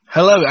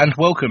Hello and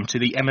welcome to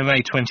the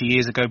MMA 20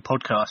 Years Ago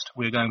podcast.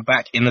 We're going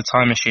back in the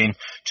time machine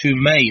to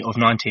May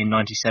of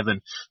 1997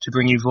 to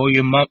bring you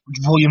volume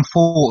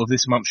 4 of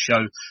this month's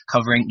show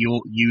covering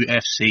your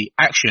UFC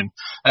action.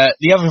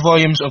 The other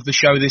volumes of the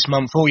show this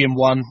month, volume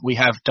 1, we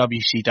have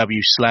WCW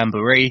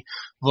Slamboree,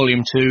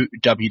 volume 2,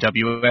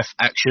 WWF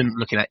action,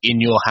 looking at In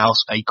Your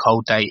House, A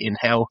Cold Day in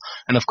Hell,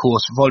 and of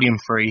course, volume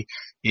 3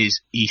 is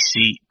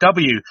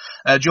ECW.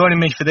 Joining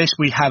me for this,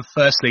 we have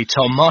firstly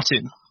Tom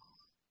Martin.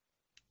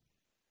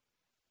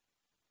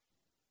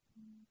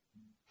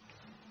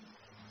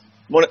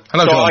 Hello,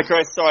 John. Hi,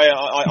 Chris. Sorry,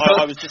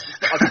 I was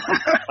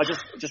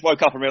just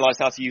woke up and realised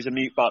how to use a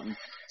mute button.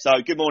 So,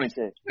 good morning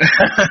to you.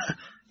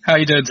 How are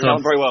you doing, Tom? Yeah,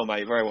 I'm very well,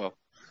 mate. Very well.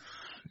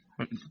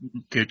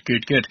 Good.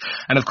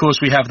 And of course,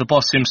 we have the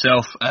boss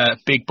himself,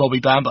 Big Bobby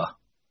Bamber.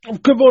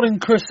 Good morning,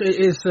 Chris.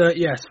 It is,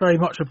 yes, very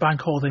much a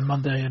bank holiday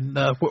Monday, and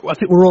I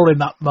think we're all in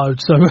that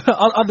mode. So,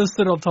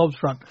 understood on Tom's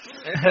front.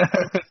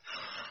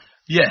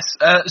 Yes.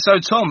 So,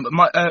 Tom,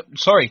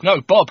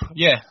 Bob.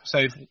 Yeah.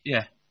 So,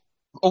 yeah.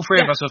 All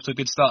three of us off to a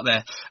good start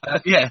there.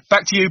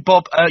 Back to you,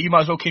 Bob. You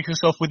might as well kick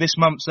us off with this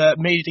month's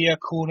Media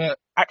Corner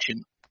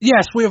action.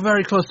 Yes, we are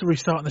very close to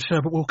restarting the show,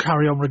 but we'll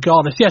carry on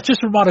regardless. Yeah,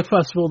 just a reminder,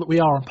 first of all, that we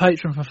are on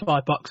Patreon for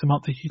 $5 a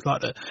month if you'd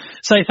like to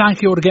say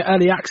thank you or to get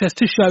early access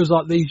to shows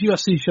like these.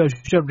 UFC shows you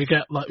generally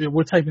get,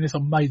 we're taping this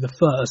on May the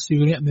 1st, so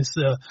you're getting this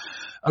a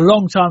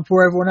long time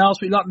for everyone else.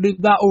 But you'd like to do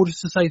that or just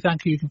to say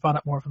thank you, you can find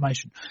out more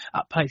information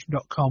at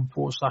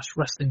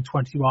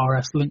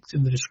patreon.com/wrestling20rs, links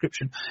in the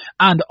description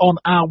and on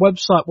our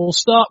website. We'll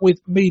start with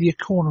Media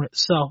Corner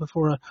itself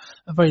before a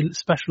very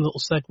special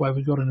little segue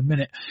we've got in a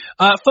minute.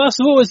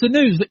 First of all is the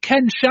news that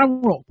Ken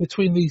Shamrock,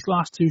 between these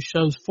last two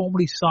shows,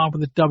 formally signed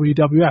with the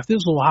WWF.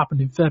 This all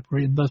happened in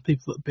February, and those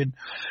people that have been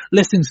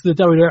listening to the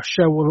WWF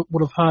show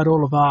would have heard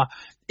all of our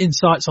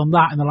insights on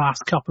that in the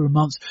last couple of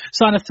months.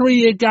 Signed a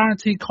 3-year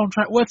guaranteed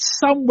contract worth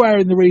somewhere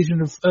in the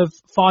region of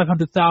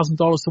 $500,000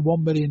 to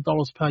 $1 million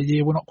per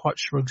year. We're not quite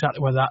sure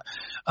exactly where that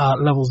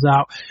levels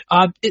out.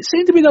 It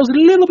seemed to be there was a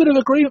little bit of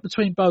agreement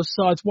between both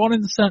sides. One in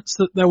the sense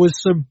that there was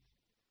some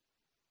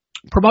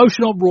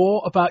promotion on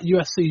Raw about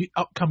UFC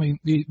upcoming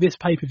this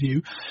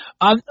pay-per-view.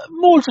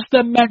 More just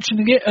them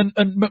mentioning it and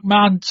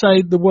McMahon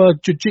saying the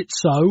word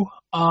jiu-jitsu.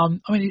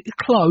 It's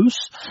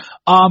close,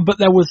 but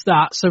there was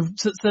that. So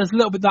there's a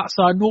little bit that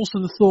side, and also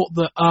the thought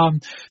that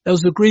there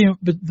was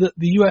agreement that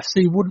the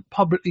UFC wouldn't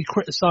publicly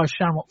criticise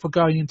Shamrock for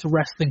going into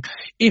wrestling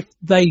if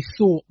they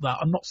thought that.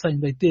 I'm not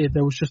saying they did.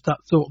 There was just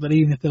that thought that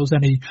even if there was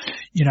any,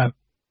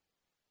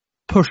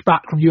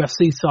 pushback from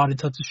UFC side in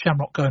terms of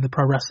Shamrock going to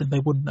pro wrestling, they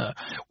wouldn't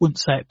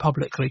say it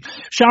publicly.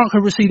 Shamrock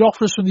had received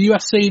offers from the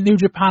UFC, New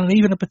Japan, and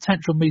even a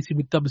potential meeting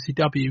with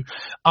WCW.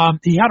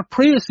 He had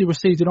previously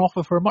received an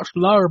offer for a much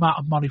lower amount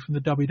of money from the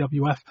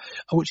WWF,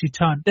 which he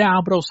turned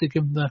down, but also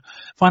given the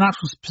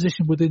financial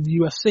position within the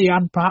UFC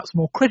and perhaps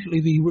more critically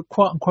the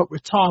quote-unquote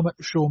retirement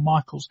of Shawn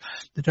Michaels,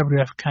 the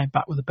WWF came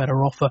back with a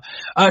better offer.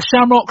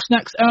 Shamrock's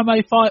next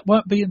MMA fight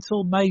won't be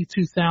until May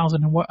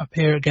 2000 and won't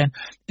appear again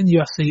in the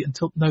UFC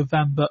until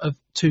November of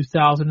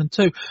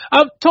 2002.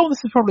 Tom,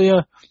 this is probably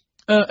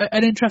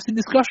an interesting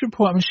discussion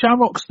point. I mean,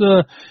 Shamrock's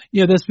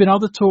there's been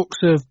other talks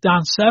of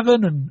Dan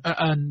Severn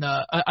and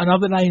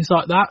other names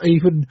like that.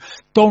 Even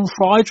Don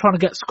Fry trying to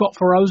get Scott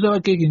Ferozzo a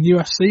gig in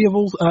UFC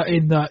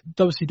in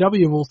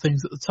WCW of all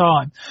things at the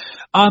time.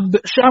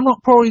 But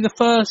Shamrock probably the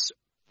first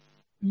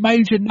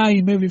major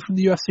name moving from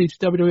the UFC to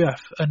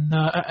WWF, and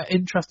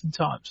interesting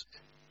times.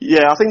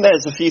 Yeah, I think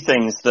there's a few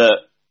things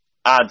that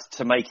add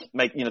to make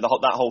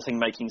that whole thing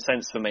making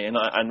sense for me,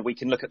 and we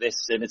can look at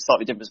this in a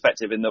slightly different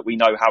perspective in that we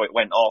know how it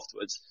went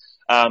afterwards,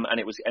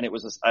 and it was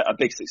a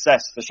big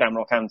success for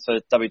Shamrock and for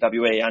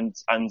WWE and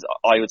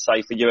I would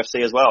say for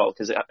UFC as well,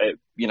 because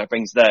it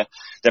brings their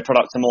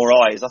product to more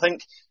eyes. I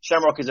think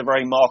Shamrock is a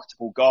very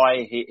marketable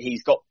guy.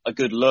 He's got a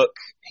good look.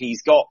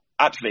 He's got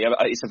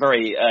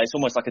it's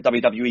almost like a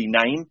WWE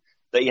name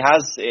that he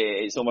has.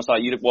 It's almost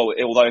like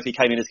although if he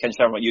came in as Ken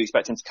Shamrock, you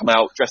expect him to come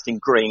out dressed in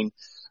green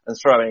and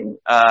throwing,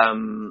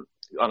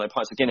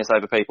 pints of Guinness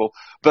over people,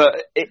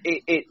 but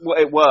it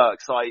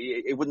works.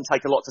 It wouldn't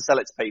take a lot to sell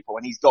it to people,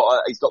 and he's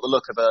got the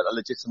look of a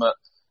legitimate,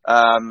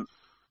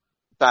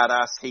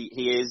 badass. He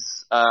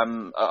is, a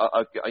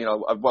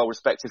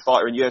well-respected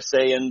fighter in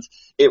UFC, and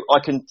I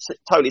can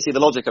totally see the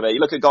logic of it. You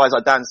look at guys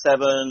like Dan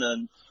Severn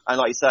and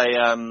like you say,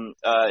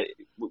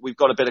 we've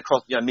got a bit of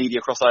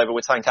media crossover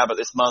with Tank Abbott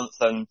this month,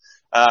 and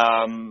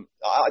I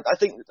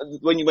think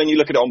when you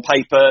look at it on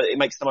paper, it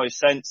makes the most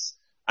sense.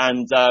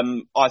 And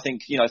I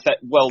think,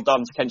 well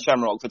done to Ken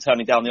Shamrock for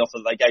turning down the offer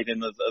that they gave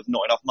him of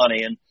not enough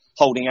money and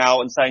holding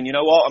out and saying, you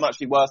know what, I'm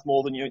actually worth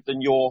more than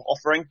you're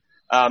offering.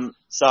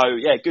 So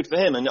yeah, good for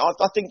him. And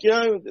I think,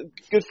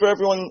 good for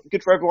everyone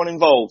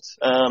involved.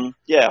 I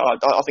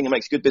think it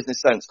makes good business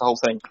sense, the whole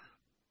thing.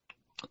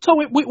 So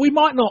we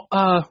might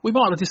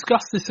not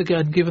discuss this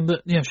again, given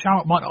that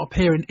Shamrock might not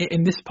appear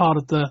in this part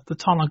of the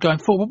timeline going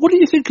forward. What do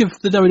you think of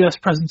the WWF's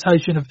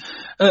presentation of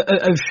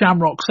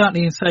Shamrock,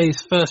 certainly in say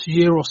his first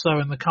year or so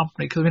in the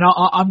company? Because I mean,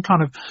 I'm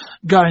kind of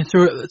going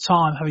through it at the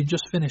time, having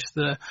just finished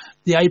the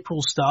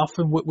April stuff,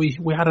 and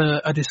we had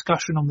a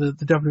discussion on the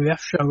WWF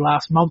show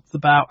last month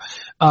about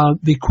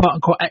the quote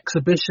unquote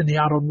exhibition he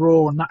had on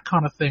Raw and that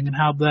kind of thing, and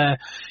how they're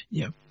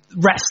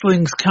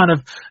wrestling's kind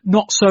of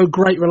not so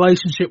great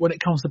relationship when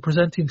it comes to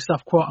presenting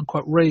stuff quote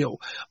unquote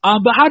real.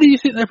 But how do you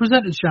think they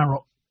presented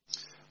Shamrock?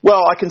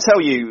 Well, I can tell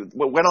you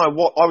when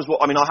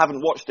I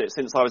haven't watched it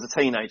since I was a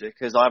teenager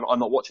because I'm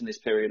not watching this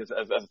period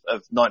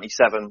of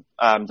 97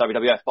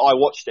 WWF, but I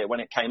watched it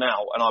when it came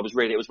out, and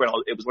it was when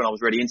I was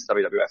really into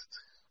WWF.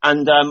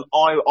 And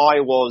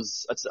I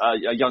was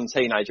a young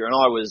teenager, and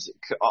I was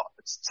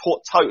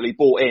totally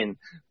bought in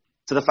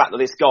to the fact that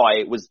this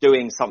guy was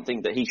doing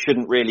something that he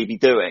shouldn't really be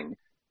doing.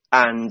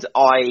 And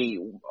I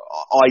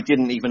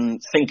didn't even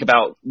think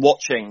about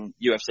watching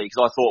UFC because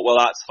I thought, well,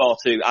 that's far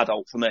too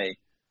adult for me.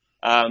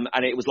 And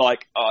it was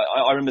like,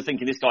 I remember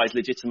thinking this guy's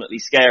legitimately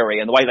scary,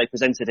 and the way they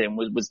presented him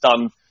was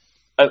done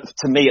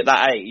to me at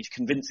that age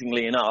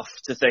convincingly enough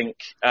to think,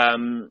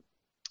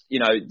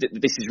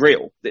 this is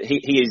real. That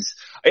he is,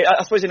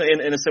 I suppose in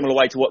a similar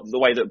way to the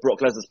way that Brock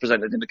Lesnar's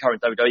presented in the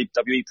current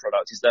WWE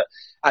product is that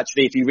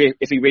actually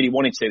if he really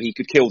wanted to, he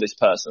could kill this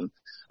person.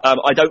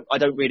 I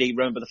don't really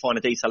remember the finer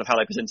detail of how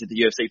they presented the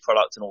UFC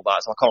product and all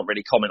that, so I can't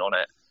really comment on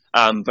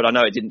it. But I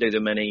know it didn't do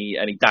them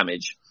any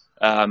damage.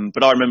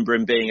 But I remember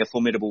him being a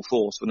formidable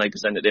force when they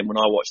presented him when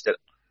I watched it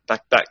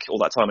back all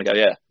that time ago.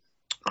 Yeah.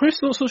 Chris,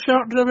 thoughts on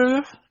Shamrock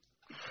WWF?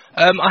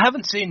 I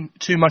haven't seen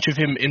too much of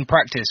him in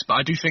practice, but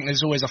I do think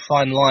there's always a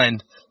fine line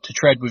to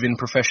tread within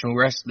professional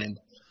wrestling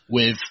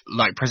with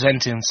like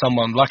presenting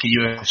someone like a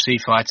UFC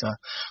fighter,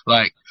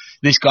 like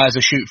this guy's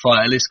a shoot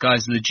fighter, this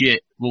guy's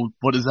legit. Well,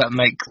 what does that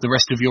make the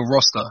rest of your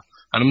roster?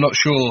 And I'm not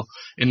sure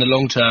in the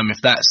long term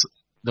if that's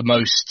the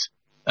most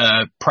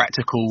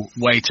practical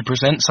way to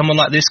present someone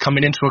like this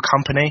coming into a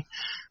company.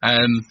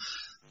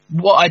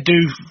 What I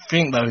do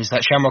think, though, is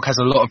that Shamrock has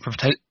a lot of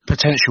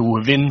potential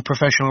within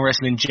professional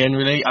wrestling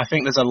generally. I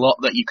think there's a lot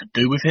that you could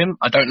do with him.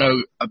 I don't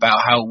know about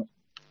how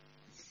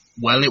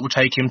well it will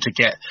take him to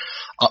get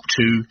up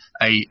to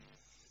a,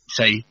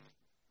 say,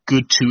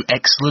 good to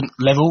excellent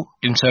level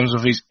in terms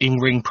of his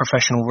in-ring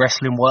professional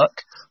wrestling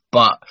work.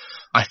 But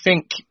I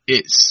think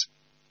it's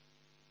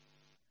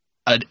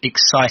an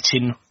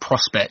exciting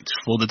prospect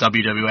for the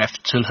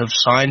WWF to have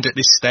signed at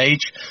this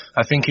stage.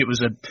 I think it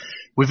was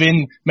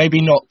within,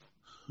 maybe not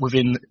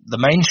within the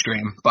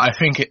mainstream, but I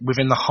think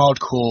within the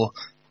hardcore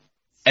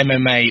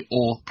MMA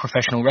or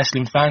professional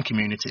wrestling fan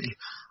community.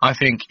 I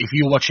think if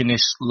you're watching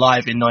this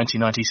live in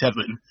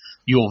 1997,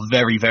 you're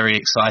very, very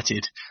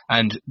excited.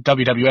 And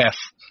WWF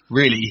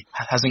really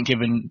hasn't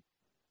given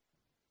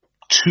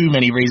too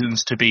many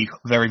reasons to be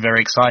very,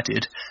 very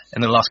excited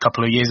in the last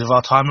couple of years of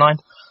our timeline.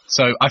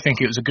 So I think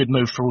it was a good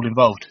move for all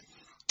involved.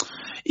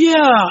 Yeah,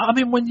 I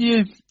mean, when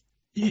you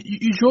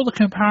draw the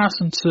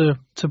comparison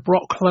to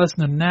Brock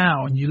Lesnar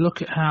now, and you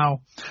look at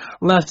how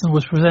Lesnar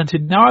was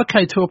presented. Now,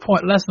 okay, to a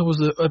point, Lesnar was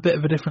a bit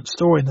of a different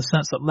story in the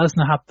sense that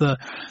Lesnar had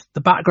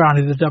the background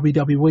in the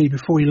WWE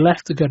before he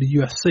left to go to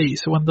UFC.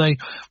 So when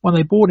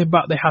they brought him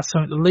back, they had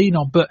something to lean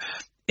on. But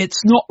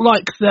it's not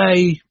like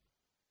they,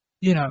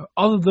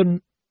 other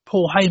than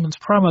Paul Heyman's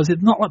promos,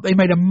 it's not like they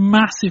made a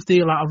massive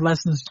deal out of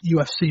Lesnar's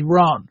UFC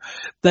run.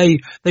 They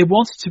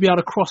wanted to be able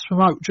to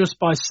cross-promote just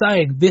by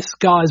saying, this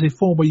guy is a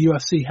former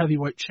UFC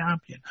heavyweight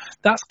champion.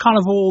 That's kind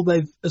of all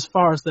as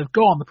far as they've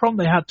gone. The problem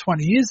they had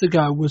 20 years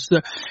ago was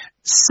that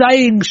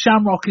saying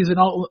Shamrock is an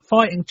Ultimate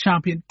Fighting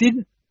champion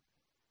didn't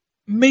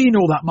mean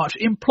all that much.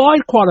 It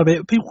implied quite a bit,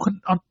 but people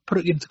couldn't put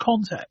it into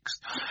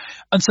context.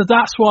 And so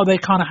that's why they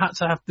kind of had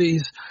to have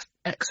these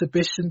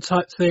exhibition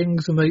type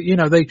things, and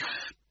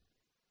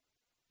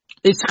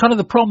it's kind of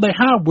the problem they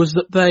had was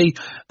that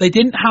they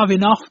didn't have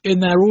enough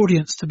in their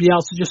audience to be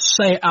able to just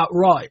say it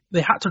outright.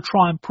 They had to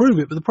try and prove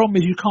it, but the problem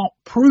is you can't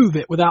prove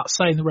it without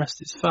saying the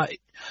rest is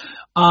fake.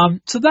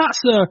 So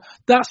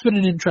that's been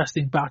an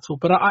interesting battle,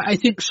 but I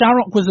think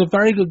Shamrock was a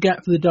very good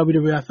get for the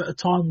WWF at a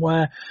time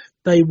where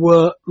they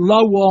were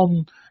low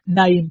on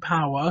name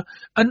power,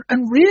 and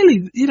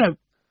really,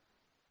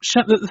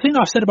 the thing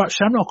I said about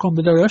Shamrock on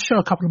the WWF show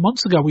a couple of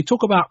months ago, we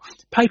talk about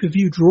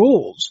pay-per-view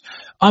draws.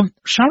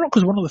 Shamrock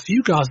was one of the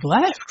few guys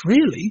left,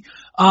 really.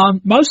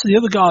 Most of the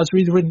other guys were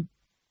either in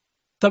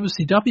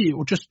WCW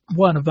or just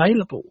weren't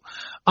available.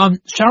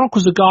 Shamrock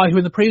was a guy who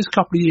in the previous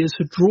couple of years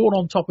had drawn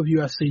on top of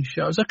UFC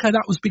shows. Okay,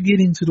 that was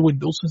beginning to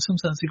dwindle, so in some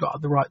sense he got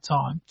at the right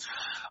time.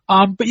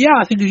 But yeah,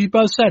 I think as you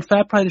both said,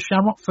 fair play to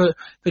Shamrock for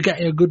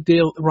getting a good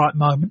deal at the right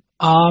moment.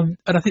 And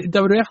I think the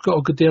WWF got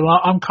a good deal.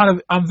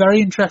 I'm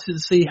very interested to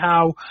see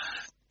how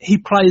he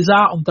plays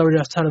out on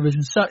WWF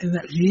television, certainly in the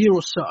next year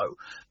or so,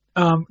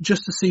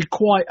 just to see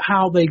quite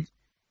how they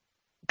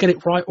get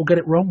it right or get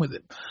it wrong with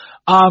him.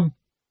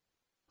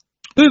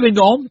 Moving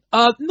on,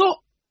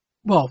 not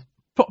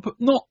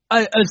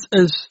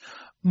as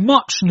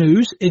much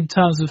news in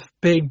terms of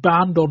being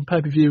banned on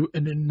pay-per-view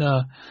and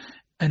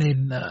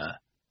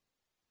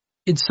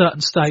in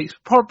certain states,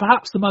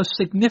 perhaps the most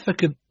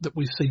significant that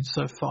we've seen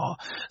so far.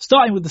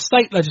 Starting with the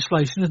state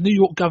legislation, as New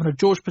York Governor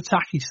George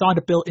Pataki signed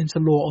a bill into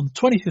law on the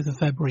 25th of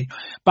February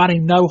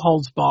banning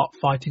no-holds-barred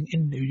fighting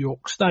in New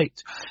York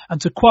State. And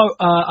to quote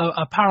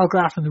a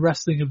paragraph in the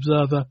Wrestling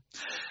Observer,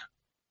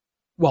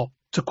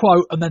 to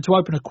quote and then to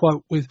open a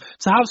quote with,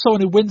 to have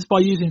someone who wins by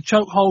using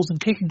chokeholds and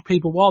kicking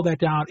people while they're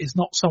down is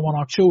not someone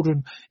our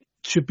children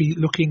should be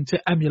looking to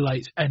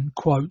emulate, end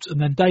quote. And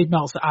then Dave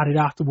Meltzer added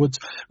afterwards,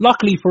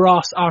 luckily for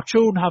us, our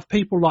children have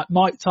people like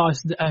Mike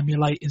Tyson to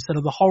emulate instead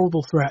of the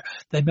horrible threat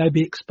they may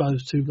be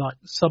exposed to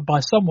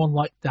by someone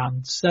like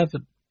Dan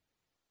Severn.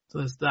 So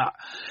there's that.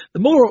 The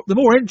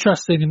more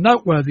interesting and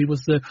noteworthy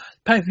was the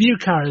pay-per-view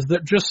carriers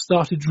that just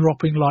started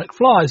dropping like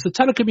flies. The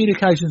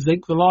Telecommunications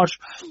Inc., the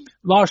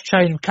large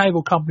chain of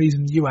cable companies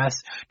in the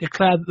US,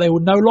 declared that they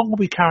would no longer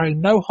be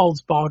carrying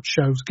no-holds-barred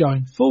shows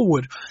going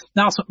forward.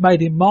 Announcement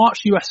made in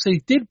March,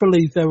 UFC did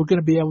believe they were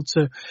going to be able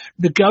to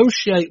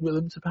negotiate with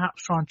them to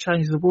perhaps try and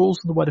change the rules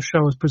and the way the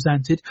show was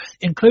presented,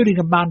 including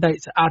a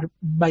mandate to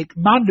make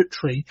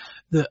mandatory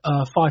that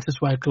fighters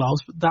wear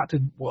gloves, but that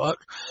didn't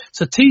work.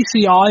 So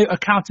TCI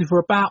accounted for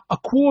about a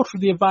quarter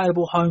of the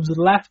available homes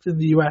left in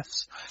the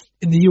US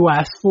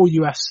for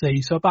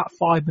UFC, so about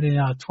 5 million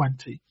out of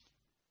 20.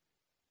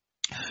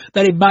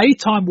 Then in May,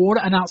 Time Warner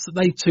announced that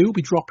they too will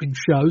be dropping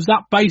shows.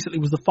 That basically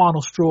was the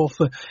final straw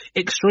for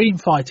Extreme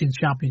Fighting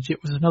Championship.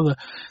 It was another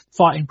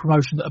fighting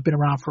promotion that had been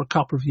around for a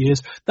couple of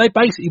years. They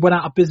basically went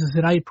out of business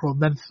in April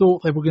and then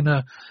thought they were going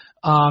to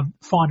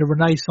find a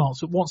renaissance.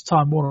 But once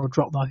Time Warner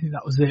dropped them, I think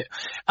that was it.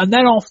 And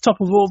then off the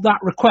top of all that,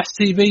 Request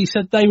TV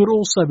said they would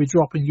also be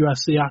dropping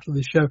UFC after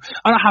the show.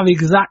 I don't have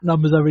exact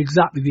numbers over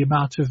exactly the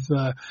amount of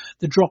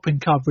the drop in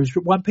coverage,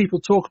 but when people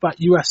talk about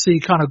UFC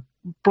kind of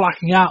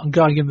blacking out and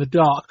going in the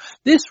dark,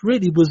 this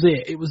really was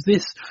it. It was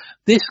this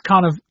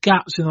kind of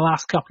gaps in the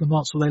last couple of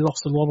months where they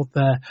lost a lot of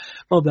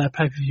their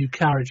pay-per-view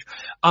carriage.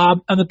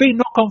 And the big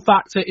knock-on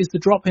factor is the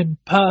drop in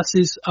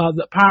purses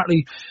that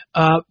apparently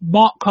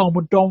Mark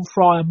Coleman, Don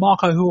Fry and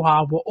Marco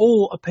Huha were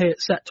all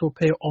set to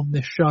appear on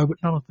this show,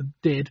 but none of them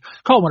did.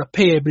 Coleman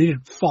appeared, but he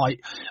didn't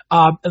fight.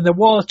 And there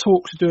were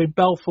talks of doing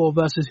Belfort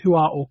versus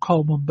Huha or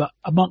Coleman, but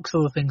amongst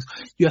other things,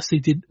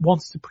 UFC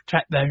wants to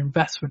protect their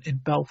investment in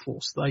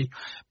Belfort, so they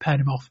paired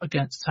him off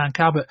against Tank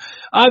Abbott.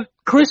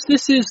 Chris,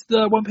 this is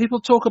when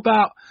people talk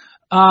about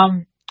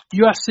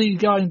UFC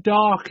going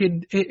dark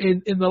in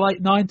the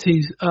late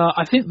 90s,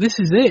 I think this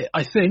is it.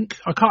 I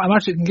can't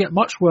imagine it can get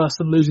much worse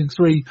than losing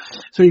three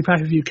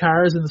pay-per-view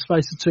carriers in the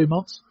space of 2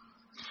 months.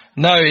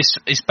 No,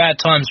 it's bad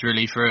times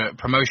really for a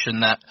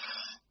promotion that,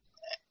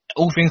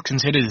 all things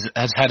considered,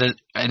 has had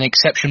an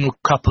exceptional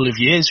couple of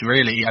years,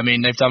 really. I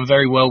mean, they've done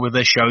very well with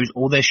their shows.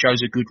 All their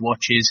shows are good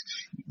watches.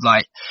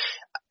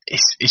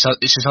 It's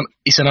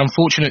an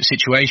unfortunate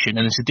situation,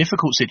 and it's a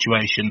difficult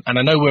situation. And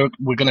I know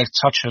we're going to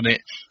touch on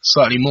it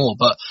slightly more,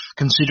 but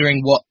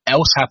considering what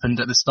else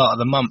happened at the start of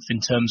the month in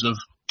terms of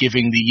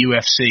giving the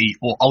UFC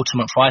or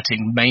Ultimate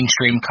Fighting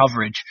mainstream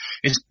coverage,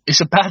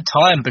 it's a bad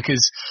time,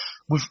 because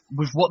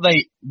with what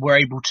they were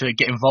able to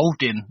get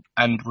involved in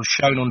and was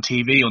shown on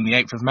TV on the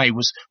 8th of May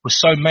was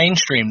so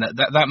mainstream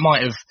that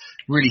might have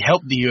really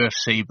helped the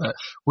UFC. But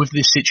with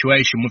this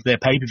situation, with their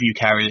pay-per-view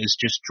carriers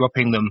just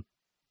dropping them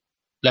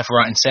left,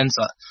 right and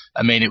centre,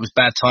 I mean, it was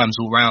bad times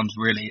all round,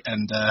 really.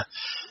 And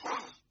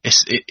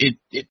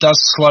it does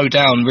slow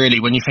down,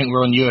 really, when you think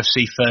we're on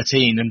UFC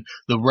 13 and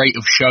the rate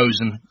of shows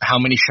and how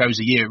many shows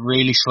a year, it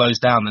really slows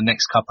down the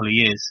next couple of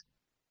years.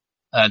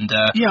 And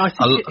I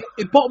think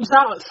it bottoms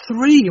out at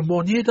 3 in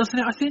 1 year, doesn't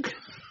it? I think.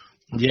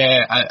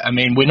 Yeah, I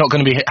mean, we're not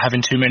going to be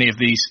having too many of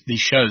these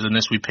shows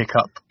unless we pick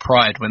up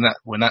Pride when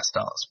that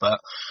starts.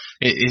 But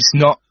it's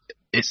not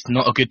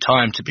a good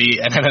time to be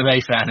an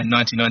MMA fan in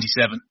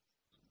 1997.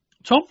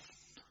 Tom?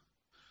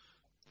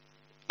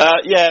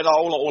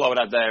 All I would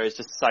add there is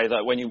just to say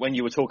that when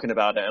you were talking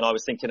about it, and I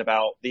was thinking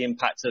about the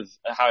impact of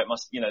how it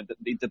must,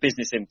 the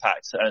business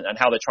impact and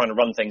how they're trying to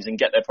run things and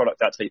get their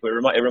product out to people.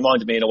 It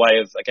reminded me in a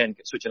way of, again,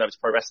 switching over to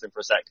pro wrestling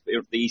for a sec,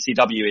 the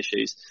ECW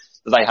issues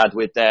that they had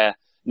with their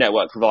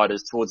network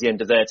providers towards the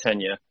end of their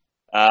tenure.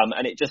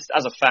 And it just,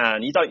 as a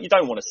fan, you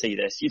don't want to see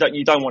this. You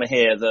don't want to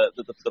hear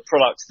the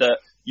product that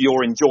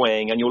you're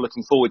enjoying and you're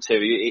looking forward to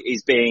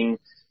is being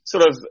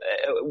sort of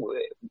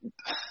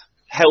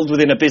held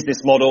within a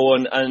business model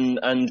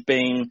and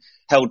being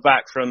held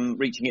back from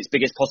reaching its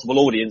biggest possible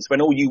audience,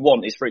 when all you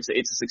want is for it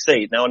to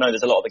succeed. Now, I know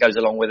there's a lot that goes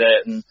along with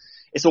it, and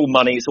it's all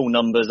money, it's all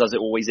numbers, as it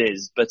always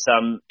is, but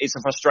it's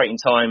a frustrating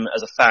time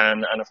as a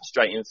fan and a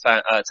frustrating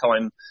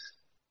time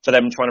for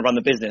them trying to run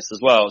the business as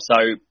well. So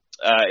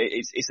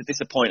it's a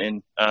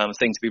disappointing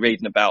thing to be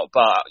reading about,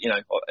 but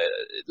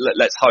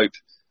let's hope.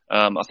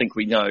 I think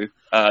we know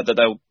that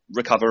they'll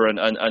recover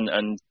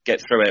and get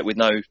through it with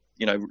no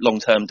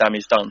long-term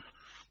damage done.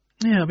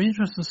 Yeah, it'll be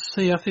interesting to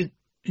see. I think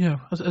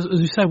as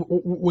you say,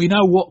 we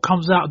know what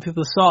comes out of the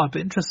other side,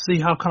 but interested to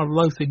see how kind of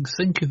low things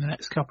sink in the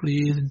next couple of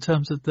years in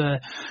terms of their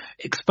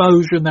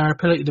exposure and their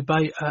ability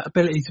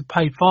to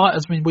pay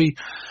fighters. I mean,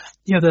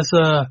 there's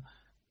a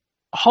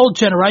whole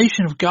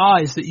generation of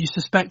guys that you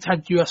suspect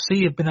had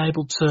UFC have been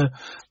able to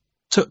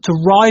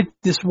ride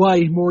this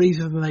wave more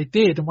easily than they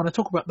did. And when I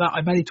talk about that,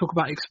 I mainly talk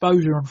about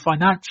exposure and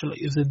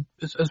financially,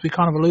 as we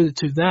kind of alluded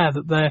to there,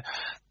 that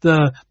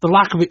the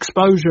lack of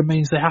exposure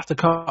means they have to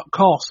cut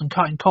costs, and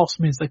cutting costs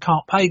means they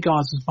can't pay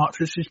guys as much,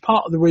 which is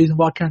part of the reason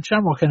why Ken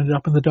Shamrock ended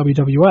up in the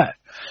WWF.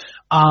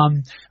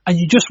 And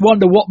you just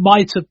wonder what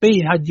might have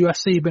been had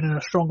UFC been in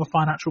a stronger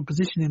financial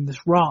position in this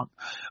run.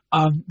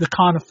 The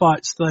kind of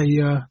fights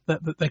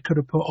that they could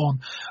have put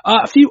on.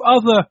 A few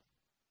other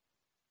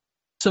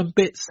some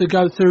bits to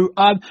go through.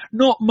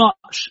 Not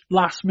much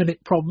last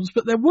minute problems,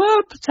 but there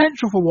were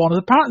potential for one.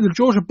 Apparently the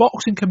Georgia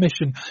Boxing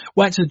Commission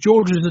went to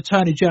Georgia's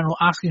Attorney General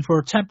asking for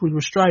a temporary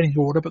restraining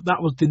order, but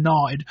that was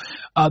denied.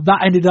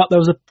 That ended up, there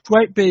was a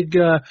great big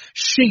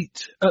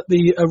sheet at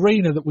the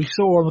arena that we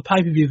saw on the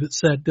pay-per-view that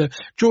said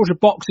Georgia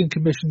Boxing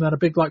Commission, then a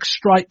big like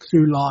strike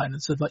through line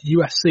and said like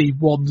UFC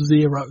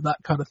 1-0, that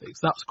kind of thing.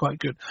 So that was quite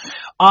good.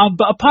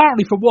 But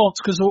apparently for once,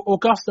 because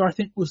Augusta I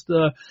think was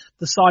the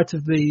site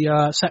of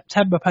the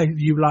September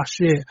pay-per-view last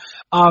year,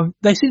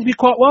 they seem to be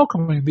quite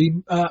welcoming.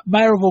 The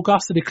mayor of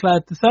Augusta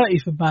declared the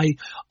 30th of May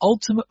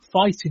Ultimate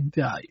Fighting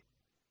Day.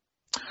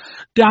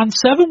 Dan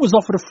Severn was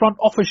offered a front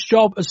office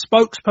job as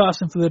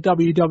spokesperson for the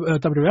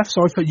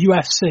for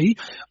UFC.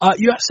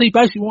 UFC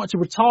basically wanted to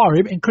retire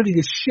him, including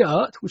his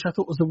shirt, which I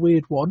thought was a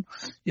weird one.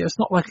 Yeah, it's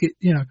not like it's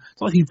not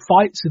like he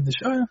fights in the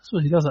shirt. That's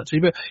what he does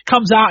actually, but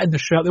comes out in the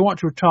shirt. They want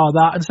to retire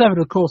that. And Severn,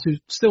 of course, who's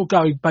still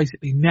going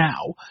basically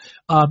now,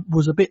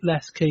 was a bit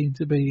less keen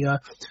to be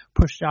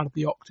pushed out of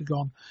the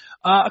octagon.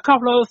 A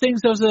couple of other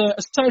things. There was an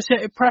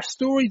Associated Press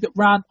story that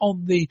ran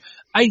on the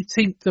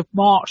 18th of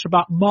March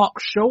about Mark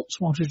Schultz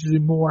wanted to do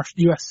more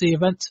UFC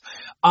events,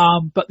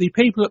 but the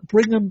people at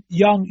Brigham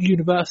Young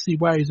University,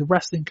 where he's a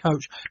wrestling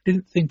coach,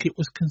 didn't think it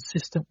was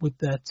consistent with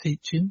their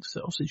teaching,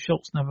 so obviously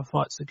Schultz never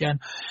fights again.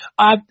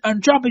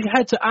 And jumping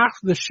ahead to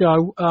after the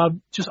show, I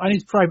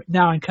need to frame it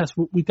now in case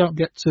we don't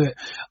get to it.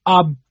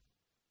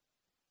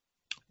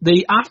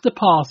 The after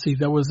party,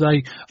 there was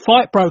a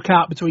fight broke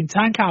out between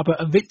Tank Abbott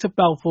and Victor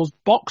Belfort's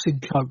boxing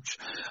coach.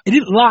 It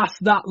didn't last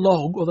that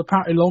long, or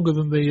apparently longer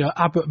than the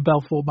Abbott and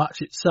Belfort match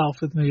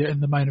itself in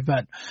the main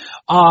event.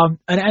 And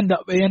it ended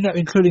up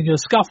including a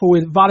scuffle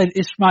with Valid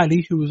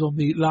Ismaili, who was on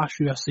the last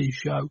UFC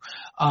show,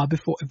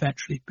 before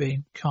eventually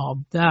being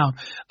calmed down.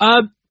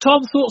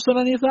 Tom, thoughts on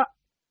any of that?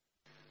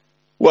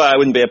 Well, it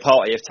wouldn't be a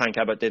party if Tank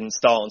Abbott didn't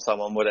start on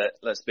someone, would it?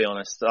 Let's be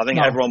honest. I think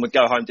everyone would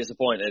go home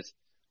disappointed.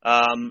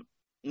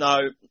 No,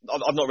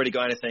 I've not really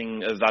got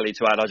anything of value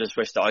to add. I just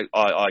wish that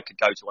I could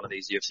go to one of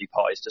these UFC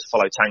parties, just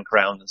follow Tank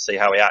around and see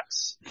how he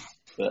acts.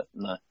 But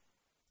no.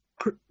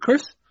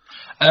 Chris?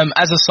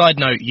 As a side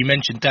note, you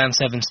mentioned Dan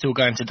Severn still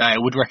going today. I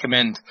would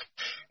recommend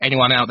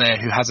anyone out there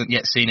who hasn't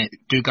yet seen it,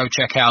 do go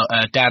check out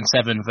Dan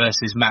Severn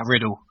versus Matt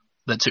Riddle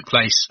that took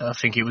place. I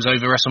think it was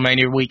over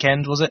WrestleMania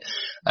weekend, was it?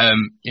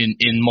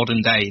 In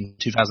modern day, in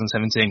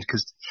 2017,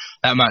 because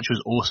that match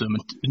was awesome.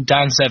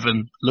 Dan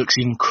Severn looks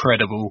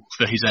incredible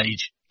for his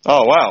age.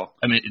 Oh wow!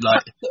 I mean,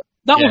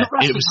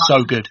 it was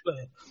so good.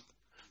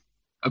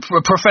 A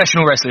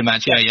professional wrestling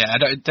match, yeah.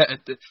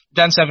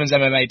 Dan Severn's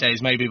MMA days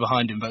may be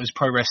behind him, but his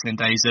pro wrestling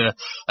days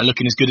are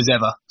looking as good as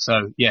ever.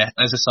 So yeah,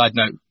 as a side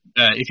note,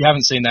 if you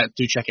haven't seen that,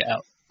 do check it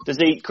out. Does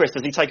he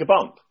take a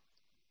bump?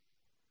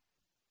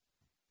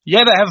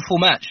 Yeah, they have a full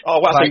match. Oh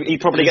wow! So he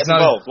probably gets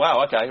involved.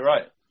 Wow. Okay.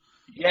 Right.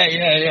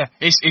 Yeah.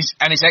 It's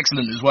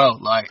excellent as well.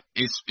 Like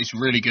it's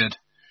really good.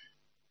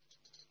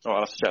 Oh, I'll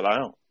have to check that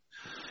out.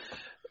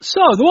 So,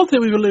 the one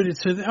thing we've alluded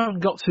to that I haven't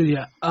got to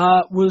yet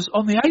was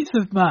on the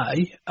 8th of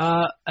May,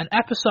 an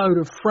episode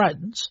of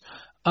Friends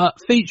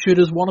featured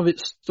as one of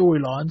its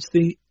storylines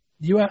the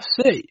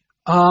UFC.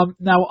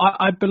 Now,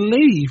 I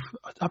believe,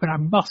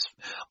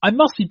 I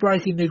must be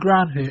breaking new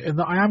ground here in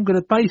that I am going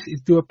to basically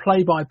do a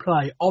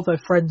play-by-play of a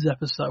Friends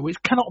episode,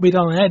 which cannot be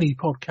done on any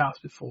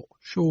podcast before,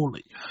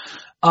 surely.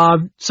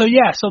 So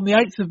yes, on the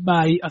 8th of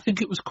May, I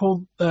think it was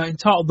called,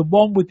 entitled The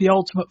One with the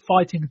Ultimate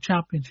Fighting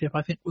Championship,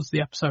 I think was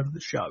the episode of the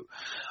show.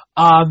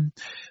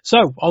 So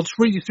I'll just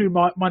read you through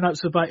my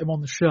notes verbatim on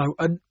the show,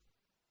 and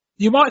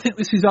you might think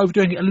this is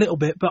overdoing it a little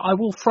bit, but I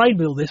will frame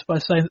all this by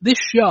saying that this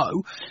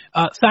show,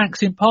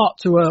 thanks in part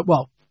to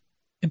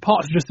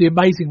just the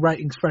amazing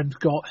ratings Friends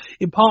got,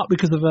 in part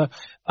because of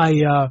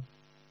a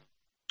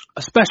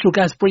special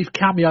guest brief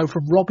cameo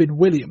from Robin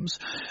Williams,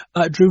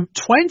 drew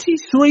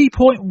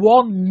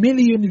 23.1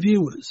 million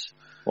viewers.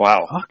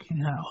 Wow.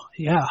 Fucking hell.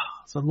 Yeah,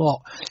 that's a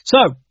lot.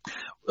 So,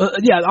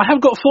 I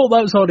have got full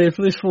notes on here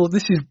for this.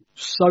 This is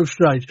So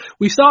strange.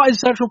 We start in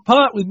Central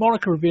Perk with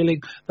Monica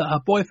revealing that her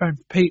boyfriend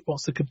Pete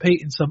wants to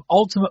compete in some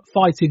ultimate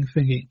fighting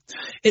thingy.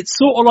 It's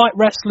sort of like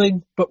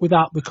wrestling, but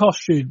without the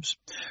costumes.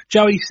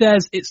 Joey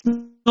says it's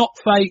not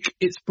fake,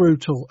 it's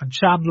brutal. And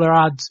Chandler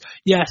adds,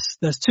 yes,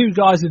 there's two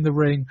guys in the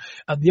ring,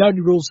 and the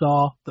only rules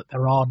are that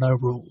there are no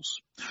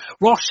rules.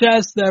 Ross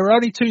says there are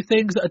only two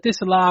things that are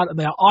disallowed, and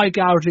they are eye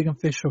gouging and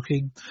fish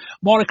hooking.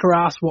 Monica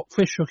asks what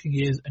fish hooking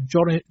is, and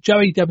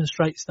Joey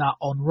demonstrates that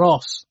on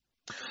Ross.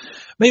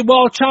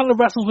 Meanwhile, Chandler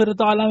wrestles with a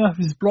dilemma of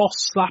his boss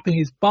slapping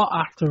his butt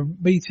after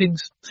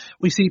meetings.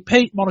 We see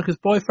Pete, Monica's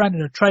boyfriend,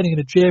 training in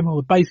a gym,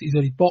 or basically he's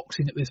only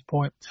boxing at this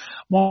point.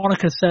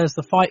 Monica says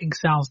the fighting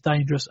sounds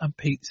dangerous, and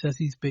Pete says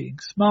he's being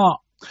smart.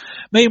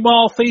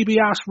 Meanwhile, Phoebe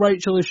asks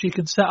Rachel if she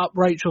can set up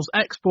Rachel's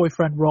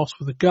ex-boyfriend Ross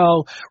with a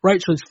girl.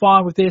 Rachel is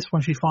fine with this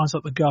when she finds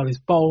out the girl is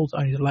bald,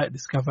 only to later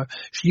discover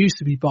she used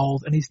to be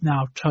bald and is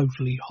now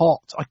totally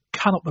hot. I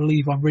cannot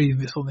believe I'm reading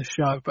this on this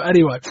show. But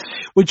anyway,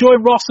 we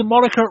join Ross and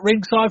Monica at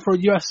ringside for a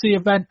UFC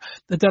event.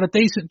 They've done a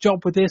decent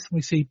job with this.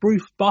 We see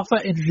Bruce Buffer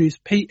introduce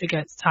Pete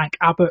against Tank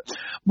Abbott.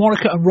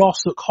 Monica and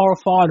Ross look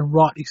horrified, and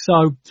rightly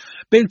so.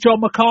 Big John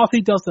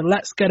McCarthy does the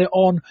let's get it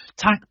on.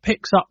 Tank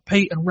picks up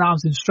Pete and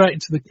rams him straight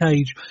into the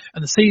cage.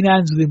 And the scene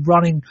ends with him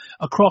running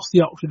across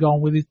the octagon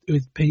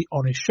with Pete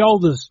on his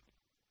shoulders.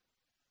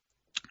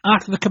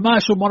 After the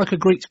commercial, Monica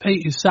greets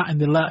Pete, who sat in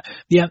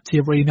the empty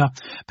arena.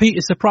 Pete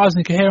is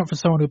surprisingly coherent for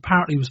someone who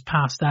apparently was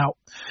passed out.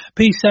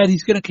 Pete said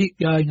he's going to keep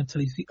going until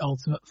he's the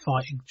Ultimate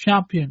Fighting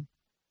Champion.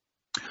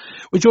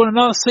 We join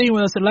another scene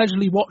where there's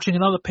allegedly watching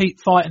another Pete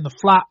fight in the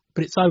flat,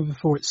 but it's over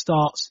before it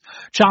starts.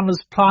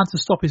 Chandler's plan to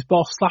stop his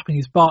boss slapping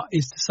his butt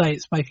is to say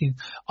it's making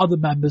other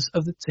members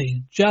of the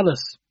team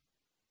jealous.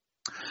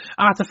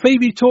 After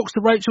Phoebe talks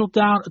Rachel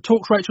down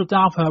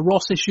for her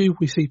Ross issue,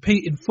 we see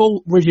Pete in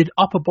full rigid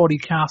upper body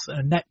cast and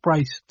a neck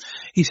brace.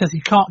 He says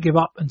he can't give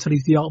up until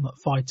he's the Ultimate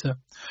Fighter.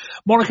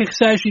 Monica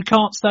says she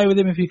can't stay with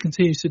him if he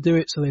continues to do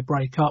it, so they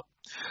break up.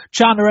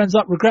 Chandler ends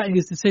up regretting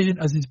his decision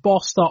as his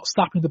boss starts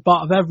slapping the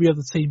butt of every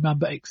other team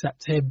member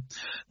except him.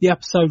 The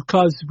episode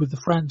closes with the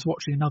friends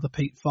watching another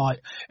Pete fight.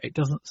 It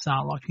doesn't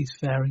sound like he's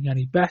faring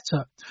any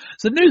better.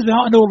 So the news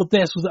behind all of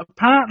this was that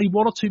apparently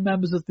one or two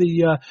members of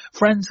the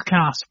Friends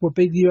cast were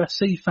big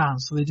UFC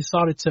fans, so they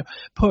decided to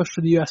push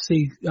for the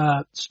UFC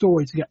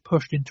story to get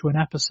pushed into an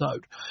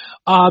episode.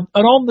 And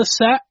on the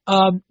set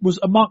was,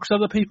 amongst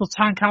other people,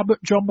 Tank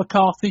Abbott, John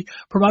McCarthy,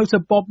 promoter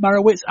Bob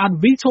Merowitz,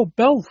 and Vitor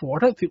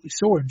Belfort. I don't think we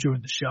saw him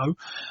during the show.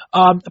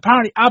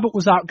 Apparently Abbott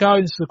was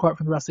outgoing, this is a quote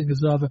from the Wrestling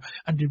Observer,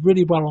 and did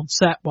really well on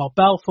set, while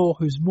Belfort,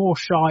 who's more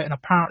shy and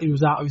apparently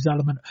was out of his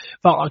element,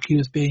 felt like he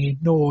was being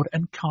ignored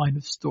and kind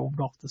of stormed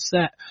off the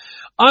set.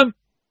 Tom,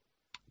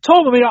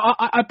 I mean,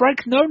 I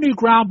break no new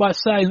ground by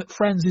saying that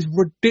Friends is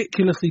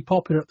ridiculously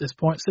popular at this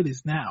point, still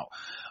is now.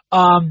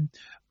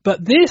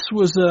 But this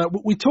was,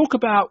 we talk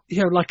about,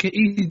 like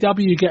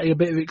ECW getting a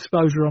bit of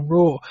exposure on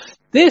Raw.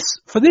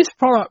 For this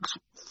product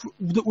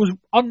that was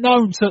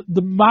unknown to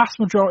the mass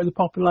majority of the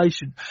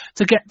population,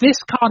 to get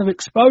this kind of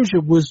exposure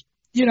was,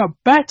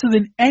 better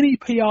than any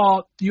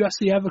PR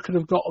UFC ever could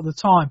have got at the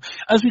time.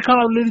 As we kind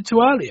of alluded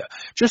to earlier,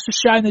 just a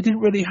shame they didn't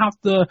really have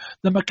the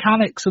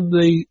mechanics and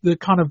the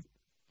kind of,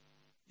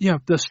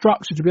 the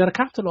structure to be able to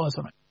capitalize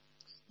on it.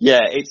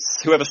 Yeah,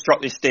 it's whoever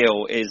struck this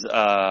deal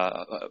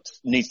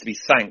needs to be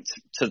thanked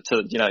to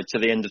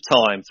the end of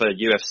time for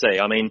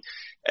UFC. I mean,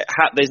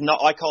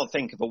 I can't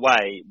think of a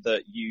way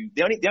that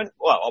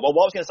what I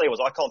was going to say was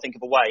I can't think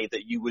of a way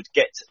that you would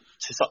get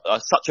to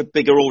such a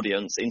bigger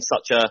audience in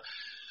such a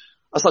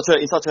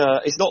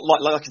it's not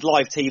like it's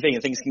live TV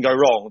and things can go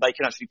wrong. They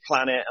can actually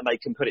plan it and they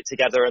can put it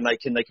together and they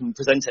can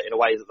present it in a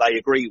way that they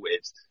agree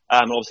with.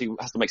 Obviously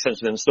it has to make sense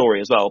within the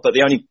story as well. But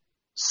the only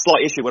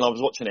slight issue when I was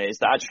watching it is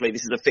that actually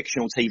this is a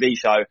fictional TV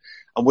show,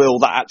 and will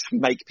that actually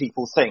make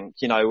people think,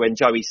 when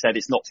Joey said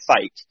it's not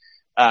fake,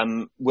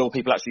 will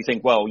people actually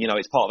think, well,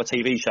 it's part of a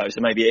TV show, so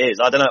maybe it is.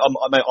 I don't know.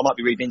 I might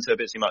be reading into it a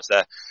bit too much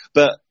there,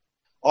 but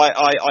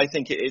I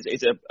think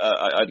it's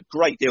a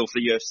great deal for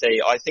the UFC.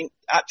 I think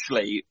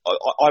actually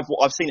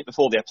I've seen it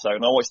before the episode,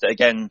 and I watched it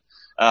again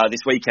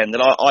this weekend,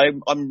 and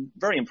I'm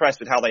very impressed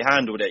with how they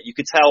handled it. You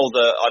could tell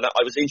that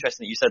I was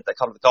interested that you said that a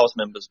couple of the cast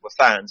members were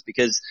fans,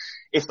 because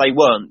if they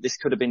weren't, this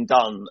could have been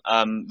done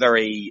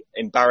very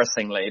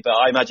embarrassingly. But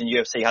I imagine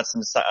UFC had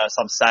some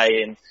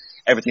say in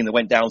everything that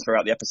went down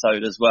throughout the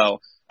episode as well.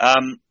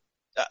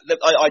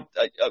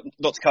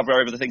 Not to cover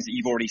over the things that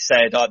you've already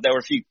said, there were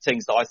a few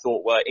things that I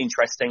thought were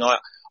interesting.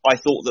 I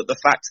thought that the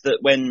fact that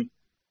when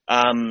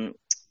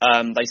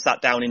they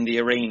sat down in the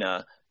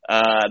arena,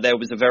 there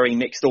was a very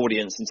mixed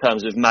audience in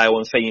terms of male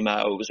and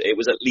female. It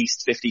was at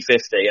least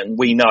 50-50, and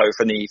we know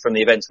from the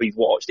events we've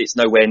watched, it's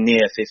nowhere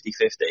near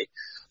 50-50.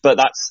 But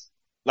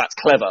that's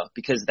clever,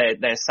 because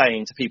they're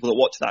saying to people that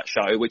watch that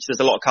show, which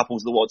there's a lot of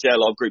couples that watch, a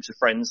lot of groups of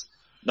friends,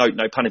 no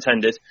pun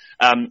intended,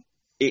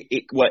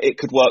 it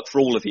could work for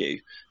all of you.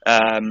 So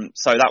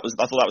I thought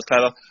that was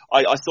clever.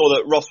 I saw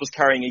that Ross was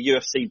carrying a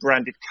UFC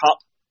branded cup,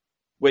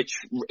 which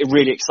it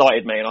really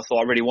excited me, and I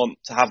thought I really want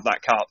to have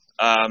that cup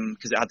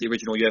because it had the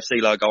original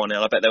UFC logo on it.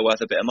 And I bet they're worth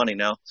a bit of money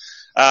now.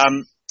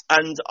 And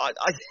I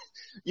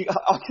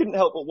couldn't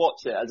help but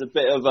watch it as a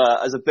bit of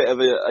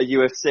a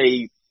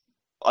UFC.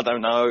 I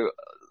don't know,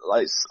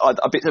 like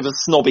a bit of a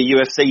snobby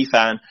UFC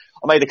fan.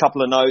 I made a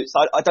couple of notes.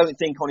 I don't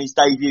think on his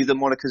debut that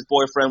Monica's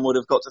boyfriend would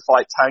have got to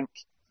fight Tank.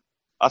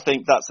 I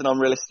think that's an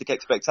unrealistic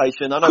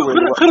expectation. I know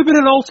could have been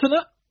an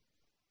alternate.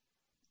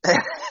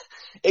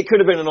 It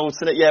could have been an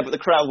alternate, yeah, but the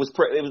crowd was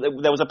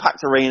there was a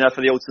packed arena for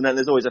the alternate.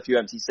 There's always a few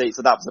empty seats,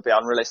 so that was a bit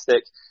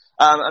unrealistic.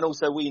 And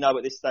also, we know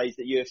at this stage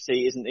that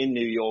UFC isn't in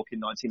New York in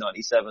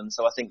 1997,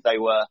 so I think they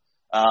were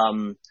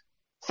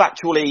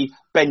factually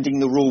bending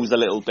the rules a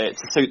little bit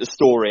to suit the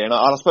story. And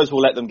I suppose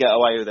we'll let them get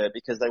away with it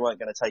because they weren't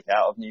going to take it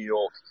out of New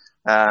York.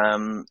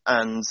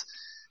 And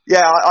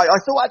yeah, I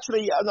thought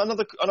actually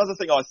another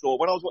thing I thought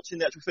when I was watching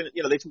the actual finish,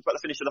 they talked about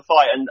the finish of the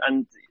fight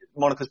and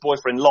Monica's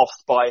boyfriend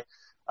lost by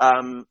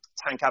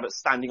Tank Abbott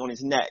standing on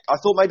his neck. I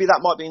thought maybe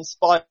that might be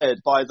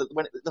inspired by the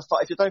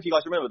fight. If you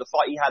guys remember the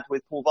fight he had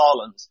with Paul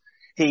Varelans,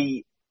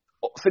 I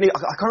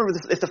can't remember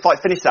if the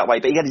fight finished that way,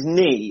 but he had his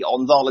knee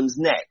on Varelans'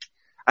 neck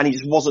and he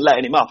just wasn't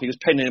letting him up. He was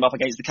pinning him up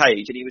against the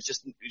cage and he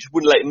just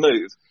wouldn't let him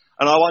move.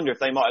 And I wonder if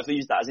they might have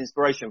used that as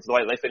inspiration for the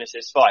way that they finished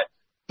this fight.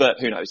 But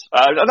who knows?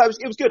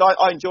 It was good.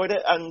 I enjoyed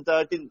it, and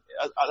as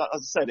I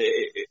said,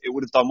 it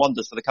would have done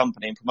wonders for the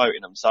company in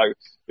promoting them. So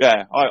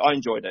yeah, I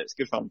enjoyed it. It's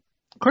good fun.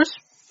 Chris?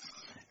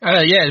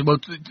 Yeah. Well,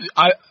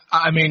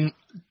 I mean,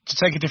 to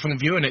take a different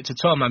view on it to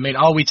Tom, I mean,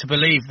 are we to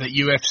believe that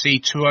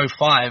UFC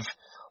 205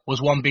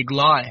 was one big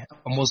lie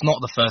and was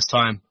not the first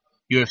time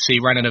UFC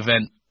ran an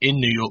event in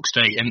New York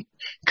State? And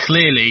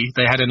clearly,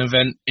 they had an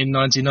event in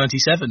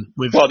 1997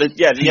 with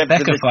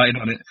Becker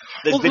fighting on it.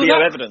 There's video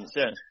evidence.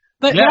 Yeah.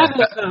 They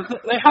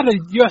had a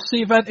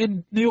UFC event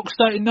in New York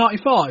State in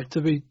 '95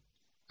 to be.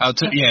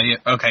 Okay,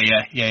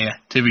 yeah.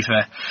 To be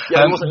fair,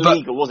 yeah, it wasn't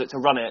legal, was it, to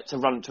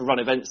run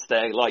events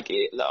there? Like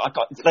they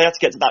had to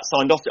get to that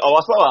signed off.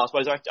 I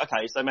suppose.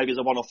 Okay, so maybe as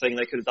a one-off thing,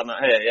 they could have done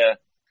that here. Yeah.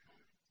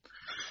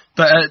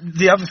 But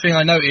the other thing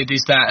I noted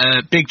is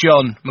that Big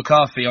John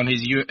McCarthy on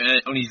his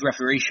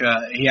referee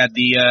shirt, he had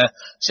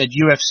said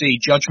UFC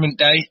Judgment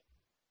Day,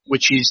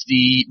 which was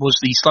the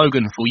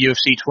slogan for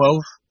UFC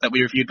 12 that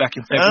we reviewed back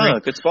in February. Oh,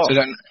 good spot.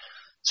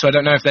 So I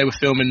don't know if they were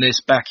filming this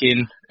back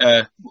in,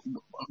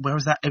 where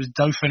was that? It was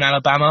Dothan,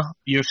 Alabama.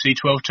 UFC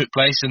 12 took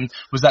place, and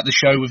was that the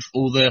show with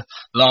all the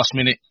last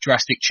minute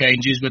drastic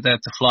changes where they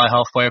had to fly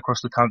halfway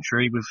across the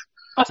country with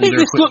I think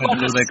this looked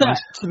like a set,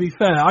 to be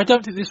fair. I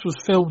don't think this was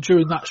filmed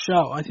during that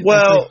show. I think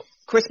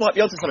Chris might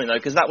be onto something though,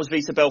 because that was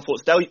Vita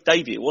Belfort's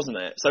debut, wasn't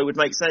it? So it would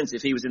make sense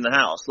if he was in the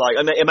house. Like,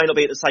 it may not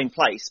be at the same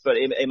place, but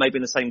it may be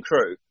in the same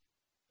crew.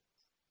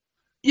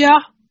 Yeah.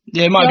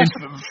 Yeah, it might have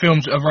been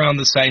filmed around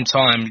the same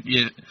time.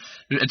 Yeah.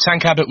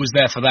 Tank Abbott was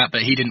there for that,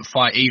 but he didn't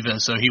fight either,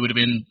 so he would have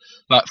been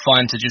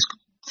fine to just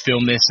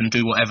film this and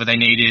do whatever they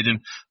needed. And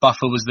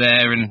Buffer was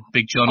there, and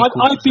Big John.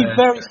 I'd be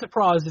very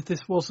surprised if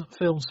this wasn't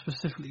filmed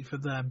specifically for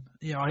them.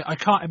 I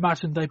can't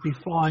imagine they'd be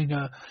flying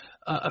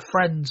a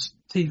friend's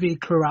TV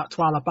crew out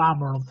to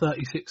Alabama on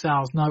 36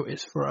 hours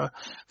notice for a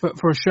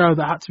show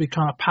that had to be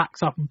kind of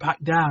packed up and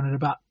packed down in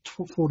about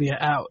 48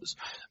 hours.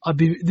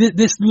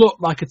 This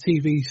looked like a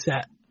TV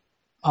set.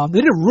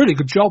 They did a really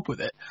good job with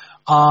it.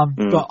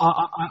 But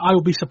I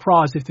would be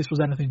surprised if this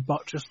was anything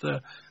but just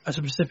a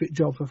specific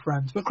job for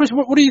Friends. But Chris,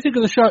 what do you think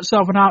of the show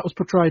itself and how it was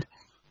portrayed?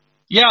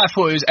 Yeah, I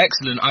thought it was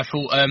excellent. I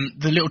thought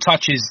the little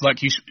touches,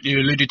 like you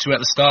alluded to at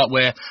the start,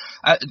 where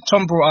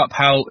Tom brought up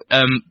how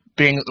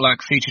being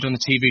featured on the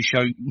TV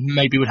show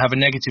maybe would have a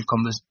negative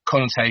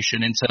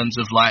connotation in terms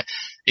of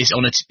it's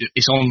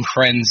on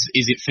Friends,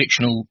 is it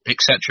fictional,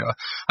 etc.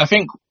 I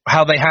think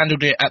how they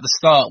handled it at the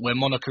start, where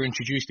Monica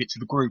introduced it to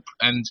the group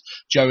and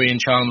Joey and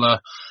Chandler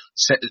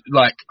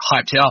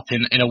hyped it up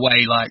in a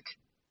way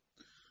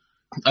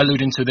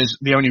alluding to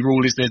the only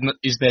rule is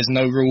there's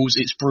no rules,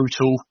 it's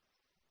brutal,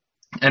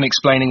 and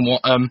explaining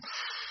what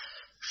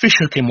fish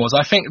hooking was.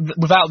 I think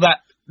without that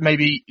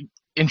maybe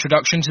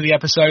introduction to the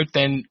episode,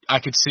 then I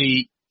could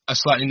see a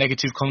slightly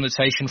negative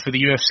connotation for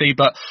the UFC.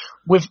 But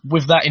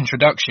with that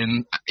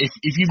introduction, if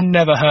you've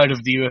never heard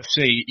of the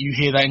UFC, you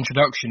hear that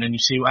introduction and you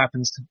see what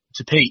happens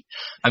to Pete.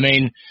 I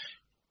mean,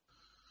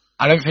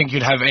 I don't think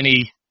you'd have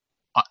any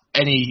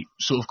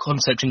sort of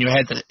concept in your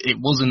head that it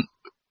wasn't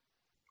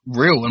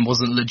real and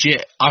wasn't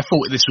legit. I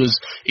thought this was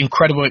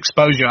incredible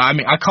exposure. I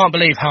mean, I can't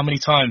believe how many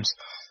times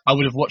I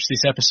would have watched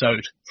this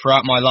episode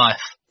throughout my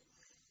life.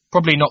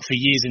 Probably not for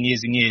years and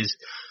years and years,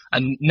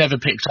 and never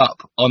picked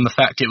up on the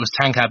fact it was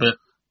Tank Abbott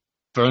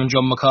throwing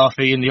John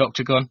McCarthy in the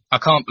octagon. I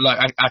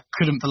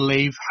couldn't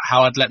believe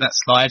how I'd let that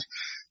slide,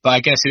 but I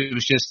guess it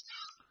was just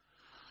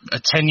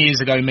 10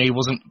 years ago me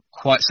wasn't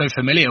quite so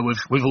familiar with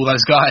all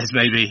those guys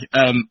maybe.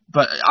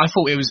 But I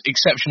thought it was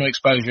exceptional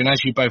exposure, and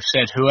as you both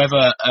said,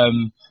 whoever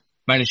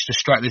managed to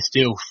strike this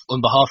deal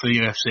on behalf of the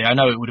UFC, I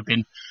know it would have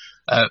been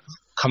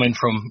coming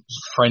from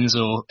Friends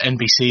or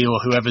NBC or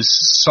whoever's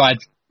side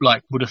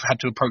would have had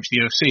to approach the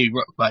UFC.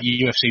 Like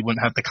UFC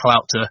wouldn't have the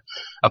clout to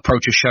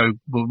approach a show.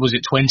 Was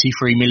it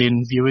 23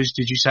 million viewers?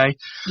 Did you say?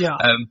 Yeah.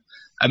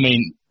 I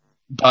mean,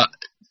 but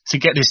to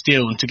get this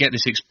deal and to get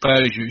this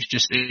exposure is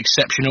just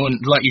exceptional.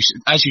 And like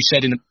as you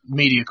said in the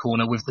media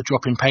corner with the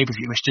drop in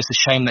pay-per-view, it's just a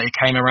shame that it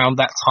came around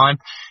that time.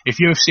 If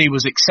UFC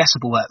was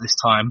accessible at this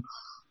time,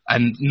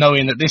 and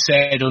knowing that this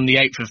aired on the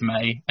 8th of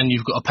May and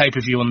you've got a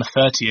pay-per-view on the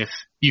 30th,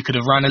 you could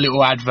have run a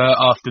little advert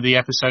after the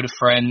episode of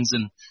Friends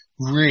and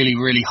really,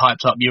 really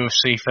hyped up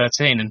UFC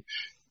 13. And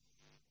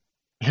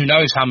who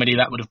knows how many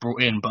that would have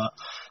brought in, but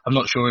I'm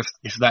not sure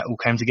if that all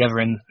came together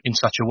in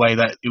such a way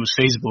that it was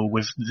feasible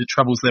with the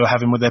troubles they were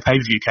having with their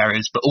pay-per-view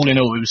carriers. But all in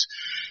all, it was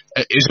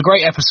a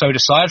great episode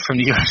aside from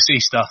the UFC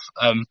stuff.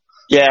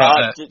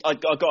 I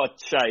got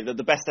to say that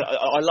the best.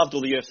 I loved all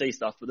the UFC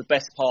stuff, but the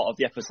best part of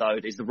the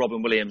episode is the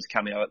Robin Williams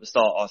cameo at the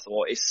start. I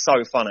thought it's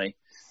so funny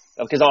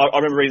because I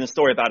remember reading a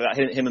story about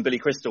it. Him and Billy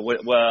Crystal were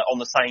on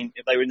the same.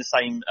 They were in the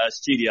same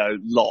studio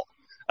lot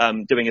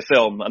doing a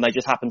film, and they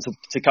just happened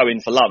to go in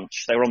for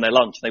lunch. They were on their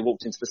lunch and they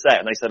walked into the set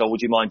and they said, "Oh,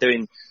 would you mind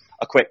doing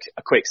a quick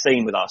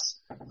scene with us?"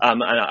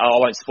 And I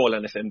won't spoil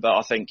anything, but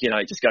I think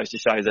it just goes to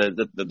show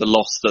the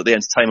loss that the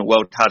entertainment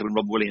world had when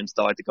Robin Williams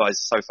died. The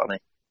guy's so funny.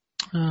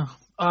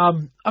 I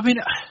mean,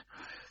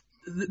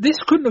 this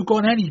couldn't have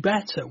gone any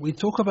better. We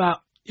talk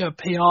about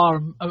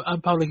PR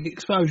and public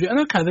exposure,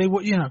 and okay, they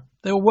were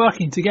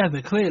working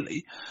together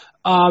clearly.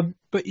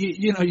 But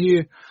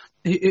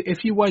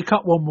if you wake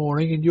up one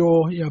morning and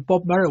you're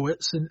Bob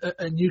Merowitz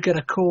and you get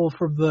a call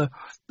from the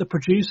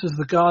producers,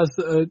 the guys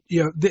that are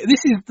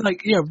this is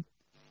like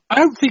I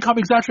don't think I'm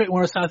exaggerating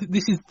when I say I think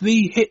this is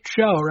the hit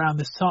show around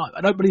this time.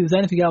 I don't believe there's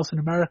anything else in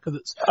America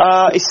that's.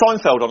 Is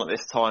Seinfeld on at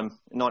this time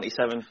in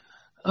 '97?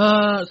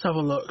 Let's have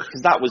a look.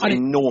 Because that was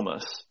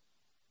enormous.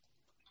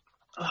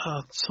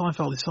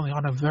 Seinfeld is something I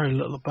know very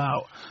little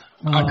about.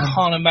 I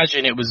can't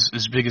imagine it was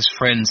as big as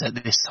Friends at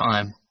this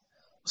time.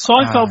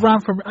 Seinfeld ran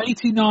from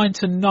 89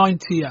 to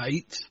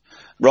 98.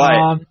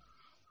 Right.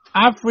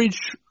 Average,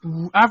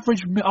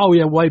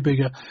 way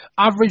bigger.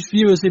 Average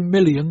viewers in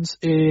millions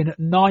in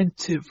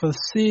 90 for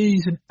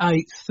season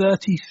 8,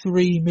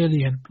 33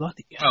 million.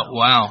 Bloody hell. Oh,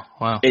 wow.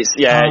 It's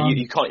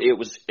you can't. It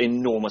was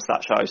enormous,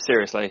 that show.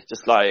 Seriously,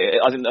 just like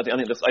I think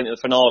the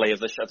finale of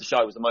the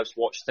show was the most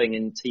watched thing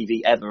in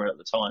TV ever at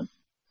the time.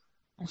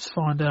 Let's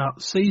find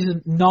out.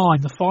 Season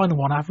 9, the final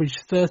one, averaged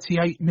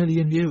 38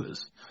 million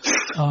viewers.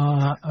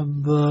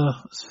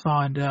 Let's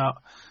find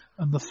out.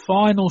 And the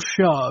final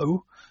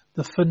show.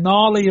 The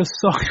finale of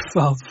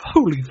Seinfeld,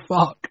 holy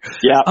fuck.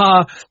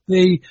 Yeah.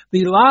 The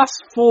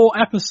last 4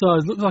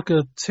 episodes look like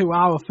a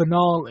 2-hour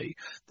finale.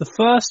 The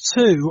first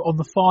 2 on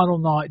the final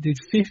night did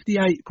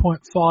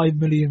 58.5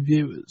 million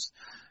viewers.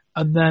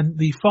 And then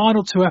the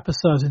final 2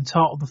 episodes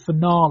entitled the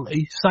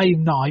finale,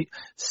 same night,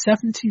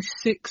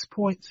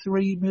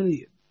 76.3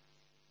 million.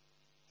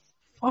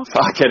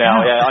 Fucking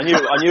hell, yeah. I knew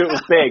it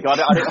was big. I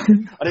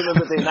didn't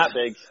remember it being that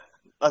big.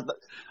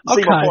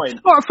 See my point.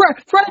 All right,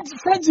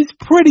 Friends is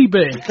pretty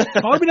big.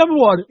 I mean, number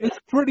one, it's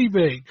pretty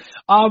big.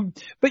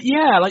 But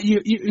yeah, like you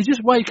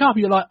just wake up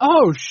and you're like,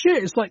 oh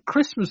shit, it's like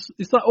Christmas.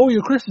 It's like all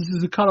your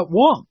Christmases are cut at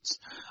once.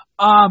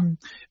 And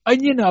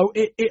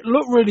it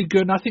looked really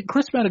good. And I think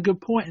Chris made a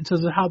good point in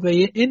terms of how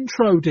they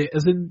introed it,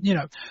 as in,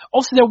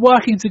 obviously they're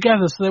working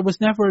together, so there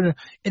was never an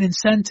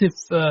incentive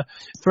for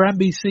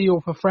NBC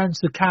or for Friends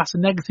to cast a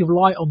negative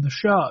light on the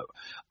show.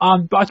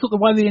 But I thought the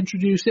way they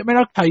introduced it, I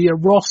mean, okay,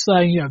 Ross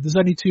saying, there's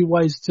only two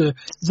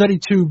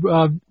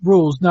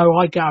rules, no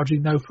eye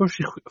gouging, no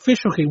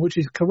fish hooking, which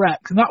is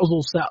correct. And that was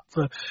all set up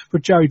for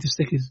Joey to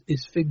stick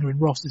his finger in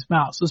Ross's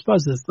mouth. So I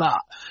suppose there's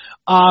that.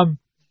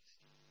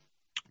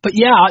 But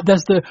yeah,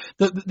 there's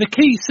the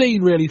key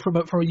scene really from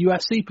a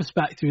UFC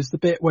perspective is the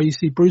bit where you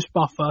see Bruce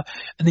Buffer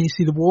and then you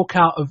see the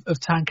walkout of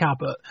Tank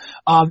Abbott.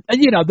 And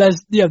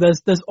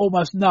there's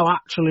almost no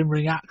actual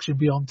in-ring action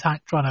beyond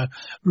Tank trying to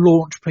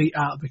launch Pete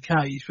out of the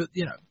cage. But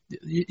you're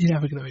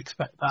never going to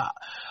expect that.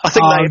 I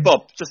think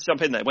Bob, just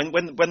jump in there.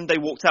 When they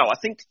walked out, I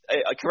think,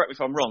 correct me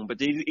if I'm wrong, but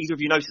did either of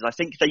you notice? I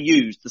think they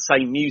used the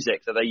same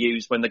music that they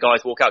use when the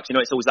guys walk out.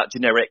 It's always that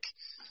generic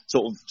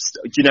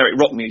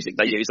rock music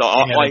they use.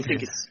 I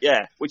think it's,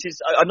 which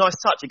is a nice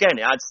touch. Again,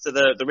 it adds to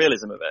the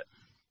realism of it.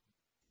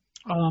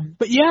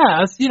 But yeah,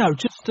 I've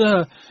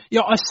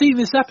seen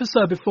this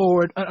episode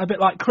before, a bit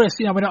like Chris.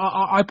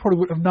 I probably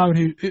wouldn't have known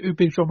who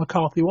Big John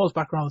McCarthy was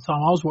back around the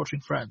time I was watching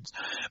Friends,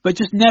 but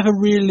just never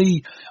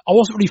really. I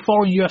wasn't really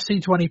following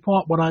UFC to any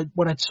point when I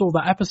saw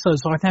that episode,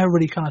 so I never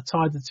really kind of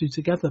tied the two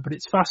together. But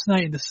it's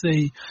fascinating to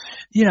see,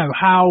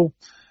 how.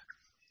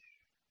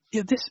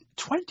 This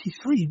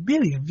 23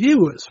 million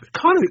viewers, the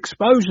kind of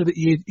exposure that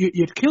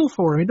you'd kill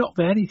for. I mean, not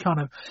that any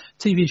kind of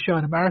TV show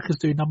in America is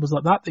doing numbers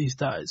like that these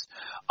days.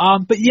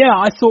 But yeah,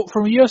 I thought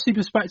from a UFC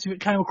perspective,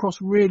 it came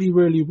across really,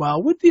 really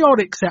well, with the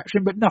odd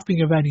exception, but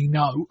nothing of any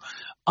note.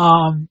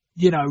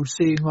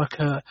 seeing like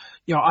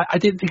I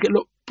didn't think it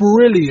looked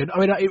brilliant. I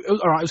mean, it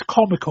was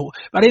comical,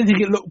 but I didn't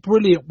think it looked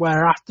brilliant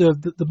where after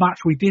the match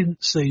we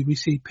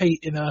see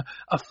Pete in a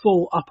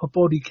full upper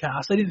body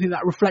cast. I didn't think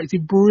that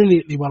reflected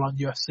brilliantly well on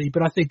UFC,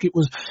 but I think it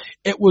was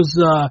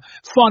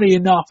funny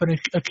enough and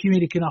a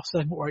comedic enough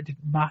segment where it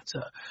didn't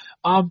matter.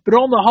 But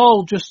on the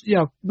whole, just,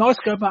 nice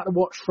going back to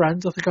watch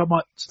Friends. I think I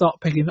might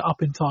start picking it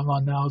up in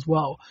Timeline now as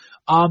well.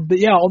 But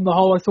yeah, on the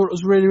whole, I thought it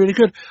was really, really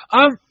good.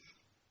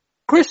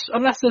 Chris,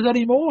 unless there's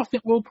any more, I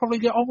think we'll probably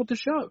get on with the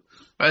show.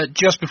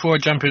 Just before I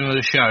jump into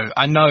the show,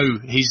 I know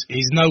he's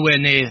nowhere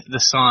near the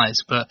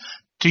size, but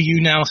do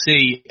you now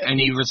see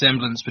any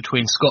resemblance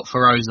between Scott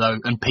Ferozzo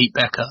and Pete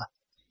Becker?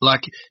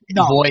 Like,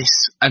 no.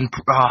 Voice and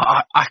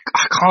I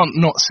can't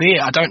not see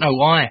it. I don't know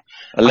why.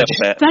 A little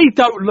bit. They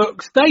don't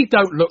look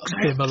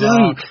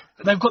similar.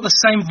 They've got the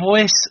same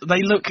voice.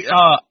 They look.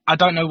 I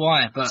don't know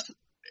why, but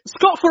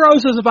Scott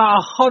Ferozzo's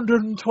about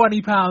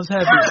 120 pounds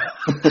heavier.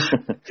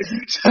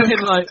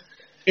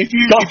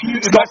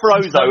 Scott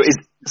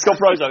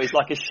Ferozzo is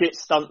like a shit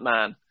stunt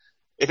man.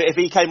 If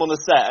he came on the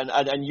set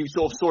and you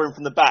sort of saw him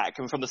from the back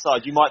and from the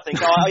side, you might think,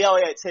 oh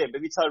yeah, it's him. But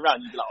if you turn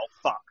around, you'd be like, oh,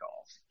 fuck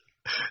off.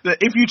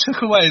 If you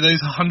took away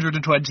those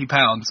 120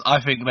 pounds,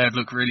 I think they'd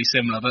look really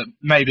similar, but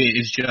maybe it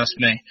is just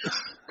me.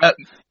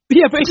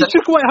 Yeah, but if you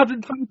took away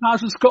 120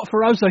 pounds from Scott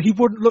Ferozzo, he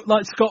wouldn't look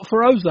like Scott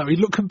Ferozzo. He'd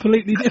look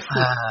completely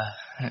different.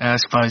 I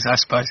suppose. I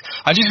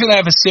just think they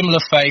have a similar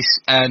face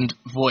and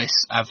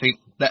voice. I think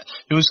that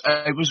it was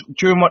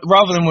during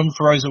rather than when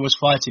Ferozzo was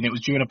fighting, it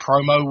was during a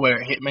promo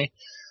where it hit me.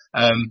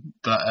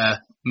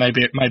 But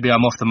maybe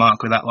I'm off the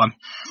mark with that one.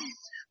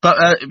 But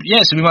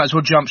so we might as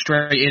well jump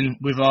straight in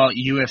with our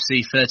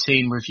UFC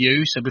 13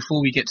 review. So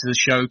before we get to the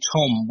show,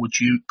 Tom, would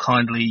you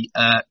kindly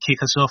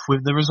kick us off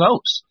with the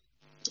results?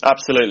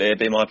 Absolutely, it'd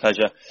be my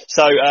pleasure.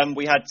 So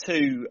we had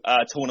two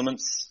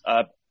tournaments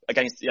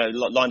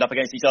lined up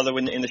against each other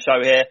in the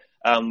show here.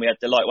 We had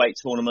the lightweight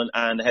tournament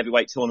and the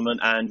heavyweight tournament,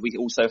 and we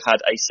also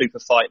had a super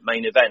fight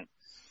main event.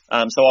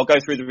 So I'll go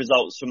through the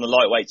results from the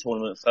lightweight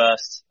tournament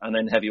first, and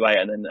then heavyweight,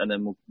 and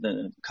then we'll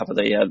cover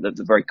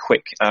the very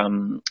quick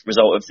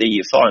result of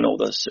the final,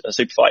 the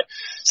super fight.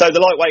 So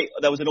the lightweight,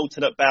 there was an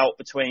alternate bout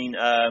between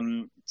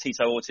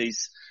Tito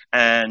Ortiz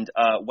and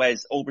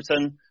Wes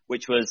Alberton,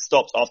 which was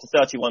stopped after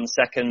 31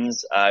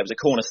 seconds. It was a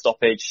corner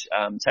stoppage,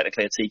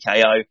 technically a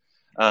TKO,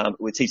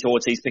 with Tito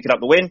Ortiz picking up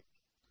the win.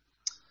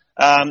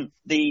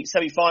 The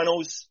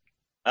semi-finals,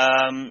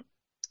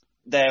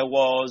 there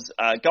was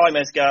Guy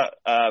Mezger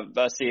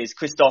versus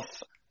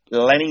Christoph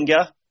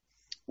Leninger,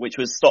 which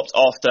was stopped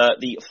after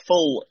the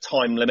full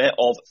time limit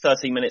of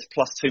 13 minutes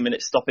plus 2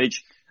 minutes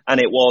stoppage, and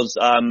it was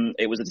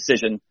a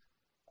decision,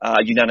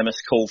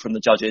 unanimous call from the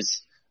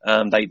judges.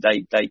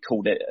 They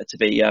called it to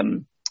be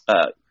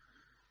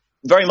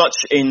very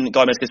much in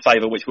Guy Mezger's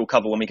favour, which we'll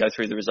cover when we go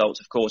through the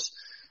results, of course.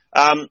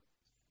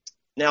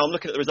 Now I'm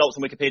looking at the results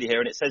on Wikipedia here,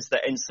 and it says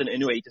that Enson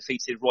Inoue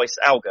defeated Royce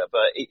Alger,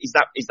 but is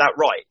that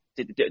right?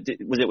 Did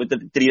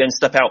he then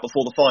step out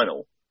before the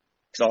final?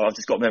 Because I've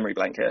just got a memory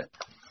blank here.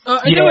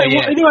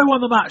 Inoue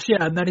won the match,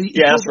 and then he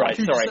that's right.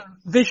 Sorry,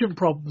 vision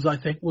problems, I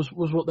think, was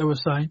what they were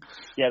saying.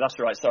 Yeah, that's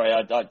right. Sorry,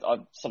 I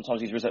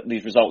sometimes these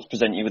results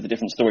present you with a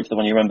different story to the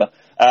one you remember.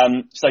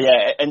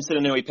 Enson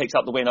Inoue picks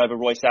up the win over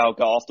Royce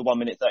Alger after 1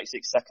 minute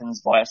 36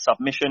 seconds via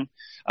submission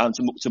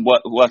to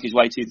work his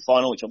way to the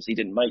final, which obviously he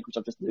didn't make, which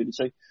I've just alluded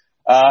to.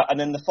 And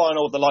then the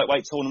final of the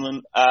lightweight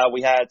tournament,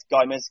 we had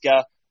Guy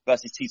Mezger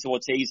versus Tito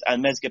Ortiz,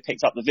 and Mezger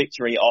picked up the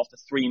victory after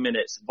 3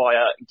 minutes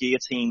via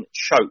guillotine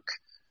choke.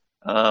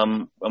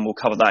 And we'll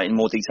cover that in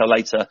more detail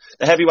later.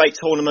 The heavyweight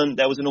tournament,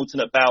 there was an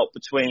alternate bout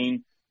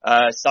between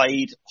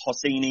Saeed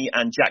Hosseini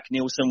and Jack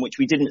Nielsen, which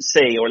we didn't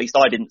see, or at least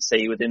I didn't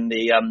see within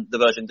the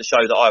version of the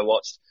show that I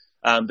watched.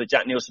 But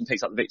Jack Nielsen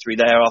picks up the victory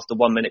there after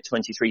 1 minute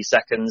 23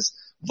 seconds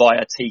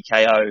via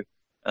TKO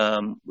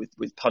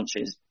with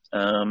punches.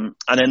 And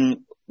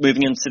then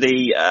moving into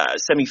the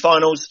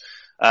semi-finals,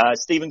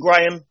 Stephen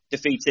Graham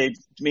defeated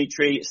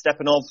Dmitry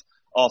Stepanov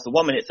after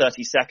 1 minute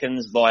 30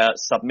 seconds via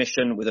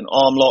submission with an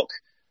arm lock.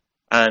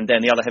 And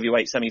then the other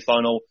heavyweight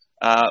semi-final,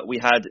 we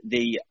had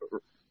the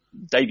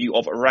debut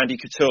of Randy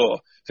Couture,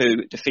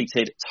 who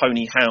defeated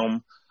Tony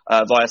Helm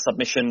via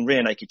submission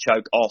rear naked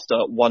choke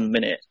after 1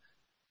 minute.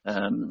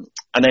 And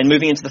then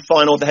moving into the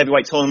final of the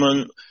heavyweight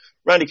tournament,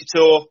 Randy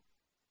Couture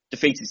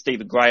defeated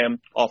Stephen Graham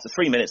after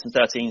 3 minutes and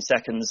 13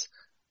 seconds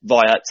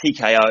via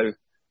TKO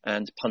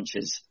and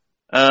punches.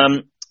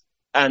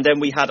 And then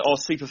we had our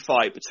super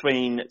fight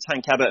between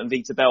Tank Abbott and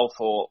Vitor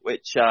Belfort,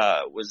 which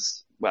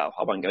was, well,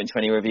 I won't go into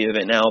any review of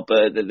it now,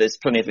 but there's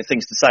plenty of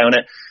things to say on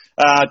it.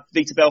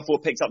 Vitor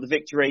Belfort picked up the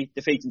victory,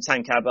 defeating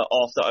Tank Abbott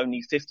after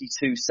only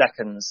 52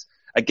 seconds,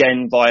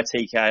 again via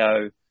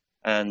TKO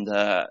and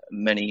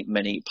many,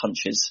 many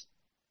punches.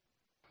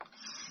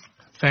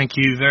 Thank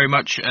you very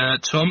much,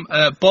 Tom.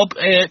 Bob,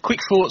 quick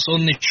thoughts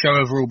on this show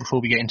overall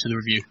before we get into the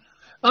review.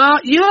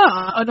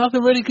 Yeah,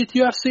 another really good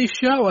UFC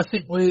show. I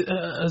think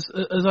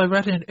as I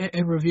read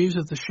in reviews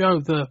of the show,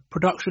 the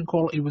production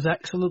quality was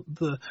excellent.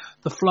 The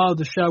flow of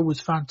the show was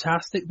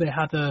fantastic. They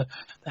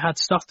had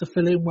stuff to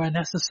fill in where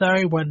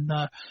necessary. When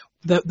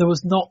there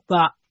was not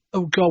that,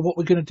 oh god, what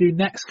we're going to do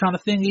next kind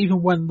of thing.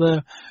 Even when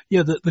the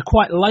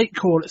quite late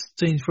call, it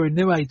seems, for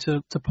Inoue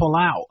to pull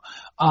out,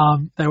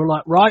 they were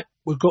like, right,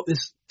 we'll get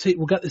this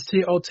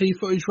TLT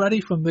footage ready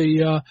from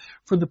the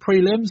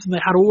prelims, and they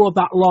had all of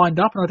that lined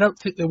up, and I don't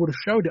think they would have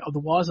showed it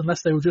otherwise,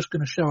 unless they were just going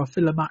to show a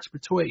filler match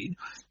between.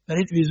 They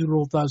had interviews with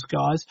all of those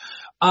guys.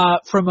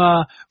 From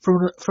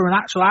an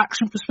actual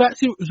action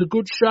perspective, it was a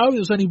good show. There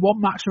was only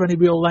one match of any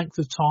real length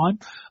of time.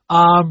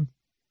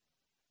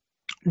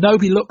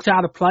 Nobody looked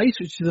out of place,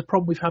 which is a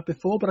problem we've had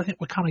before, but I think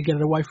we're kind of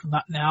getting away from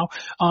that now.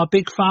 I'm a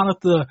big fan of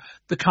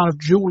the kind of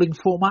dueling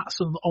formats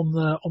on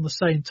the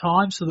same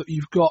time, so that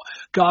you've got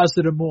guys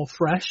that are more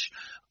fresh.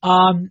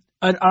 And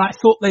I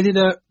thought they did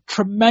a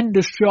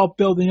tremendous job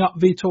building up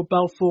Vitor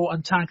Belfort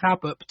and Tank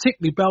Abbott,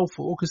 particularly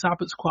Belfort, because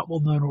Abbott's quite well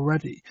known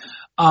already,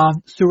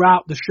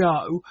 throughout the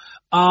show.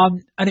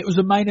 And it was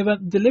a main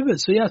event delivered.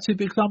 So yeah, 2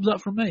 big thumbs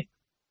up from me.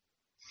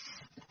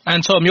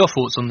 And Tom, your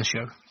thoughts on the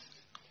show?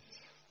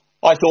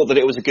 I thought that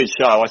it was a good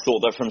show. I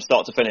thought that from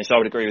start to finish, I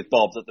would agree with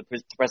Bob that the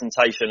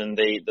presentation and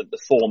the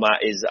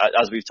format is,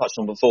 as we've touched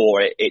on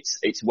before,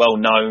 it's well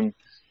known.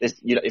 If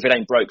it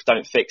ain't broke,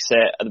 don't fix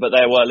it. But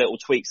there were little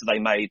tweaks that they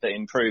made that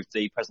improved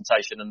the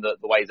presentation and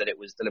the way that it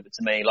was delivered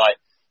to me. Like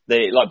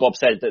Bob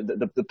said,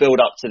 the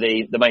build up to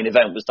the main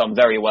event was done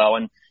very well,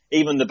 and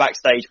even the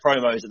backstage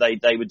promos that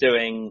they were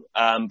doing,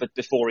 but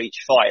before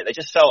each fight, they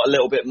just felt a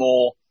little bit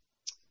more.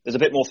 There's a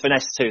bit more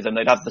finesse to them.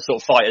 They'd have the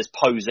sort of fighters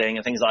posing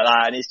and things like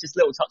that. And it's just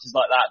little touches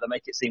like that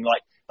make it seem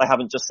like they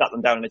haven't just sat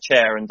them down in a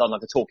chair and done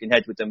like a talking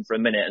head with them for a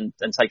minute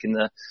and taken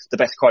the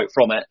best quote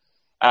from it.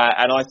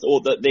 And I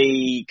thought that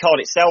the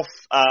card itself,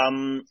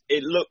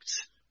 it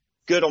looked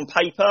good on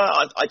paper.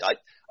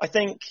 I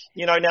think,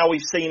 now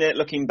we've seen it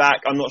looking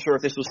back, I'm not sure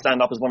if this will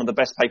stand up as one of the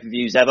best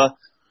pay-per-views ever,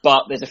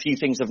 but there's a few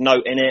things of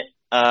note in it,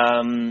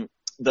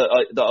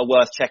 that are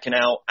worth checking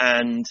out.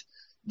 And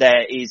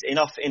there is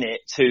enough in it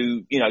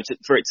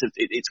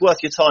it's worth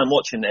your time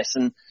watching this.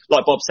 And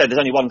like Bob said, there's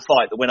only one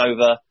fight that went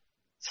over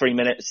 3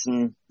 minutes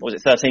and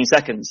 13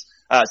 seconds.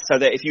 So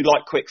that if you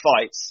like quick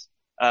fights,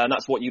 and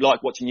that's what you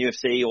like watching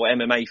UFC or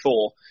MMA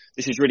for,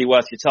 this is really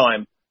worth your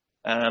time.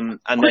 And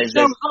it's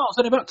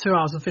only about 2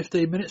 hours and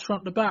 15 minutes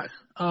front to back.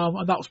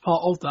 And that was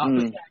part of that.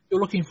 But yeah, if you're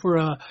looking for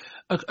a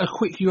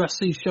quick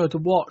UFC show to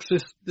watch,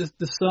 this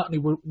certainly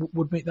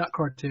would meet that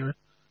criteria.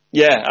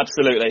 Yeah,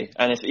 absolutely.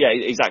 And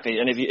exactly.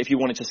 And if you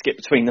wanted to skip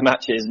between the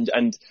matches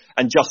and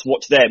just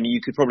watch them,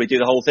 you could probably do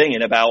the whole thing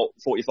in about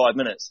 45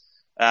 minutes.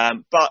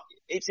 But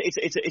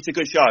it's a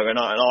good show, and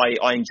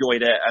I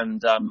enjoyed it,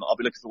 and I'll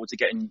be looking forward to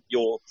getting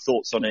your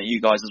thoughts on it, you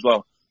guys as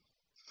well.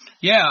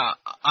 Yeah,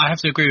 I have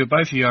to agree with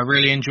both of you. I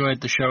really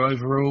enjoyed the show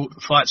overall. The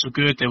fights were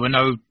good. There were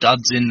no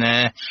duds in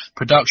there.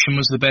 Production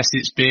was the best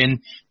it's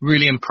been.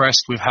 Really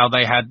impressed with how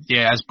they had,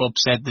 as Bob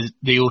said,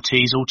 the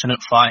Ortiz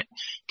alternate fight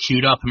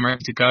queued up and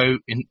ready to go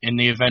in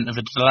the event of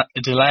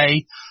a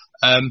delay.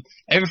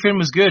 Everything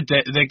was good.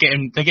 They're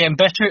getting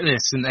better at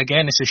this. And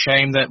again, it's a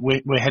shame that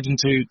we're heading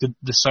to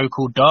the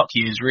so-called dark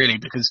years, really,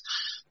 because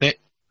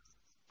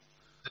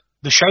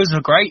the shows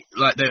are great.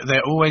 Like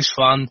they're always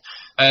fun.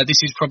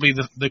 This is probably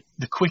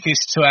the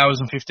quickest 2 hours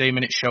and 15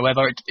 minute show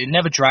ever. It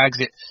never drags.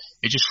 It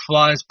just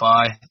flies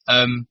by.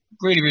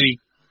 Really, really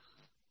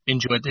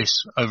enjoyed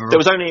this overall. There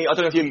was only, I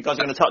don't know if you guys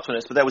are going to touch on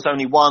this, but there was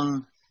only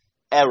one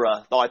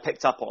error that I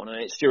picked up on, and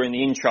it's during the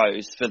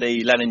intros for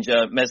the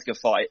Leninger-Mezger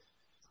fight.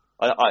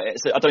 I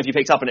don't know if you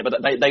picked up on it,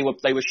 but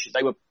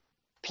they were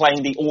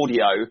playing the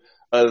audio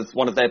of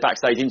one of their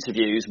backstage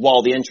interviews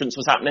while the entrance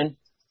was happening,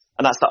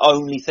 and that's the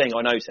only thing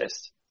I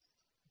noticed.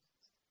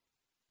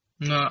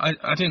 No,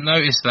 I didn't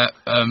notice that,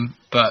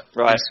 but...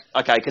 Right,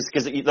 okay,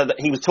 because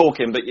he was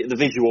talking, but the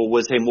visual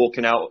was him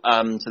walking out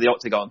to the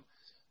octagon.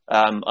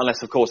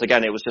 Unless, of course,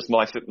 again, it was just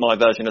my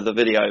version of the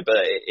video,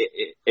 but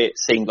it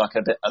seemed like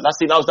a bit... That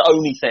was the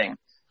only thing.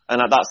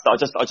 And I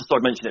just thought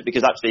I'd mention it,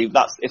 because actually,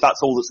 if that's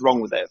all that's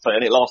wrong with it,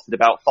 and it lasted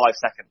about 5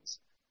 seconds,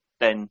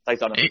 then they've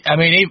done a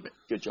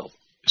good job.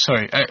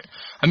 Sorry.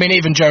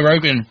 Even Joe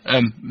Rogan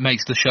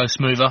makes the show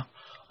smoother.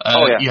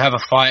 You have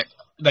a fight...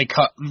 They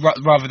cut,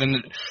 rather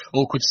than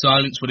awkward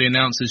silence where the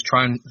announcers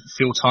try and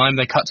fill time,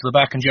 they cut to the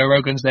back and Joe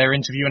Rogan's there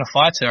interviewing a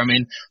fighter. I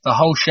mean, the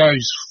whole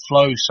shows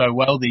flow so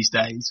well these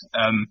days.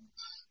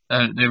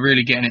 They're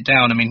really getting it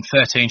down. I mean,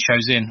 13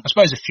 shows in. I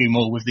suppose a few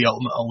more with the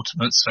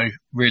Ultimates, so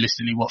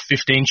realistically,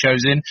 15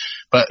 shows in?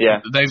 But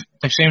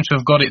they seem to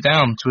have got it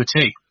down to a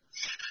T.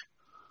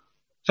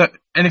 So,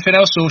 anything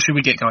else, or should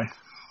we get going?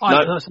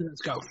 Let's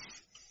go.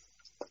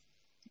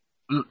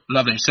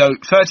 Lovely. So,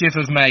 30th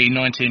of May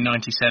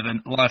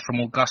 1997, live from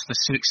Augusta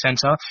Civic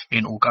Center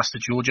in Augusta,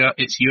 Georgia.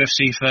 It's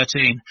UFC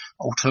 13,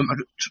 Ultimate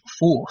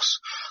Force.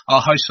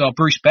 Our hosts are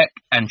Bruce Beck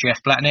and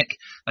Jeff Blatnick.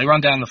 They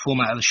run down the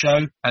format of the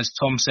show. As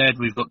Tom said,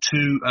 we've got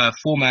two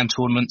four-man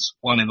tournaments,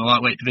 one in the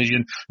lightweight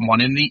division and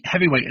one in the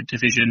heavyweight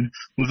division,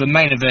 with the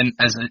main event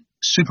as a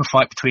super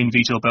fight between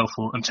Vitor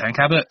Belfort and Tank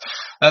Abbott.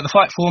 The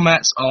fight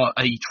formats are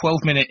a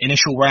 12-minute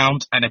initial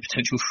round and a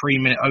potential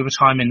 3-minute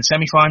overtime in the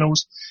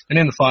semi-finals. And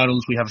in the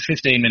finals, we have a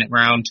 15-minute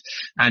round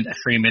and a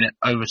 3-minute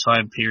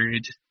overtime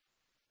period.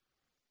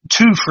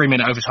 2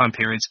 3-minute overtime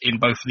periods in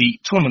both the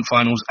tournament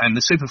finals and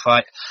the super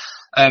fight.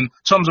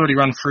 Tom's already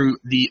run through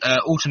the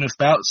alternate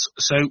bouts,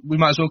 so we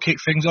might as well kick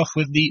things off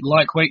with the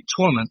lightweight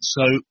tournament.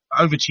 So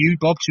over to you,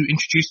 Bob, to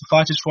introduce the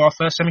fighters for our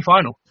first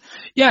semi-final.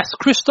 Yes,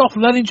 Christoph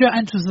Leninger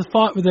enters the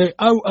fight with a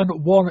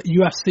 0-1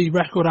 UFC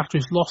record after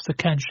his loss to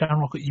Ken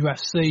Shamrock at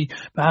UFC,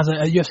 but has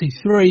a UFC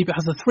 3, but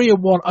has a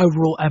 3-1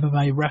 overall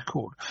MMA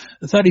record.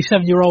 The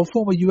 37-year-old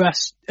former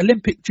US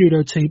Olympic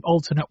judo team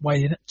alternate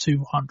weighed in at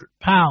 200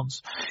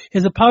 pounds.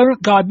 His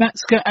opponent, Guy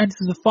Metzger, enters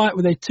the fight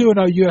with a 2-0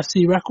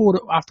 UFC record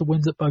after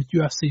wins at both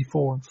UFC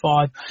 4 and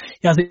 5.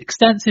 He has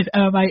extensive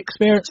MMA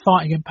experience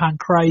fighting in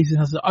Pancrase and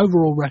has an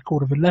overall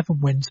record of 11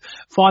 wins,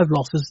 5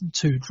 losses and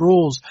 2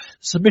 draws. The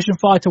submission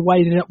fighter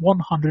weighed in at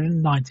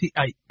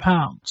 198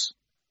 pounds.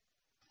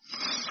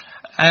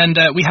 And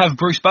we have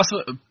Bruce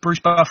Buffer. Bruce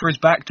Buffer is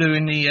back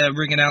doing the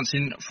ring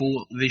announcing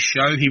for this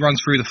show. He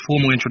runs through the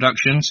formal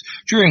introductions,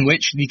 during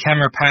which the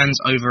camera pans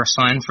over a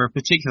sign for a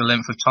particular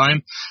length of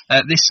time.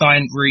 This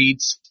sign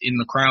reads in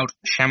the crowd,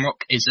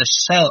 "Shamrock is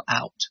a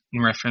sellout,"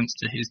 in reference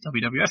to his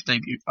WWF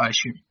debut, I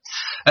assume.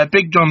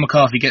 Big John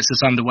McCarthy gets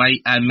us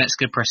underway, and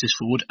Metzger presses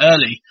forward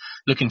early,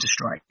 looking to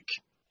strike.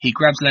 He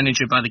grabs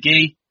Leninger by the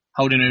gi,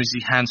 holding as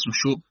he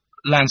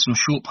lands some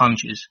short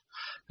punches.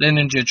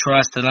 Leninger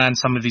tries to land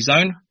some of his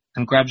own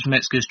and grabs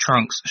Metzger's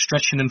trunks,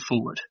 stretching them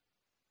forward.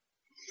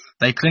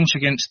 They clinch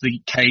against the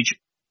cage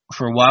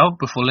for a while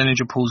before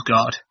Leninger pulls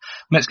guard.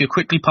 Metzger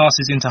quickly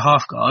passes into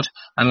half guard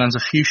and lands a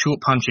few short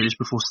punches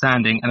before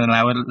standing and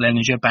allowing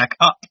Leninger back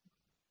up.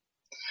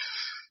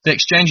 They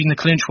exchange in the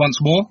clinch once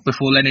more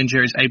before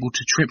Leninger is able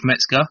to trip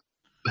Metzger,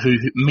 who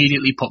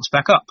immediately pops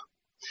back up.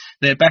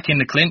 They're back in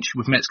the clinch,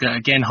 with Metzger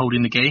again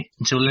holding the gi,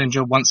 until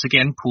Leninger once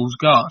again pulls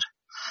guard.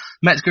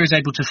 Metzger is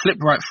able to flip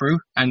right through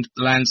and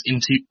lands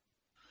into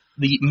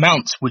the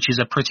mount, which is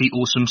a pretty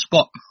awesome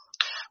spot.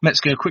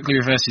 Metzger quickly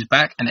reverses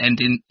back and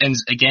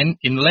ends again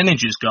in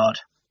Leninger's guard.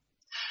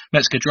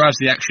 Metzger drives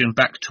the action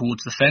back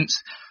towards the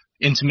fence,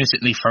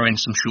 intermittently throwing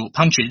some short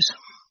punches.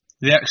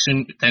 The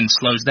action then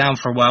slows down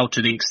for a while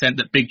to the extent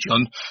that Big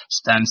John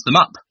stands them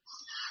up.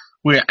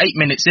 We're 8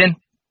 minutes in.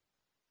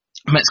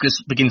 Metzger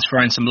begins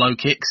throwing some low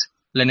kicks.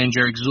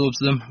 Leninger absorbs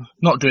them,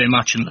 not doing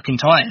much and looking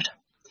tired.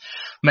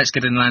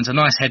 Metzger then lands a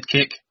nice head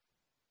kick,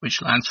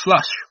 which lands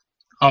flush.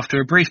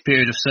 After a brief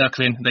period of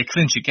circling, they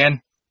clinch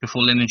again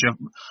before Leninger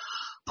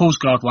pulls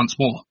guard once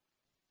more,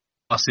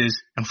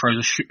 passes and throws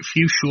a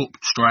few short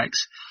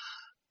strikes.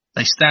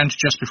 They stand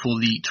just before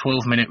the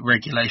 12-minute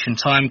regulation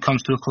time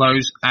comes to a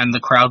close and the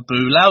crowd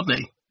boo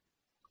loudly.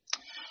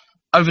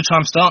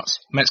 Overtime starts.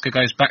 Metzger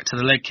goes back to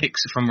the leg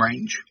kicks from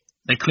range.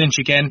 They clinch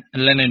again,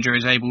 and Leninger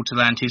is able to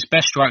land his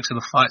best strikes of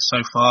the fight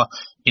so far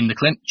in the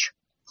clinch.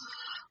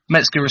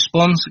 Metzger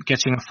responds,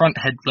 getting a front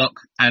headlock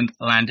and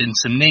landing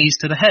some knees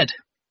to the head.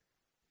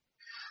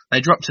 They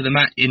drop to the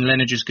mat in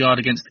Leninger's guard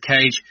against the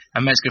cage,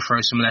 and Metzger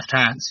throws some left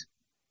hands.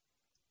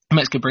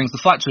 Metzger brings the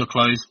fight to a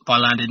close by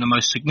landing the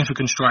most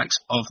significant strikes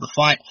of the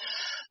fight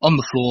on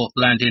the floor,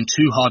 landing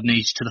 2 hard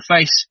knees to the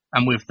face,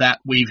 and with that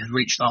we've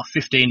reached our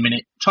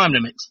 15-minute time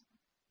limit.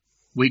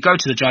 We go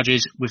to the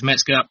judges, with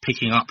Metzger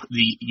picking up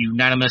the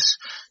unanimous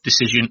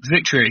decision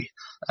victory.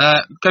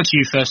 Go to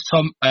you first,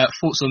 Tom.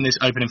 Thoughts on this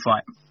opening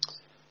fight?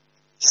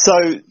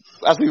 So,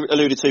 as we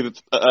alluded to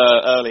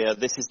earlier,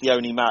 this is the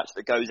only match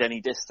that goes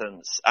any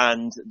distance,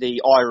 and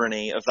the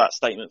irony of that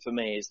statement for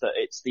me is that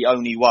it's the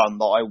only one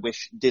that I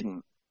wish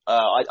didn't.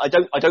 I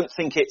don't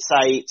think it's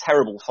a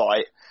terrible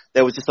fight.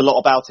 There was just a lot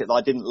about it that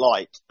I didn't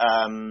like,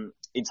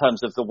 in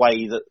terms of the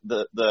way that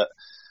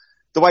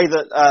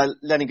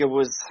Leninger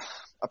was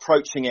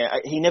approaching it.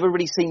 He never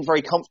really seemed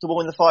very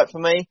comfortable in the fight for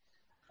me.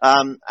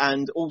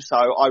 And also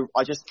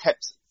I just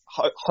kept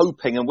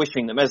hoping and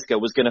wishing that Metzger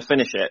was going to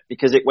finish it,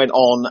 because it went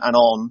on and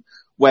on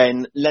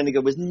when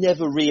Leninger was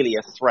never really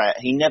a threat.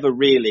 He never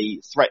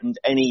really threatened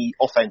any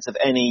offense of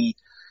any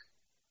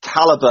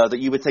caliber that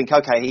you would think,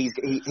 okay,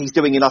 he's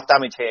doing enough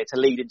damage here to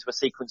lead into a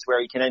sequence where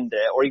he can end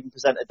it, or even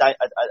present a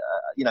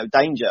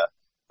danger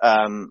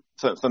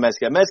for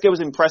Metzger. Metzger was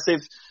impressive.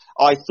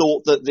 I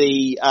thought that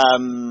the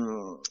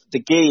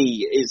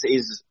gi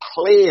is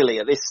clearly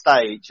at this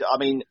stage. I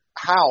mean,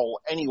 how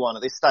anyone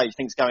at this stage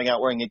thinks going out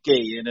wearing a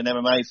gi in an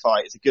MMA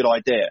fight is a good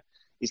idea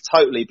is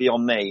totally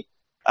beyond me.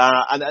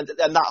 And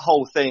that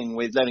whole thing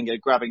with Leninger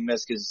grabbing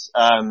Metzger's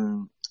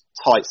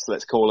tights,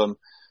 let's call them,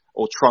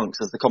 or trunks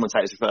as the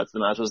commentators refer to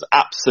them as, was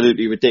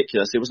absolutely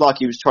ridiculous. It was like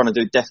he was trying to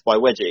do death by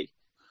wedgie.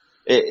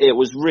 It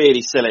was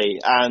really silly,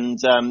 and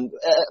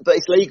but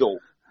it's legal.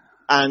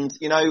 And,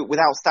 you know,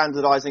 without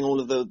standardising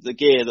all of the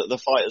gear that the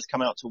fighters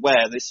come out to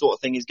wear, this sort of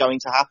thing is going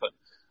to happen.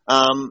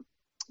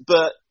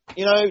 But,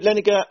 you know,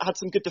 Leniger had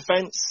some good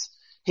defence.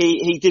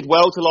 He did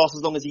well to last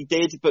as long as he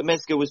did, but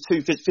Mezger was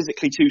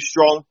physically too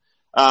strong.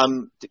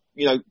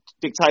 You know,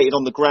 dictated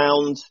on the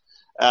ground.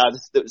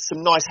 There was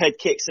some nice head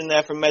kicks in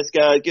there from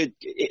Mezger.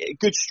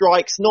 Good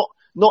strikes.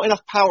 Not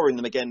enough power in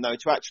them again, though,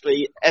 to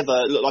actually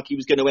ever look like he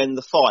was going to end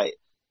the fight.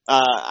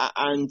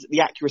 And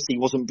the accuracy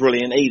wasn't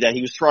brilliant either.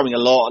 He was throwing a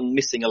lot and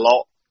missing a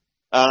lot.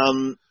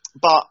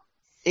 But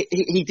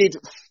he did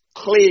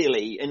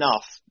clearly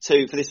enough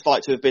for this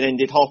fight to have been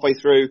ended halfway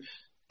through,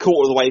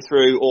 quarter of the way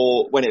through,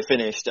 or when it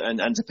finished, and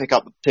to pick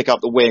up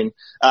the win.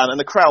 And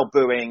the crowd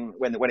booing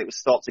when it was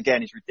stopped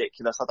again is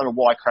ridiculous. I don't know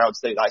why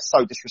crowds do that. It's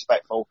so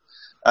disrespectful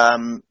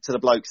to the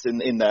blokes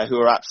in there who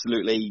are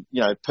absolutely,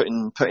 you know,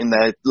 putting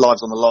their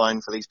lives on the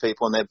line for these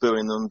people, and they're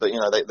booing them. But, you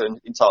know, they're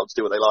entitled to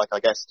do what they like,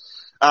 I guess.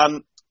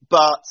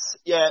 But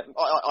yeah,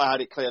 I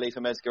had it clearly for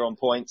Mezger on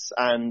points,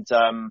 and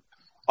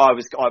I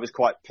was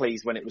quite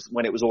pleased when it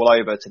was all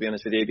over, to be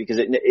honest with you, because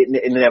it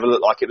never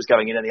looked like it was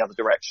going in any other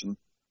direction.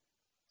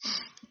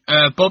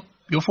 Bob,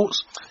 your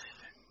thoughts?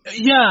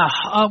 Yeah,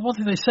 one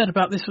thing they said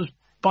about this was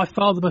by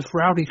far the most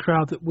rowdy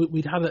crowd that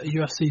we'd had at a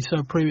UFC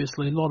show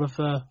previously. A lot of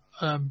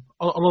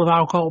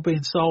alcohol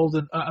being sold,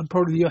 and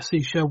probably the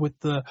UFC show with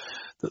the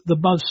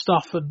most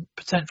stuff and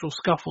potential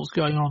scuffles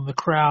going on in the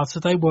crowd. So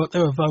they were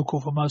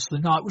vocal for most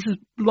of the night, which is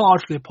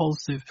largely a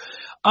positive.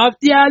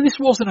 Yeah, this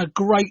wasn't a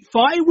great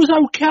fight. It was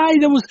okay.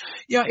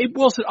 It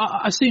wasn't.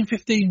 I've seen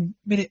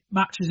 15-minute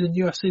matches in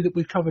UFC that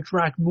we've covered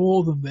drag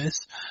more than this.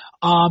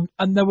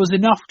 And there was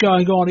enough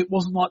going on. It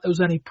wasn't like there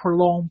was any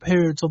prolonged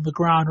periods on the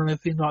ground or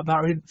anything like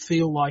that. I didn't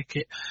feel like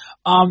it.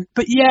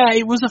 But yeah,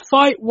 it was a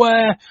fight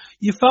where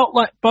you felt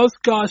like both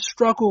guys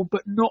struggled,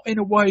 but not in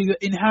a way that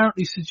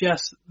inherently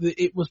suggests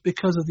that it was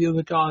because of the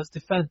other guy's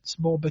defense,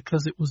 more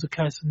because it was a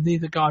case of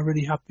neither guy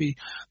really had the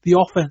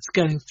offense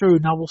getting through.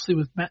 Now we'll see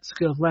with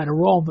Metzger later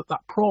on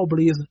that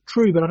probably isn't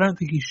true, but I don't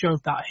think he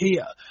showed that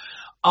here.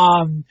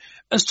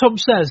 As Tom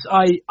says,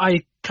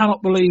 I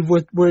cannot believe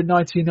we're in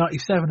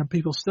 1997 and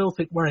people still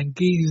think wearing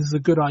gis is a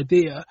good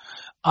idea.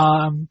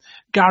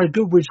 Gary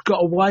Goodridge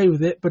got away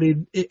with it, but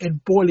in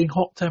boiling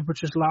hot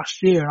temperatures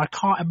last year. I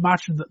can't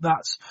imagine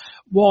that's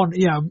one,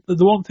 you know,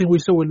 the one thing we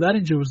saw with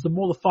Leninger was the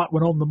more the fight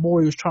went on, the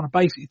more he was trying to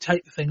basically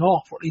take the thing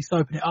off, or at least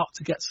open it up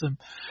to get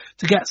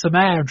some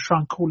air and try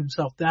and cool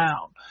himself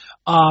down.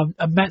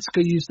 And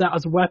Metzger used that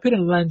as a weapon,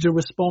 and Leninger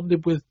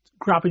responded with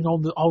grabbing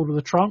on the hold of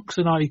the trunks,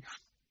 and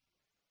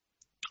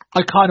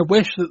I kind of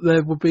wish that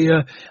there would be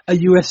a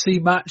USC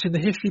match in the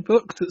history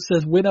book that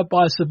says winner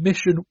by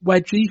submission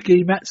wedgie,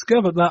 Guy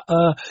Metzger, but that,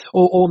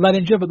 or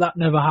Leninger, but that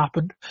never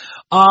happened.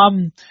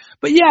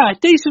 But yeah,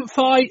 decent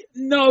fight,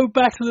 no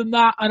better than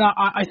that, and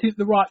I think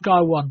the right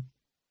guy won.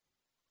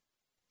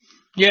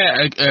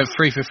 Yeah,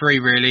 3 for 3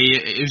 really.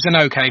 It was an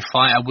okay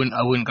fight. I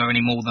wouldn't go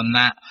any more than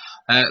that.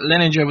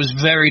 Leninger was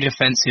very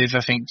defensive.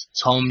 I think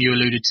Tom, you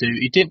alluded to.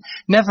 He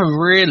never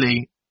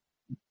really.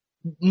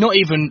 Not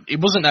even, it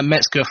wasn't that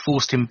Metzger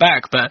forced him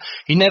back, but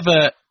he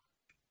never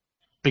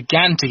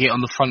began to get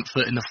on the front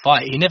foot in the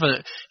fight. He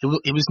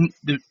was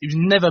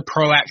never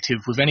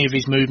proactive with any of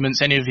his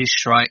movements, any of his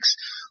strikes,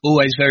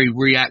 always very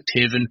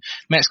reactive, and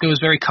Metzger was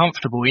very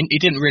comfortable. He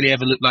didn't really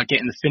ever look like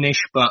getting the finish,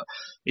 but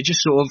it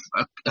just sort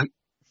of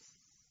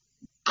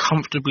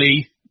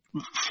comfortably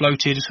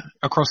floated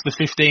across the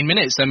 15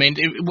 minutes. I mean,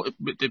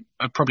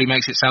 it probably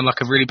makes it sound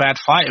like a really bad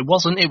fight. It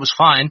wasn't. It was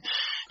fine.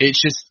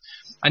 It's just,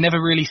 I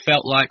never really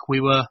felt like we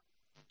were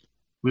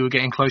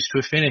getting close to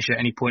a finish at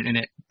any point in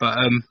it.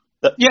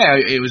 But yeah,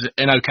 it was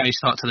an okay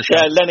start to the show.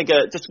 Yeah,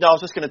 Leninger. I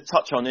was just going to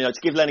touch on, to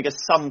give Leninger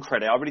some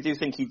credit. I really do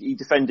think he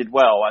defended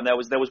well, and there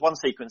was one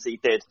sequence he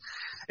did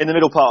in the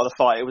middle part of the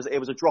fight. It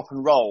was a drop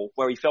and roll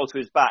where he fell to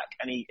his back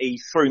and he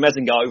threw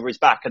Mezger over his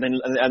back and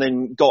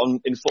then got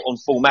on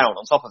full mount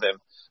on top of him.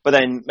 But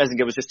then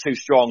Mezger was just too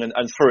strong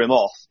and threw him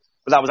off.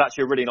 But that was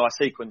actually a really nice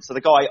sequence. So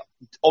the guy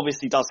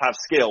obviously does have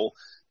skill,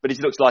 but he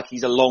looks like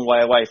he's a long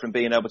way away from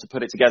being able to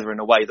put it together in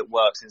a way that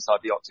works inside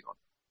the octagon.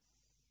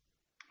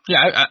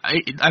 Yeah,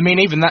 I mean,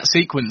 even that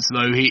sequence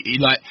though,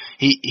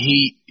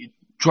 he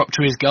dropped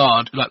to his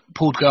guard, like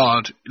pulled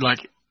guard, like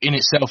in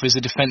itself is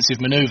a defensive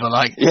maneuver.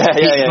 Like,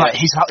 like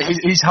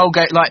his whole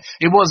game, like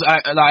it was.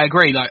 I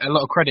agree, like a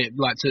lot of credit,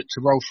 like to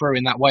roll through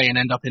in that way and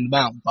end up in the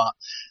mount. But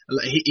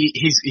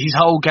his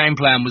whole game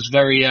plan was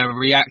very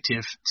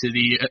reactive to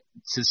the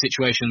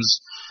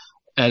situations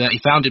that he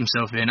found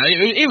himself in.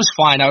 It was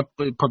fine. I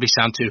would probably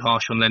sound too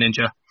harsh on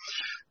Leninger.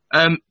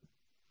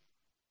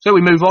 So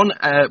we move on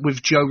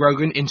with Joe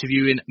Rogan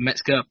interviewing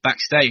Metzger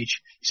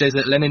backstage. He says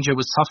that Leninger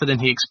was tougher than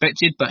he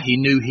expected, but he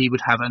knew he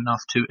would have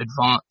enough to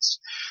advance.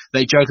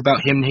 They joke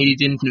about him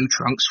needing new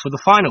trunks for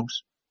the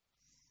finals.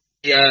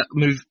 We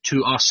move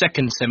to our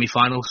second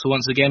semi-final. So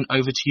once again,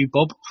 over to you,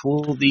 Bob,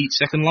 for the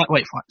second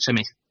lightweight fight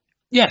semi.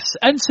 Yes,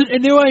 Enson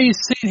Inoue is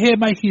seen here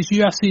making his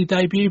UFC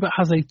debut, but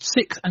has a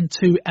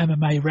 6-2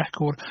 MMA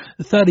record.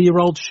 The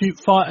 30-year-old shoot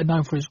fighter,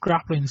 known for his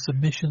grappling and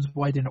submissions,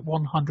 weighed in at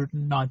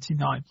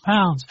 199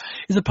 pounds.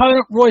 His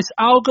opponent, Royce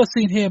Alger,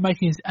 seen here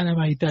making his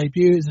MMA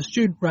debut, is a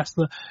student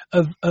wrestler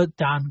of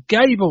Dan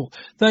Gable,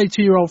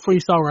 32-year-old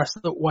freestyle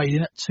wrestler that weighed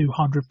in at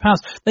 200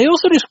 pounds. They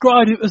also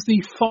described it as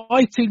the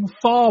fighting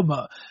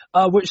farmer,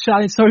 which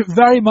sounded so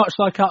very much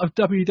like out of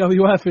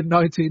WWF in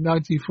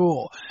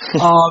 1994.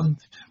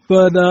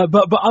 But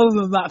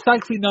other than that,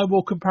 thankfully no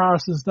more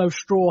comparisons, no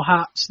straw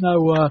hats,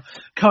 no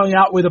coming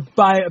out with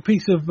a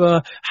piece of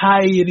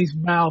hay in his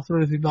mouth or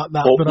anything like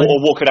that.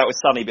 Or walking out with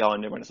Sonny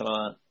behind him or anything like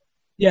that.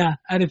 Yeah,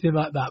 anything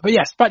like that. But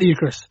yes, back to you,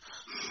 Chris.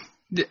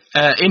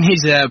 In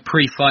his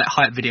pre-fight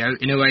hype video,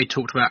 Inoue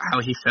talked about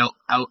how he felt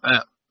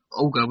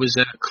Alger was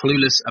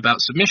clueless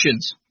about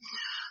submissions.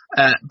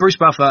 Bruce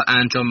Buffer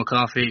and John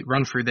McCarthy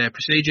run through their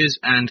procedures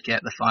and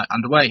get the fight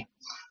underway.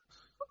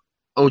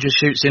 Alger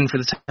shoots in for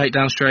the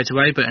takedown straight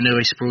away, but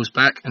Inoue sprawls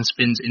back and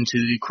spins into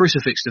the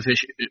crucifix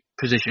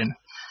position.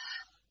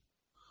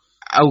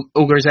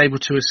 Alger is able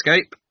to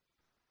escape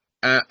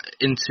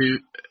into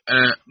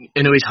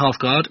Inoue's half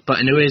guard, but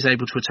Inoue is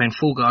able to attain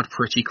full guard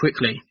pretty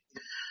quickly.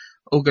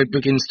 Alger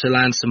begins to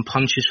land some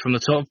punches from the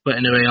top, but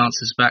Inoue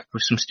answers back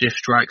with some stiff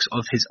strikes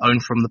of his own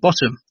from the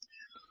bottom.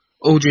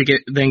 Alger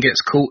then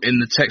gets caught in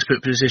the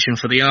textbook position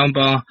for the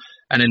armbar,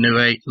 and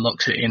Inoue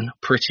locks it in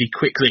pretty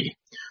quickly.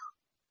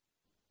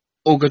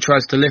 Alger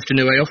tries to lift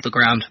Inoue off the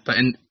ground, but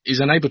is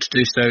unable to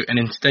do so and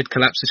instead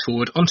collapses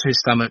forward onto his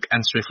stomach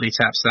and swiftly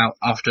taps out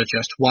after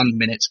just 1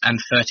 minute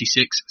and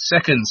 36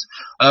 seconds.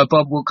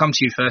 Bob, we'll come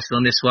to you first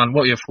on this one.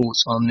 What are your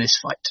thoughts on this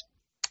fight?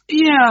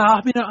 Yeah,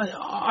 I mean,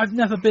 I've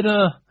never been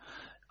a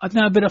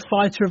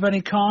fighter of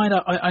any kind.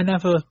 I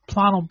never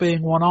plan on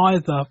being one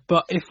either.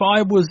 But if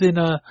I was in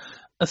a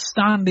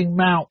standing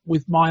mount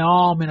with my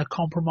arm in a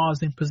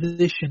compromising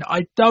position,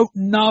 I don't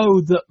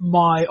know that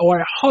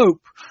I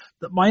hope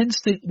that my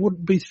instinct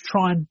wouldn't be to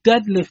try and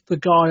deadlift the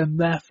guy and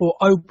therefore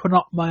open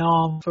up my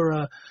arm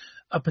for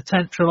a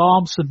potential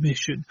arm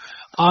submission.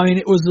 I mean,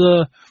 it was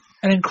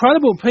an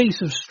incredible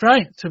piece of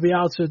strength to be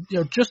able to,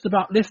 just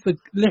about lift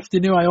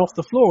Inoue off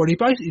the floor, and he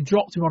basically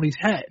dropped him on his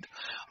head.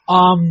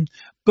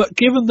 But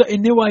given that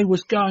Inoue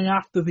was going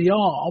after the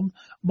arm,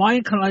 my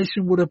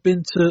inclination would have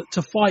been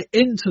to fight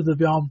into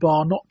the arm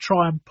bar, not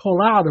try and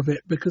pull out of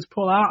it, because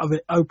pull out of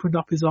it opened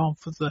up his arm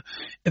for the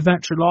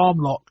eventual arm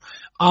lock.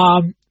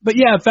 But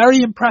yeah,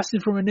 very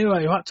impressive from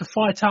Inoue, who had to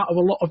fight out of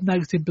a lot of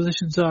negative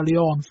positions early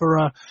on for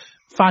a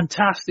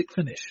fantastic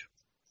finish.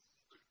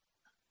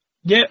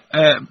 Yeah,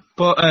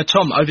 but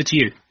Tom, over to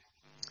you.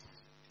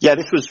 Yeah,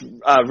 this was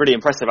really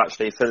impressive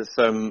actually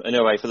from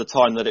Inoue for the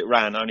time that it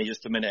ran, only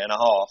just a minute and a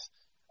half.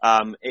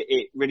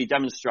 It really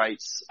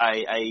demonstrates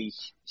a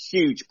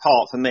huge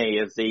part for me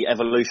of the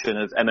evolution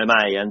of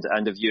MMA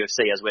and of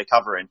UFC as we're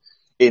covering,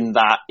 in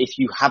that if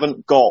you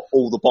haven't got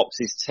all the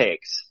boxes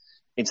ticked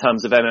in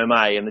terms of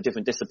MMA and the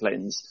different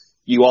disciplines,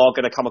 you are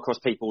going to come across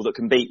people that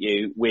can beat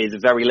you with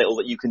very little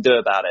that you can do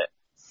about it.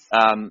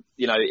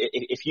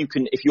 If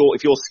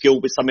you're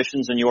skilled with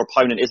submissions and your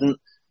opponent isn't,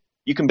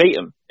 you can beat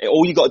them.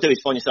 All you got to do is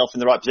find yourself in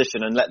the right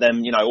position and let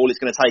them, all it's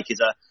going to take is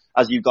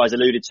as you guys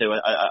alluded to,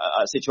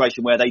 a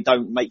situation where they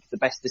don't make the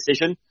best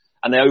decision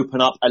and they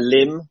open up a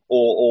limb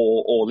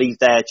or leave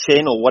their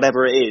chin or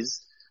whatever it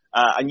is,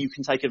 and you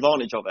can take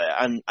advantage of it.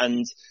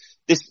 And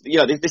this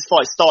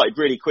fight started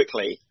really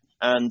quickly,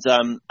 and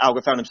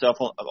Alger found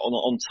himself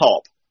on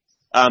top.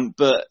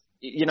 But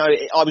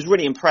I was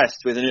really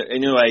impressed with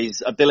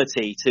Inoue's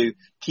ability to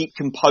keep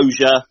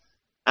composure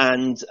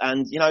and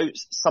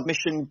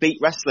submission beat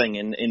wrestling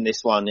in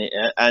this one.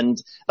 And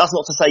that's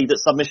not to say that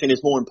submission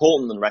is more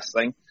important than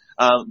wrestling,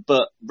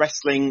 but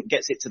wrestling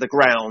gets it to the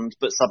ground,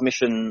 but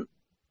submission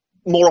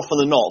more often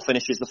than not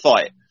finishes the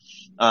fight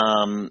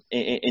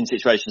in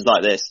situations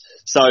like this.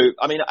 So,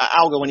 I mean,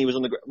 Alger, when he was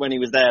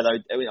there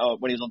though,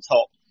 when he was on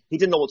top, he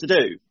didn't know what to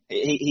do.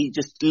 He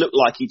just looked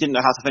like he didn't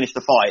know how to finish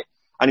the fight.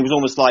 And he was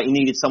almost like he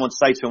needed someone to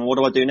say to him, what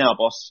do I do now,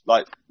 boss?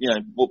 Like,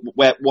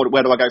 where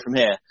do I go from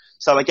here?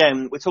 So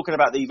again, we're talking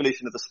about the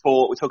evolution of the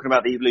sport. We're talking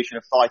about the evolution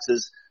of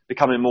fighters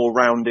becoming more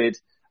rounded,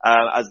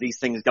 as these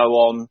things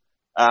go on.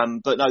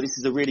 But no, this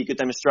is a really good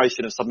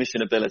demonstration of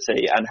submission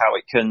ability and how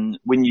it can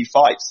win you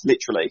fights,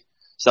 literally.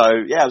 So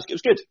yeah, it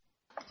was good.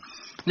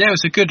 Yeah, it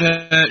was a good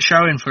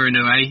showing for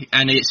Inoue,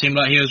 and it seemed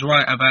like he was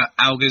right about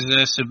Alger's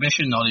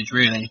submission knowledge,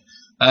 really.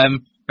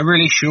 A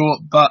really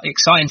short but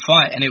exciting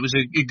fight, and it was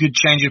a good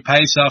change of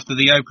pace after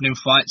the opening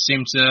fight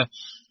seemed to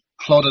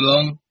plod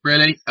along,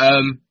 really.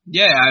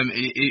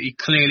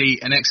 Clearly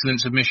an excellent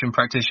submission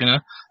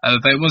practitioner,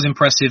 but it was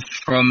impressive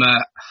from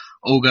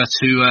Alger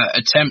to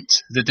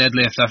attempt the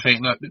deadlift. I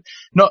think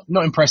not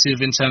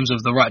impressive in terms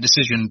of the right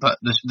decision, but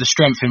the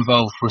strength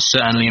involved was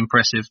certainly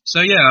impressive.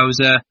 So yeah, I was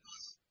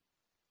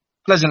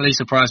pleasantly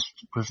surprised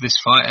with this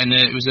fight, and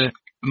it was a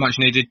much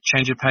needed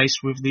change of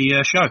pace with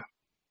the show.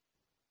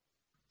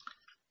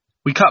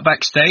 We cut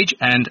backstage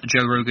and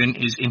Joe Rogan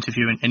is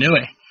interviewing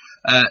Inoue.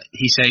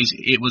 He says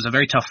it was a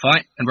very tough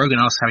fight, and Rogan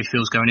asks how he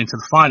feels going into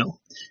the final.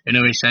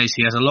 Inoue says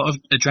he has a lot of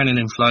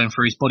adrenaline flowing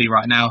through his body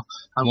right now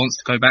and wants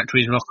to go back to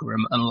his locker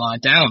room and lie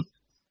down.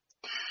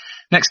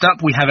 Next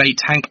up, we have a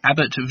Tank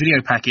Abbott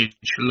video package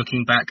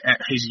looking back at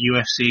his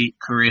UFC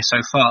career so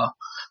far.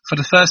 For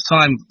the first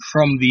time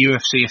from the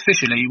UFC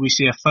officially, we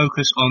see a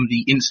focus on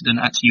the incident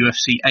at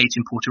UFC 8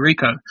 in Puerto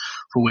Rico,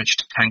 for which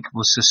Tank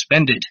was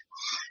suspended.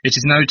 It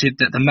is noted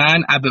that the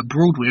man Abbott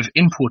brawled with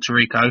in Puerto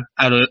Rico,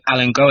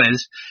 Alan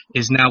Goes,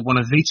 is now one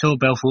of Vitor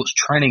Belfort's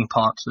training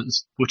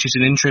partners, which is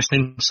an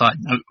interesting side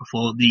note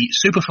for the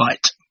super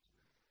fight.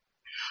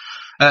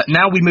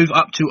 Now we move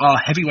up to our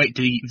heavyweight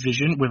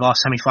division with our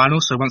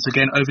semi-finals. So once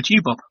again, over to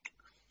you, Bob.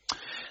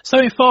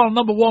 Semi-final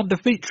number 1,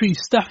 Dmitry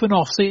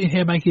Stefanov, seeing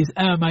here make his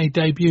MMA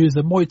debut as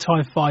a Muay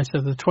Thai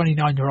fighter. The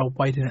 29-year-old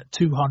weighed in at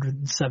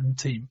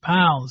 217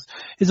 pounds.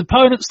 His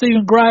opponent,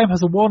 Stephen Graham,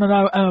 has a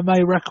 1-0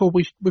 MMA record.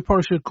 We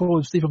probably should call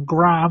him Stephen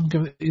Graham,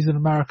 given he's in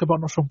America, but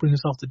I'm not sure he'll bring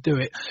himself to do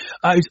it.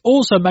 He's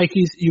also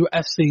making his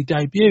UFC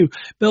debut.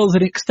 Billed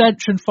as an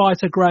extension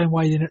fighter, Graham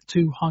weighed in at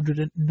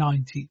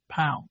 290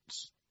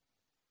 pounds.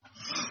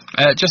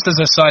 Just as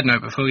a side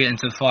note, before we get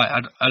into the fight,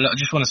 I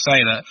just want to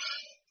say that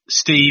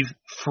Steve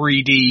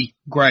 3D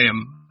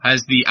Graham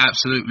has the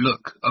absolute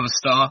look of a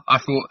star. I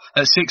thought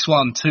at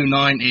 6'1",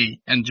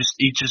 290, and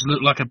he just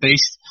looked like a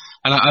beast.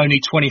 And at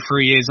only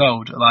 23 years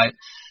old, like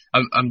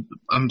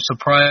I'm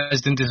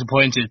surprised and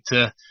disappointed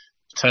to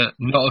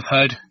not have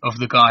heard of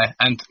the guy,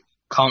 and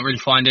can't really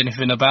find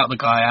anything about the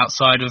guy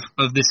outside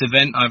of this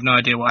event. I have no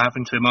idea what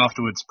happened to him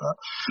afterwards. But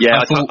yeah,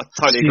 I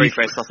totally agree,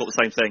 Chris. I thought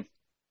the same thing.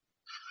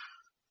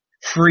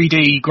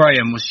 3D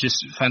Graham was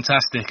just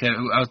fantastic.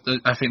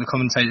 I think the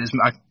commentators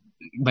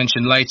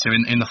mentioned later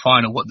in the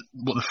final what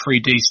the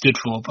 3D stood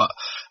for, but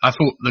I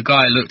thought the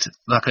guy looked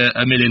like $1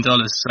 million. So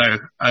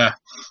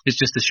it's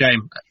just a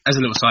shame. As a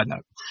little side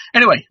note.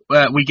 Anyway,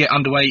 we get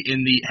underway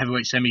in the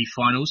heavyweight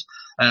semi-finals.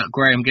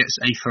 Graham gets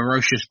a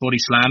ferocious body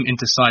slam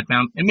into side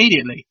mount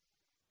immediately.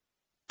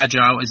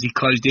 Agile as he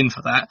closed in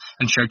for that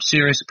and showed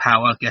serious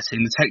power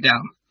getting the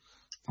takedown.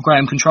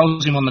 Graham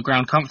controls him on the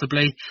ground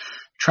comfortably,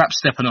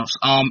 traps Stepanov's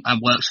arm and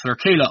works for a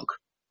key lock.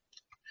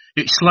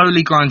 It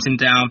slowly grinds him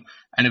down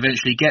and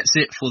eventually gets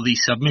it for the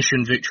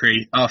submission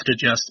victory after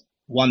just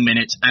 1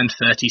 minute and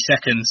 30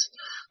 seconds.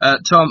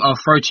 Tom, I'll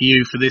throw to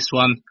you for this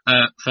one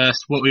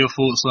first. What were your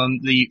thoughts on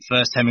the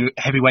first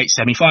heavyweight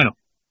semi-final?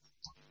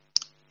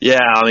 Yeah,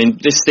 I mean,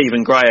 this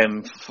Stephen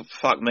Graham,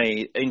 fuck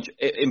me,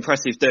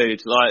 impressive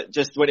dude. Like,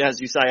 just when,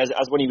 as you say,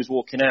 as when he was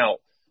walking out,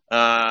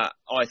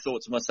 I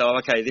thought to myself,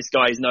 okay, this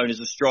guy is known as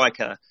a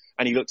striker,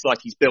 and he looks like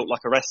he's built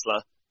like a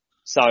wrestler.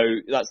 So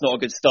that's not a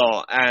good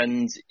start.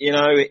 And, you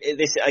know,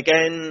 this,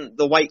 again,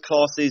 the weight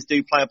classes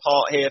do play a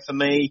part here for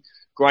me.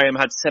 Graham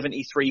had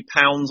 73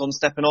 pounds on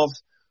Stepanov,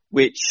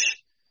 which,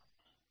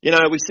 you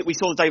know, we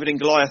saw the David and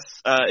Goliath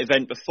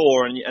event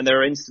before, and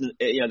there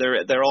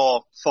are there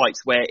are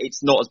fights where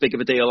it's not as big of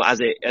a deal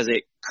as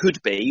it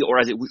could be, or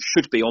as it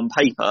should be on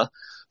paper.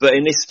 But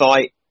in this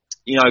fight,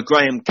 you know,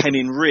 Graham came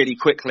in really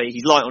quickly.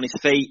 He's light on his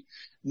feet,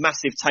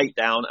 massive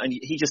takedown, and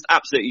he just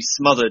absolutely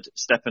smothered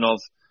Stepanov,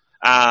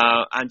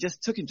 and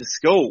just took him to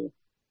school.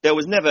 It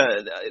was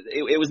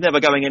never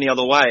going any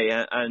other way,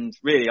 and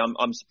really,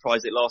 I'm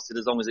surprised it lasted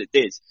as long as it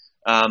did,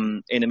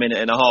 in a minute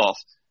and a half.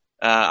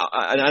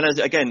 And as,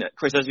 again,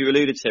 Chris, as you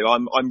alluded to,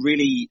 I'm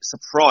really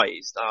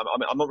surprised.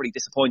 I'm not really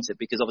disappointed,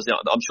 because obviously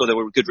I'm sure there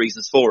were good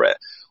reasons for it.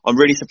 I'm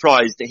really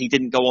surprised that he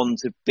didn't go on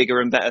to bigger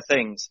and better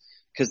things,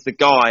 because the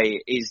guy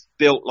is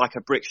built like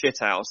a brick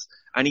shithouse,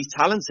 and he's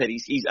talented.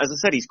 He's, as I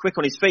said, he's quick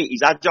on his feet.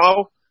 He's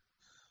agile.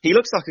 He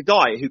looks like a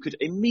guy who could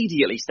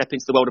immediately step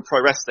into the world of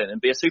pro wrestling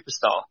and be a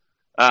superstar.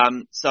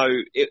 So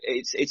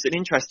it's an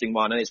interesting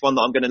one, and it's one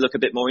that I'm going to look a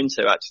bit more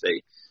into,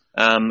 actually,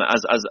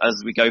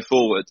 as we go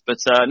forward. But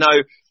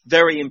no,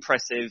 very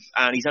impressive,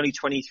 and he's only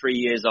 23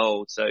 years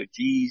old, so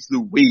geez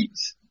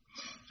Louise.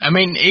 I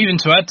mean, even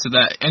to add to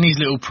that, in his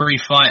little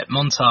pre-fight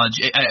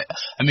montage,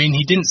 I mean,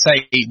 he didn't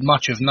say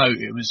much of note.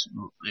 It was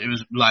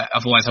like,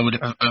 otherwise I would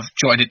have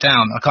jotted it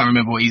down. I can't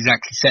remember what he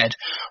exactly said,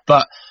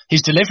 but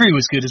his delivery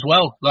was good as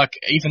well. Like,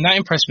 even that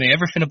impressed me.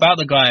 Everything about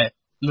the guy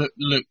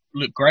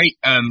looked great.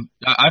 I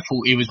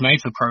thought he was made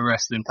for pro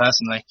wrestling,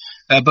 personally.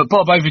 But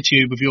Bob, over to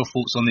you with your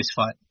thoughts on this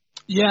fight.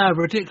 Yeah,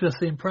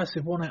 ridiculously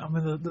impressive, wasn't it? I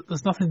mean,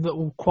 there's nothing that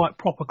will quite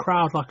prop a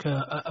crowd like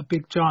a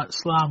big giant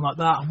slam like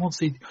that. And once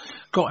he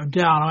got him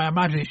down, I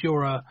imagine if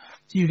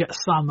you get a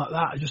slam like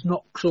that, it just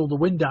knocks all the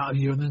wind out of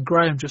you. And then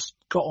Graham just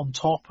got on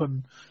top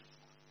and,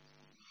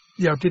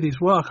 you know, did his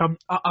work.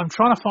 I'm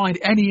trying to find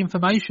any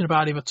information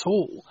about him at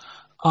all.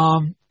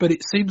 But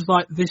it seems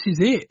like this is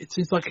it. It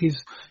seems like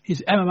his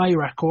MMA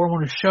record, I'm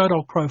on his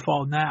Sherdog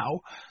profile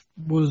now,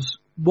 was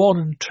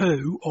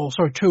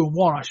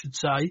 2-1, I should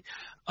say.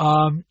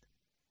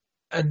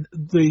 And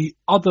the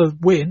other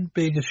win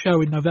being a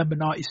show in November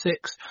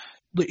 '96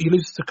 he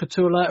loses to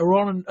Couture later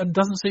on and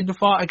doesn't seem to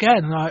fight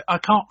again. And I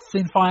can't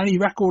seem to find any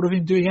record of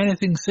him doing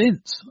anything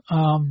since.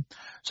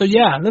 So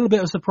yeah, a little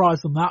bit of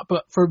surprise on that.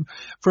 But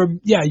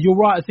yeah, you're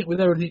right. I think with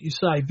everything you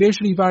say,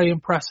 visually very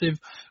impressive,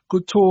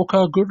 good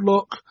talker, good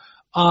look,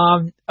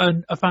 and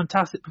a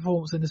fantastic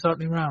performance in this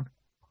opening round.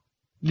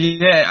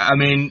 Yeah, I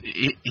mean,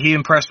 he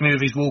impressed me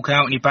with his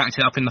walkout and he backed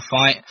it up in the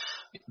fight.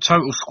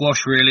 Total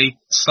squash, really.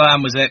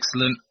 Slam was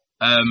excellent.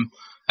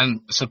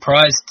 And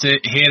surprised to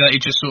hear that he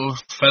just sort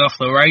of fell off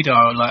the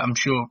radar. Like, I'm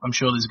sure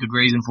there's a good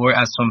reason for it,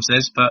 as Tom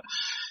says, but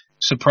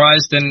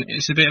surprised, and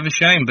it's a bit of a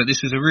shame. But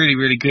this was a really,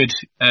 really good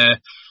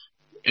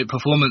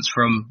performance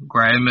from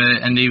Graham,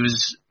 and he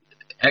was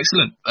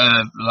excellent.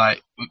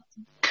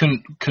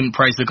 Couldn't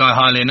praise the guy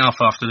highly enough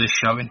after this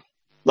showing.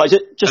 Like,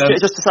 just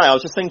to say, I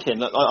was just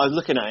thinking, I was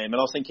looking at him and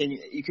I was thinking,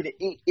 you could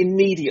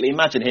immediately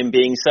imagine him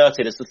being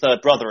inserted as the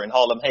third brother in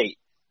Harlem Heat.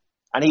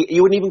 And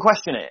you wouldn't even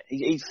question it.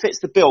 He fits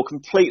the bill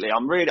completely. I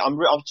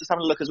was just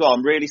having a look as well.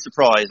 I'm really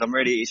surprised.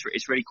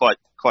 It's really quite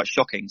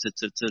shocking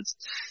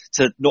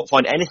to not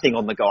find anything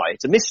on the guy.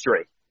 It's a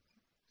mystery.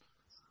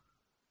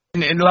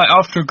 And like,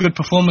 after a good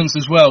performance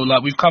as well,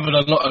 like, we've covered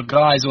a lot of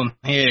guys on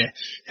here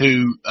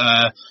who,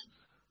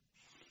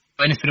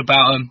 anything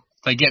about them,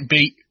 they get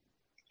beat,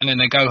 and then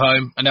they go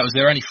home, and that was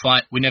their only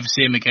fight. We never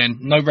see him again.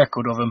 No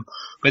record of him.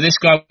 But this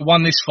guy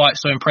won this fight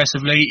so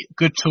impressively.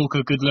 Good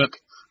talker, good look.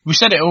 We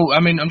said it all.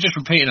 I mean, I'm just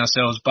repeating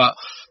ourselves, but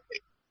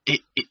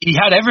he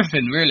had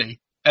everything,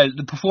 really.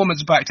 The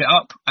performance backed it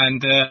up,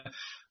 and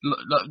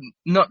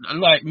not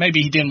like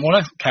maybe he didn't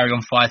want to carry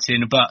on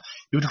fighting, but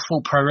you would have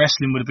thought pro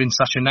wrestling would have been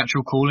such a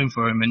natural calling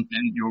for him, and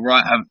you're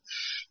right.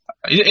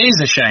 It is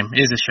a shame.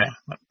 It is a shame.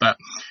 But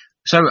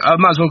so I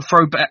might as well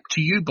throw back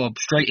to you, Bob,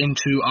 straight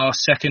into our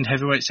second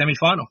heavyweight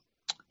semi-final.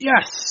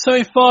 Yes,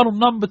 semi-final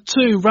number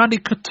 2, Randy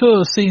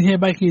Couture, seen here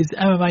making his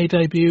MMA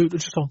debut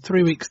just on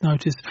 3 weeks'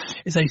 notice,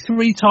 is a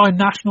 3-time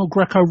national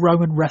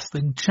Greco-Roman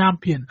wrestling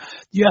champion.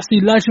 The UFC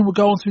legend will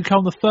go on to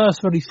become the first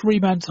of only 3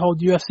 men to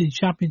hold UFC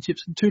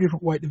championships in 2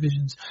 different weight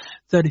divisions.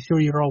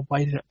 33-year-old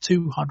weighed in at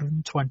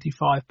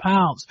 225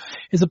 pounds.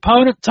 His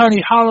opponent,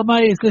 Tony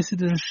Halame, is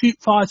listed as a shoot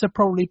fighter,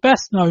 probably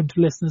best known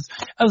to listeners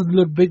as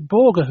Ludwig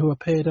Borger, who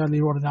appeared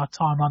earlier on in our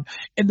timeline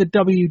in the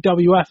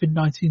WWF in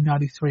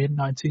 1993 and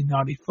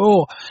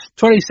 1994.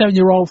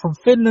 27-year-old from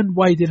Finland,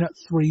 weighed in at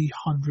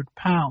 300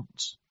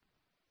 pounds.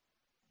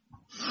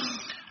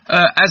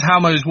 As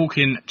Halmo is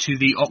walking to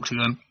the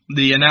octagon,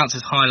 the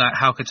announcers highlight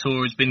how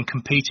Couture has been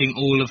competing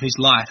all of his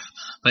life.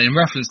 But in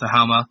reference to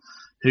Halmo,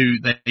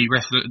 who they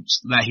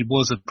referenced that he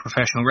was a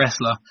professional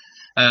wrestler,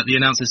 the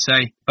announcers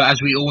say, but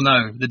as we all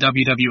know, the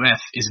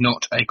WWF is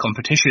not a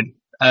competition.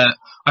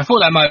 I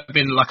thought that might have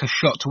been like a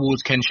shot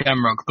towards Ken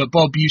Shamrock, but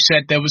Bob, you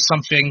said there was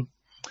something...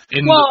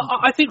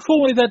 I think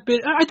formally there'd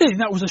been. I don't think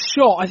that was a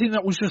shot. I think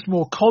that was just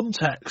more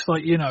context.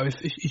 Like, you know,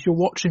 if you're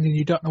watching and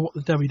you don't know what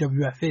the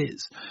WWF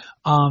is,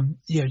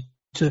 you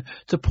know,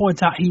 to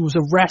point out he was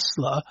a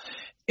wrestler.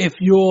 If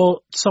you're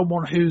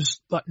someone who's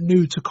like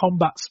new to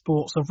combat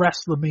sports, a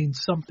wrestler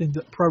means something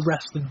that pro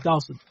wrestling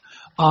doesn't.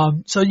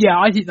 So yeah,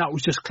 I think that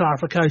was just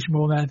clarification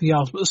more than anything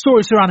else. But the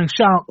story surrounding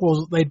Shamrock was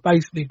that they'd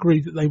basically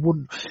agreed that they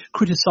wouldn't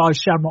criticise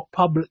Shamrock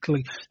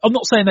publicly. I'm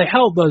not saying they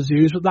held those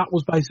views, but that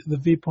was basically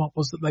the viewpoint,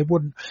 was that they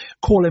wouldn't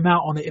call him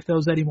out on it if there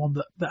was anyone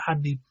that had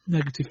any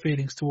negative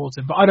feelings towards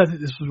him. But I don't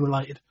think this was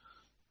related.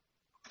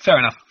 Fair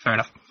enough.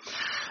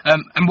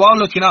 And while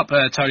looking up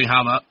Tony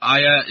Halmer,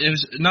 I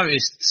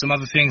noticed some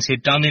other things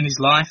he'd done in his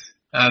life.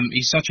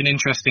 He's such an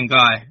interesting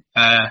guy.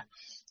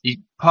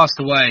 He passed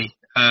away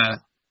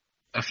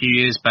a few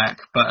years back,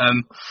 but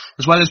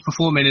as well as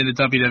performing in the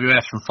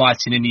WWF and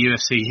fighting in the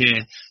UFC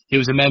here, he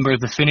was a member of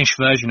the Finnish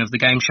version of the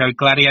game show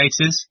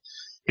Gladiators.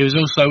 He was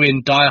also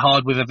in Die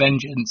Hard with a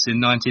Vengeance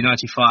in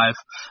 1995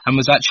 and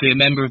was actually a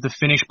member of the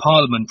Finnish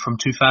Parliament from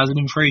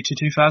 2003 to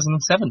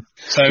 2007.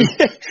 So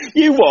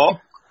you what?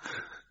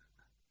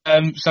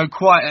 So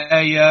quite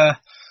a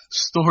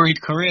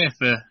storied career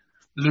for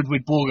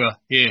Ludwig Borger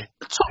here.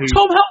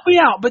 Tom, help me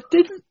out, but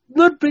didn't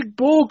Ludwig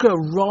Borger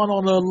run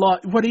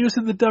on when he was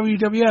in the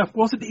WWF,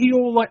 wasn't he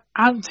all like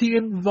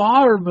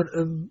anti-environment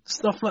and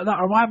stuff like that?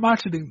 Or am I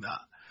imagining that?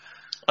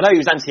 I know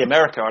he was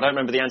anti-America. I don't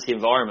remember the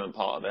anti-environment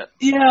part of it.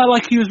 Yeah,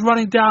 like he was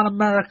running down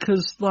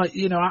America's,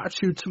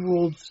 attitude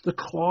towards the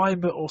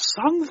climate or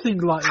something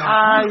like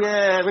that.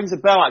 Yeah, it rings a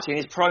bell actually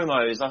in his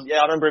promos. I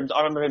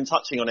remember him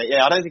touching on it.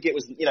 Yeah, I don't think it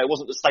was, it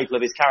wasn't the staple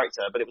of his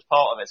character, but it was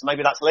part of it. So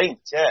maybe that's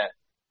linked. Yeah.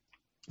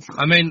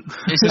 I mean,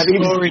 it's a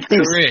storied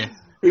career.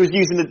 He was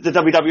using the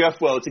WWF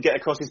world to get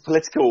across his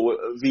political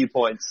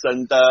viewpoints,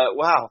 and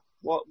wow.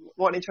 What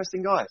an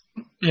interesting guy.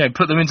 Yeah,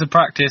 put them into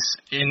practice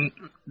in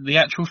the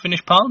actual Finnish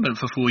Parliament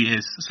for 4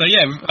 years. So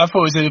yeah, I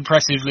thought it was an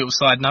impressive little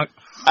side note.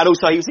 And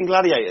also, he was in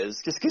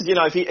Gladiators, just because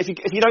if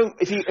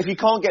you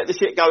can't get the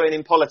shit going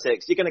in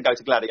politics, you're going to go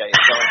to Gladiators.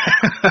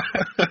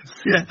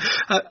 Yeah,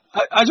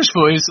 I just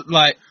thought it was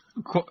like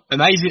an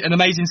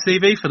amazing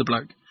CV for the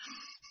bloke.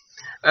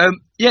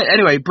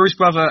 Anyway, Bruce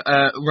Brother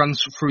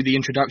runs through the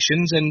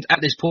introductions, and at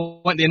this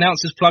point, the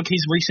announcers plug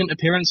his recent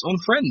appearance on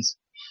Friends.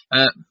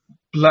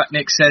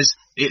 Blatnick says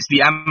it's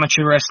the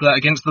amateur wrestler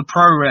against the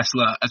pro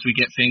wrestler as we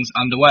get things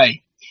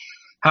underway.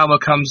 Halmer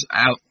comes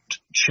out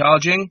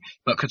charging,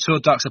 but Couture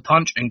ducks a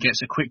punch and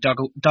gets a quick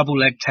double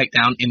leg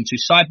takedown into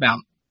side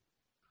mount.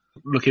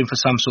 Looking for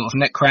some sort of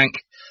neck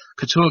crank,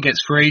 Couture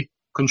gets free,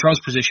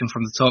 controls position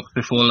from the top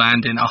before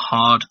landing a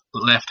hard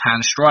left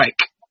hand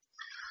strike.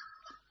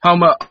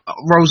 Halmer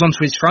rolls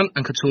onto his front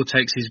and Couture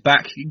takes his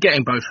back,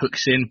 getting both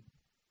hooks in.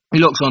 He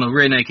locks on a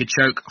rear naked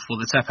choke for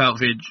the tap out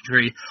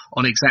victory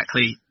on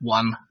exactly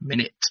 1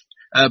 minute.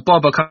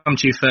 Bob, I'll come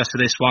to you first for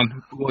this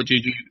one. What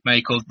did you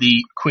make of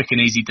the quick and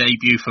easy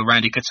debut for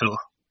Randy Couture?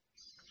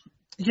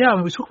 Yeah, I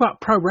mean, we talk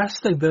about pro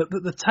wrestling.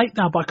 The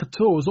takedown by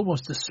Couture was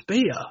almost a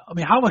spear. I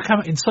mean, Halmer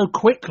came in so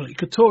quickly.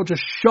 Couture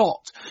just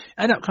shot,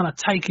 ended up kind of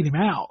taking him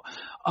out.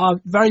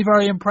 Very,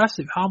 very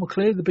impressive. Halmer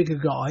clearly the bigger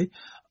guy.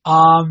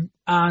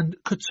 And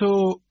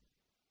Couture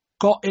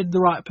got in the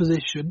right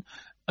position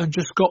and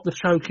just got the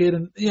choke in.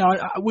 And,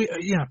 we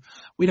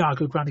know how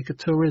good Randy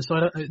Couture is, so I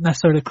don't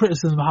necessarily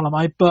criticism of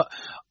Halmer, but,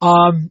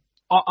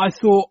 I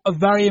thought a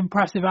very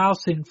impressive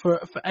outing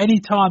for any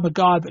time a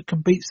guy that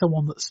can beat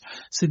someone that's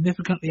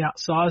significantly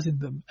outsizing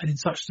them and in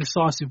such a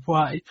decisive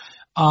way.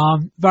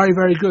 Very,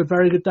 very good.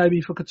 Very good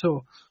debut for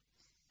Couture.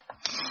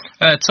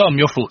 Tom,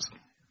 your thoughts?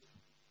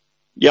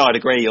 Yeah, I'd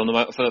agree for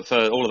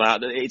all of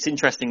that. It's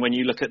interesting when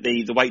you look at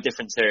the weight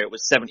difference here. It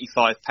was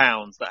 75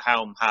 pounds that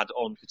Halm had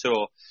on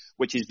Couture,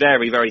 which is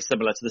very, very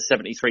similar to the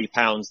 73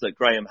 pounds that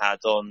Graham had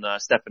on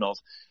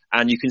Stepanov.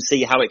 And you can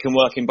see how it can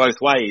work in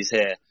both ways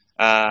here.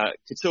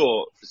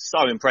 Couture,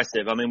 so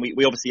impressive. I mean,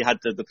 we obviously had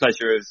the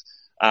pleasure of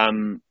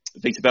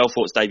Vitor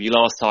Belfort's debut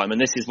last time, and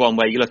this is one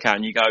where you look at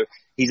and you go,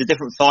 he's a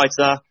different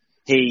fighter.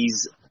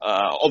 He's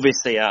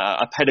obviously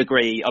a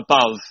pedigree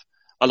above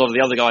a lot of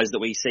the other guys that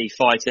we see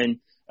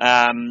fighting.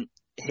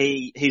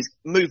 His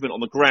movement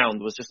on the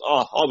ground was just,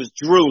 I was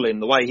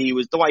drooling the way he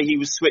was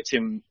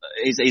switching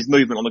his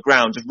movement on the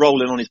ground, just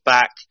rolling on his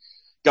back,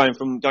 going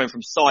from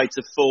side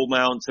to full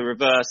mount to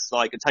reverse,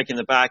 like taking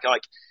the back,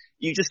 like.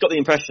 You just got the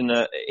impression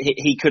that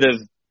he could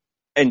have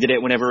ended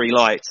it whenever he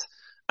liked.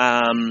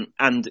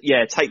 And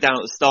yeah, takedown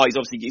at the start. He's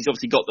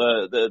obviously got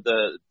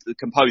the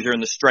composure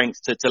and the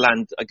strength to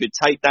land a good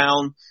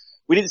takedown.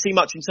 We didn't see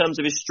much in terms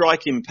of his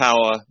striking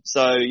power.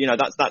 So,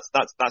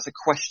 that's a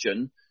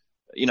question.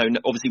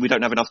 Obviously we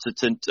don't have enough to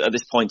at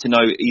this point to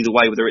know either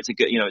way whether it's a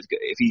good,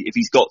 if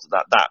he's got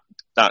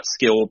that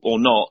skill or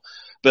not.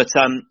 But,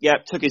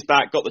 took his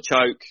back, got the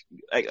choke,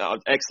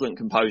 excellent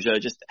composure,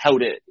 just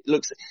held it.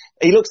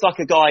 He looks like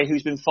a guy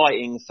who's been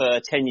fighting for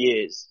 10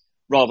 years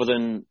rather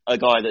than a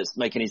guy that's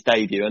making his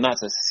debut. And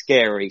that's a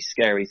scary,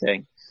 scary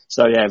thing.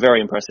 So yeah, very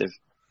impressive.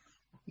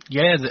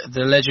 Yeah,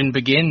 the legend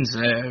begins.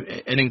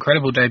 An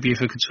incredible debut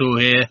for Couture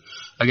here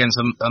against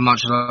a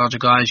much larger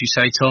guy, as you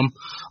say, Tom.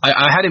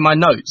 I had in my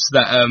notes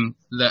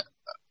that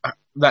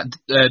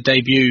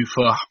debut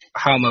for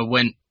Halmer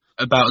went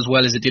about as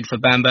well as it did for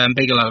Bam Bam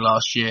Bigelow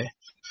last year.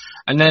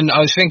 And then I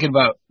was thinking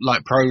about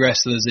like pro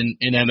wrestlers in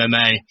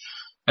MMA,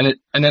 and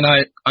then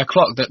I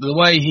clocked that the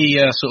way he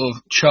sort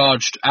of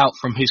charged out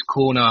from his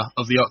corner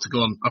of the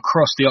octagon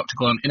across the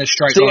octagon in a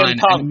straight line,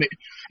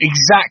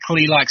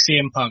 exactly like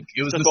CM Punk.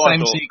 It was the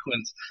same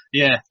sequence.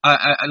 Yeah,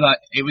 I like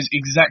it was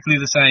exactly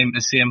the same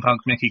as CM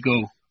Punk, Mickey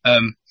Gall,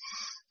 and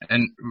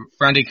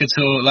Randy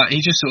Couture. Like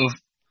he just sort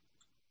of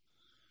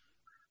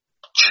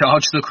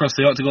charged across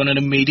the octagon and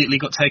immediately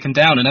got taken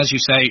down. And as you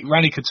say,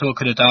 Randy Couture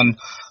could have done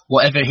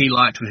whatever he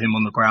liked with him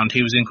on the ground.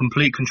 He was in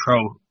complete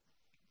control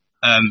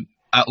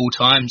at all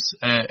times.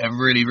 A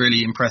really,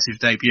 really impressive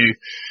debut.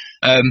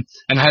 And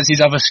has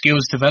his other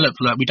skills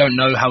developed? Like we don't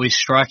know how his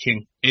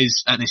striking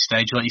is at this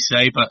stage, like you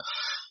say, but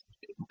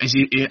as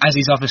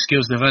his other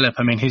skills develop,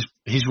 I mean, his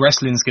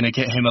wrestling's going to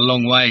get him a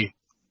long way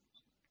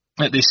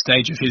at this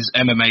stage of his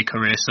MMA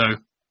career.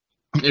 So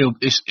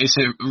it's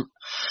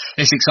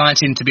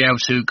exciting to be able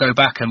to go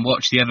back and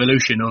watch the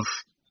evolution of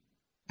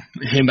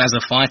him as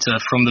a fighter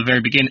from the very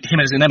beginning,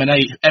 him as an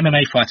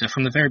MMA fighter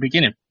from the very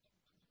beginning.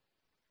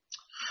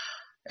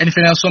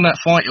 Anything else on that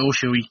fight, or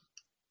shall we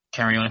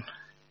carry on?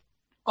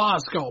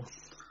 Let's go.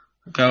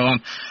 Go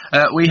on.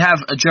 We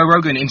have a Joe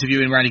Rogan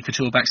interviewing Randy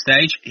Couture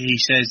backstage. He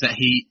says that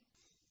he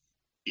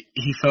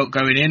felt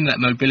going in that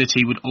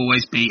mobility would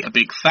always be a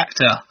big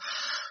factor.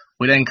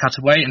 We then cut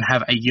away and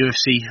have a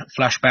UFC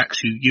flashback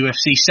to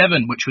UFC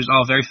 7, which was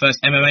our very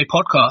first MMA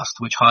podcast,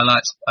 which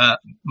highlights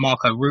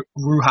Marco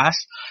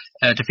Ruas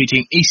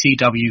defeating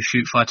ECW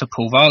shoot fighter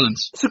Paul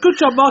Varelans. It's a good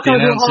job Marco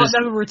Ruas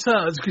never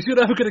returns, because you're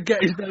never going to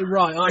get his name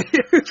right, are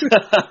you?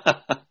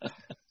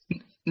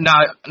 No,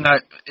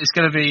 it's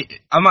going to be...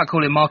 I might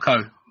call him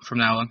Marco from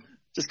now on.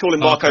 Just call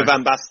him Marco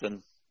Van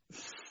Basten.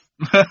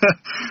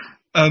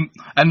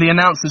 And the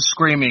announcers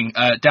screaming,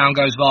 down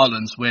goes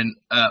Varelans, when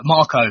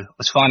Marco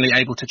was finally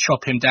able to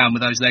chop him down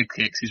with those leg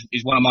kicks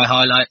is one of my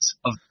highlights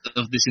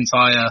of this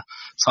entire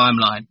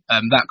timeline.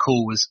 That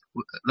call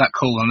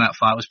on that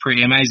fight was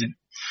pretty amazing.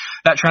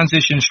 That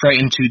transitions straight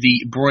into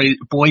the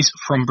Boys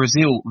from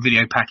Brazil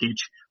video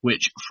package,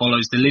 which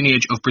follows the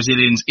lineage of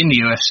Brazilians in the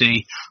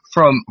UFC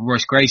from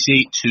Royce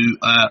Gracie to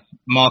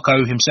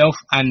Marco himself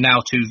and now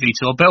to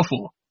Vitor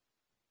Belfort.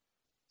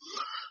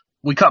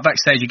 We cut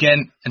backstage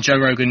again, and Joe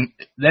Rogan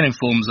then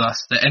informs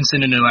us that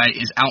Enson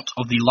Inoue is out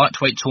of the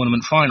lightweight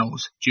tournament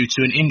finals due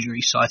to an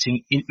injury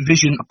citing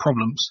vision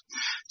problems.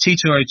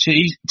 Tito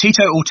Ortiz,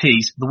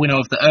 the winner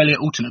of the earlier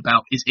alternate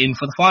bout, is in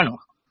for the final.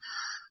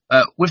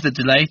 With the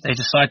delay, they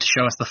decide to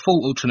show us the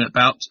full alternate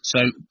bout, so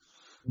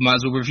we might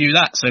as well review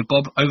that. So,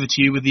 Bob, over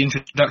to you with the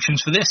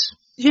introductions for this.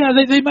 Yeah,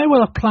 they may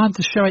well have planned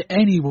to show it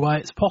anyway.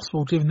 It's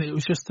possible, given that it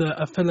was just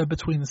a filler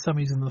between the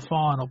semis and the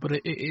final, but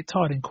it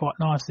tied in quite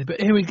nicely. But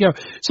here we go.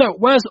 So,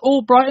 where's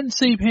Albrighton?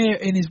 See him here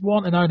in his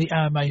one and only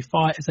MMA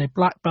fight as a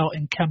black belt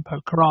in Kempo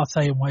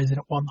Karate and weighs in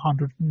at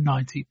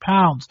 190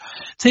 pounds.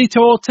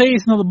 Tito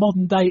Ortiz, another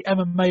modern day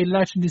MMA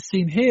legend, is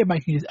seen here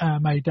making his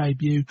MMA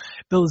debut,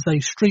 billed as a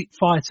street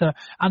fighter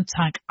and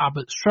Tank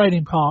Abbott's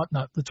training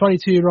partner. The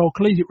 22-year-old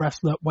collegiate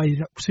wrestler weighed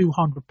in at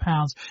 200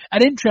 pounds.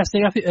 And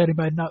interesting, I think they only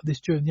made note of this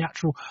during the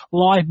actual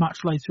live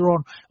match later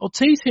on.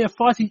 Ortiz here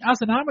fighting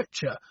as an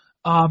amateur,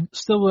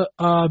 still at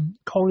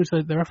college.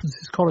 They reference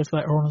his college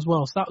later on as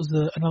well, so that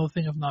was another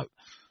thing of note.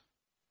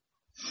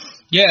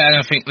 Yeah, and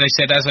I think they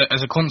said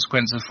as a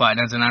consequence of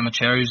fighting as an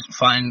amateur, he was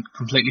fighting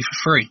completely for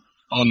free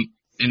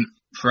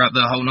throughout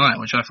the whole night,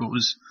 which I thought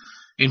was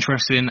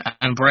interesting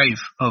and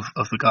brave of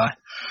the guy.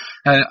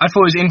 I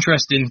thought it was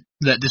interesting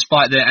that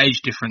despite their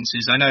age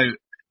differences, I know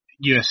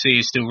UFC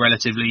is still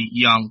relatively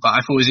young, but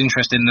I thought it was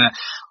interesting that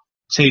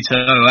Tito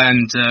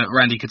and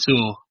Randy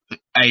Couture,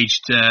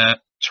 aged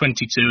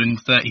 22 and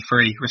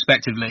 33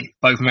 respectively,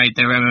 both made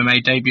their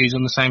MMA debuts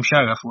on the same show.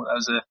 I thought that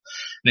was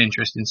an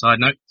interesting side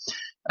note.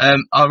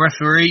 Our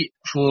referee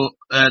for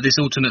this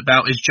alternate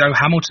bout is Joe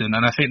Hamilton,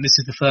 and I think this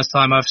is the first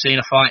time I've seen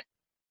a fight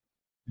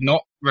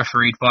not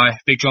refereed by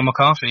Big John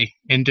McCarthy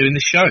in doing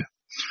this show.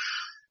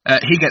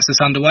 He gets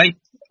us underway.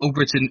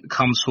 Albrighton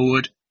comes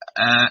forward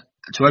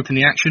to open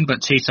the action,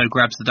 but Tito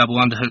grabs the double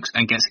underhooks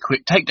and gets a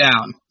quick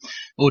takedown.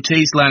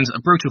 Ortiz lands a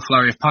brutal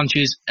flurry of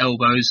punches,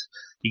 elbows.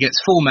 He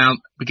gets full mount,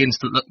 begins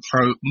to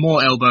throw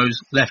more elbows,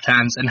 left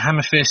hands and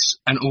hammer fists,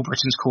 and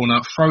Albrighton's corner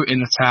throw in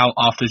the towel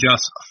after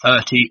just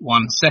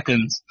 31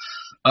 seconds.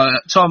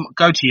 Tom,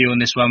 go to you on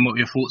this one. What were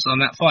your thoughts on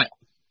that fight?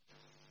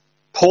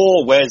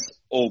 Poor Wes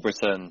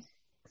Albrighton.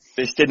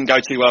 This didn't go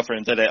too well for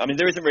him, did it? I mean,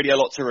 there isn't really a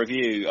lot to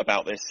review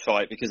about this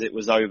fight because it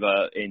was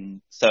over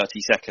in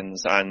 30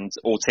 seconds and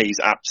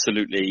Ortiz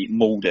absolutely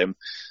mauled him.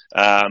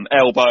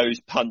 Elbows,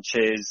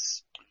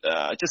 punches,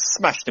 just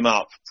smashed him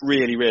up.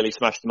 Really, really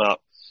smashed him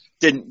up.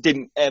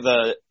 Didn't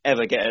ever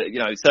get,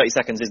 30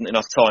 seconds isn't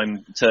enough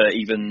time to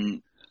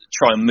even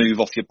try and move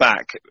off your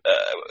back.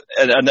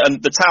 And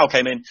the towel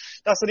came in.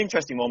 That's an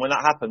interesting one when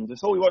that happened.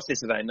 Before we watched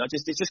this event,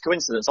 it's just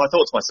coincidence. I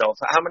thought to myself,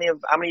 how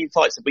many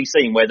fights have we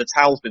seen where the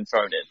towel's been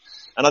thrown in?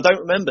 And I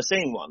don't remember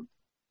seeing one.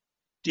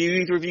 Do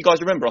either of you guys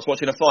remember us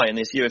watching a fight in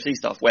this UFC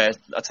stuff where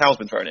a towel's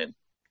been thrown in?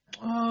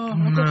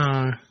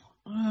 No.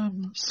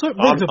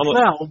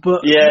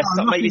 But yeah,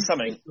 maybe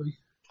something.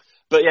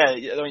 But yeah,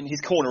 I mean,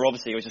 his corner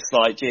obviously was just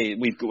like, gee,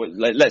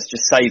 let's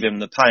just save him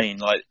the pain.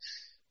 Like,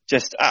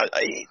 just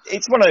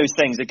it's one of those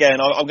things. Again,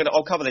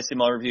 I'll cover this in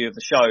my review of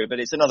the show, but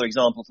it's another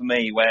example for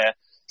me where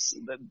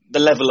the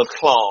level of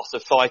class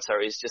of fighter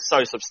is just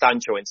so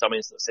substantial in some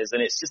instances,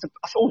 and it's just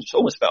I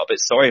almost felt a bit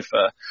sorry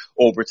for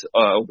Albrighton.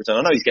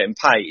 I know he's getting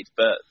paid,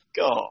 but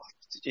God,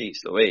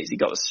 jeez Louise, he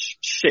got the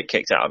shit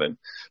kicked out of him.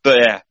 But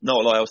yeah,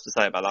 not a lot else to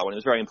say about that one. It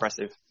was very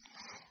impressive.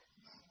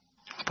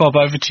 Bob,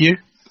 over to you.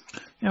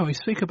 Yeah, we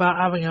speak about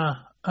having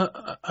a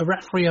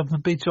referee of the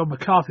Big John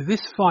McCarthy.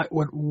 This fight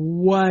went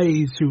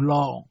way too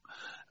long.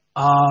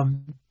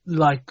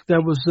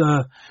 There was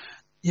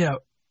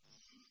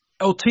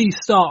Ortiz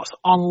starts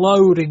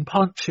unloading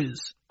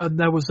punches, and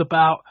there was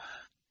about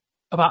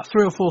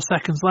 3 or 4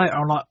 seconds later,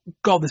 I'm like,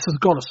 God, this has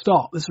got to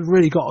stop. This has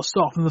really got to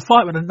stop. And the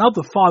fight went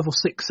another 5 or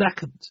 6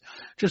 seconds,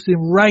 just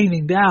in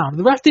raining down.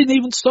 The ref didn't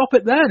even stop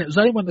it then. It was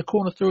only when the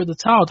corner threw in the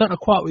towel. I don't know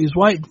quite what he was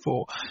waiting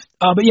for.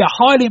 But yeah,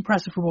 highly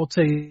impressive from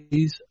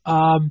Ortiz.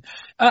 A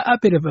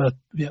bit of a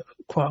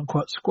quote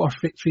unquote squash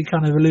victory,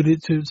 kind of alluded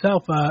it to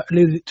himself,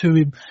 alluded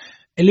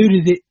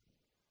it.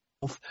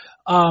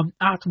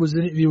 Afterwards,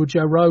 an interview with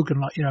Joe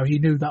Rogan, he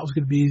knew that was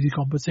going to be easy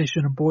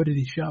competition, and boy, did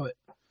he show it.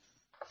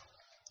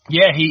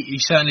 Yeah, he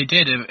certainly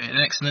did. An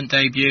excellent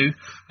debut.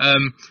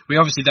 We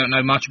obviously don't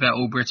know much about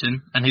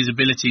Albrighton and his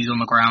abilities on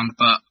the ground,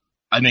 but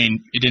I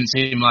mean, it didn't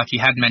seem like he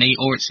had many,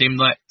 or it seemed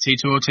like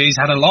Tito Ortiz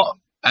had a lot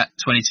at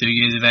 22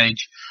 years of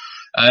age.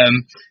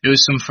 It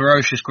was some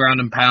ferocious ground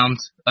and pound,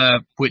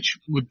 which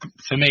would,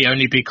 for me,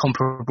 only be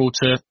comparable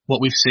to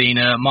what we've seen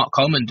Mark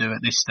Coleman do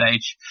at this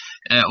stage.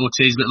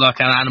 Ortiz looked like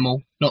an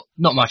animal.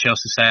 Not much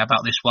else to say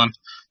about this one.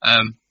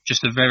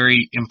 Just a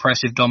very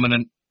impressive,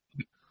 dominant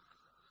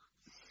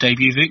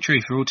debut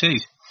victory for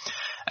Ortiz.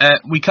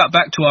 We cut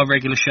back to our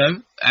regular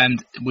show,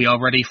 and we are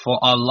ready for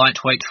our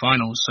lightweight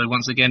finals. So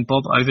once again,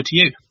 Bob, over to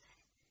you.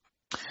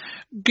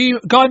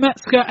 Guy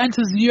Metzger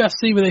enters the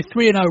UFC with a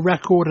 3-0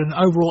 record and an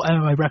overall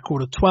MMA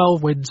record of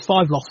 12 wins,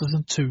 5 losses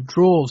and 2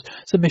 draws.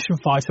 Submission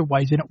fighter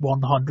weighs in at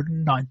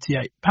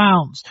 198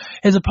 pounds.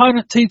 His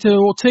opponent Tito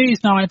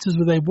Ortiz now enters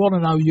with a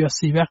 1-0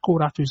 UFC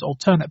record after his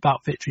alternate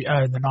bout victory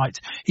earlier in the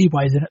night. He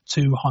weighs in at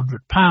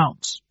 200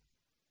 pounds.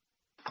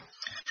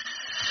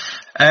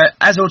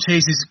 As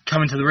Ortiz is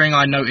coming to the ring,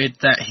 I noted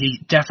that he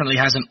definitely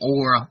has an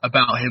aura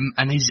about him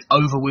and he's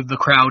over with the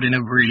crowd in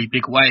a really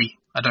big way.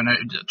 I don't know,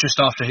 just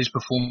after his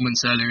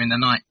performance earlier in the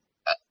night.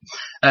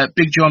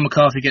 Big John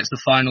McCarthy gets the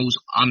finals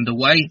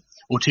underway.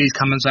 Ortiz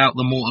comes out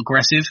the more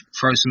aggressive,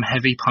 throws some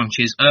heavy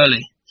punches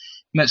early.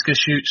 Metzger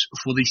shoots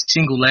for the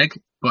single leg,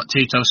 but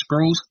Tito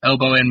sprawls,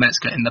 elbowing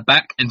Metzger in the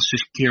back and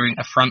securing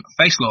a front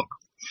face lock.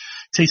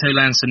 Tito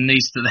lands some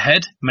knees to the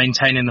head,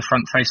 maintaining the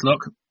front face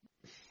lock,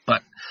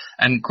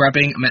 and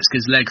grabbing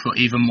Metzger's leg for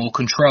even more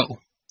control.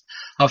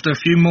 After a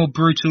few more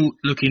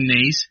brutal-looking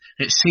knees,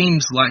 it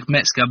seems like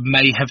Metzger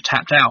may have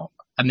tapped out,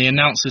 and the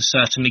announcers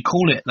certainly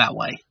call it that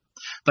way.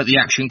 But the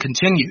action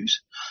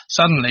continues.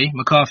 Suddenly,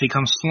 McCarthy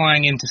comes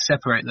flying in to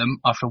separate them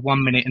after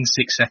 1 minute and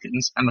 6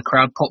 seconds, and the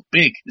crowd pop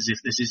big, as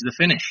if this is the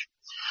finish.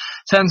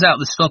 Turns out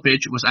the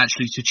stoppage was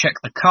actually to check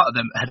the cut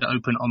that had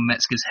opened on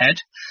Metzger's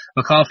head.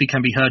 McCarthy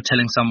can be heard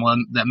telling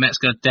someone that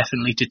Metzger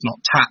definitely did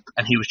not tap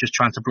and he was just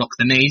trying to block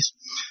the knees.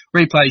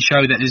 Replays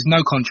show that there's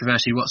no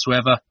controversy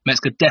whatsoever.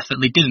 Metzger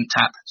definitely didn't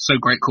tap. So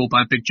great call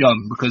by Big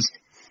John, because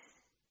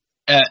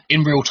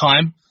in real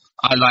time,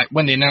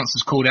 when the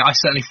announcers called it, I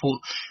certainly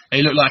thought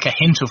it looked like a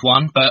hint of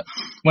one, but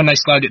when they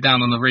slowed it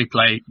down on the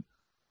replay,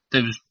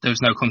 there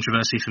was no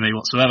controversy for me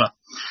whatsoever.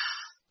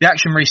 The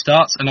action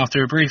restarts, and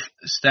after a brief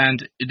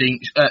standing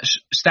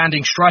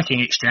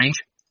striking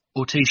exchange,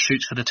 Ortiz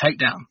shoots for the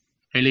takedown.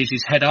 He leaves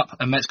his head up,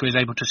 and Metzger is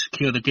able to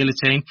secure the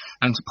guillotine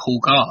and to pull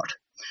guard.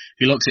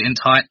 He locks it in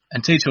tight,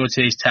 and Tito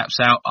Ortiz taps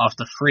out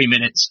after 3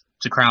 minutes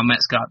to crown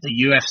Metzger the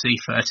UFC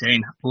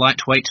 13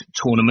 lightweight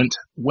tournament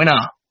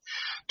winner.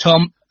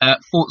 Tom,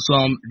 thoughts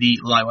on the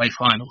lightweight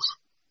finals?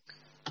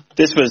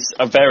 This was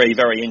a very,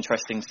 very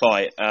interesting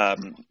fight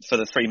for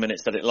the 3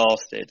 minutes that it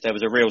lasted. There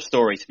was a real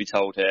story to be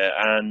told here,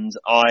 and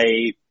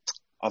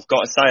I've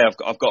got to say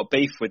I've got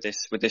beef with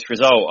this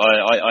result.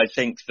 I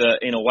think that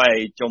in a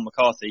way John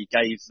McCarthy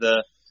gave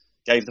the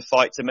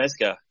fight to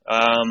Metzger.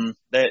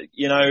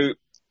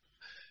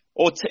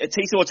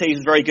 Tito Ortiz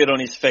is very good on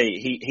his feet.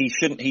 He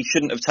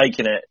shouldn't have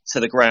taken it to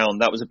the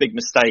ground. That was a big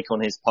mistake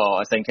on his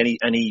part, I think,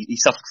 and he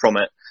suffered from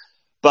it.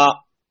 But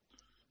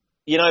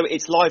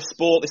it's live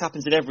sport. This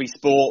happens in every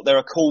sport. There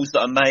are calls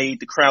that are made.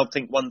 The crowd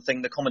think one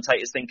thing, the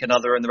commentators think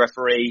another, and the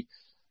referee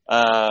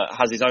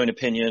has his own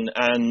opinion.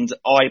 And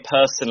I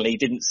personally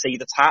didn't see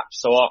the tap,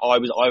 so I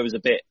was a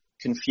bit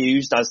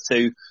confused as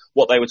to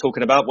what they were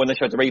talking about. When they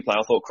showed the replay,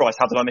 I thought, Christ,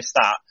 how did I miss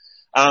that?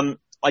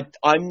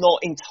 I'm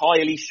not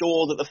entirely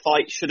sure that the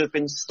fight should have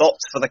been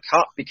stopped for the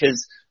cut,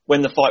 because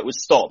when the fight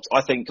was stopped,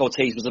 I think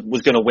Ortiz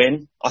was going to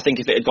win. I think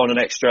if it had gone an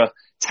extra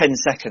 10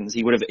 seconds,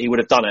 he would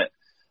have done it.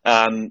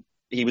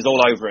 He was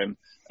all over him.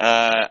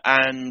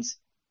 And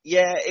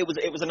yeah, it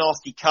was a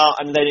nasty cut,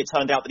 and then it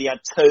turned out that he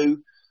had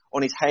 2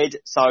 on his head,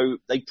 so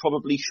they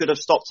probably should have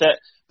stopped it.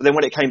 But then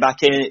when it came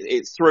back in,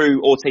 it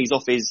threw Ortiz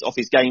off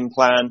his game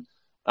plan.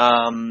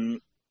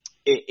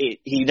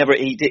 He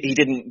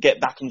didn't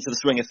get back into the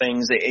swing of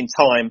things in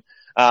time.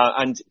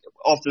 And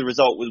after the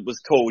result was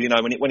cool,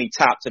 when he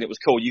tapped and it was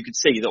cool, you could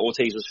see that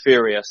Ortiz was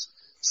furious,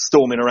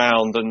 storming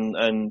around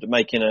and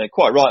making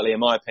quite rightly, in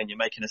my opinion,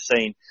 making a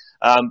scene.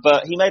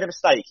 But he made a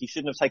mistake. He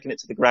shouldn't have taken it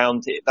to the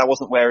ground. That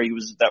wasn't where he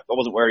was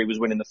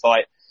winning the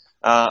fight.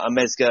 And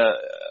Metzger,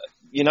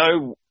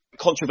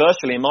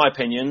 controversially, in my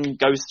opinion,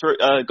 goes through,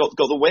 got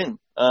the win.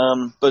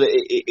 But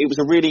it was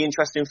a really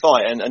interesting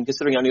fight, and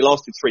considering it only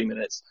lasted 3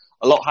 minutes,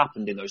 a lot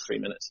happened in those 3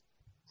 minutes.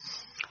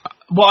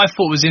 What I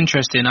thought was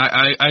interesting,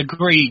 I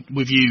agree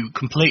with you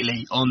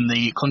completely on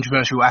the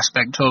controversial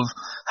aspect of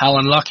how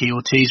unlucky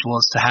Ortiz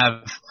was to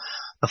have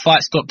the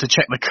fight stopped to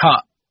check the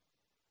cut.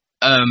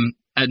 And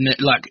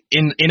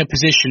in a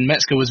position,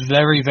 Metzger was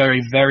very,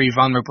 very, very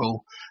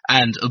vulnerable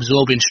and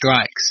absorbing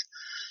strikes.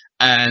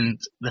 And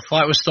the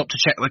fight was stopped to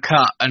check the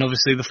cut, and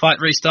obviously the fight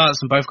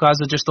restarts and both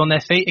guys are just on their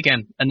feet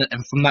again. And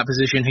from that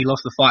position, he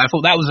lost the fight. I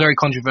thought that was very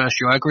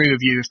controversial. I agree with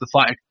you. If the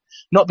fight had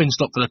not been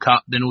stopped for the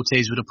cut, then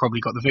Ortiz would have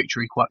probably got the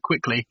victory quite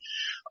quickly.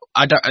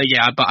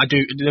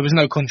 There was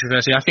no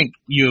controversy. I think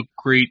you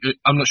agreed.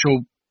 I'm not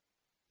sure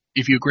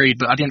if you agreed,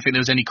 but I didn't think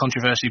there was any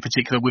controversy, in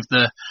particular with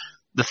the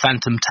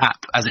phantom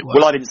tap, as it were.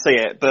 Well, I didn't see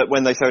it, but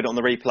when they showed it on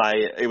the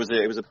replay, it was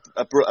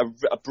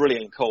a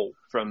brilliant call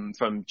from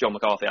John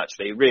McCarthy,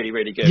 actually. Really,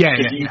 really good.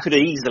 You could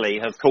easily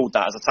have called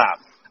that as a tap,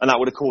 and that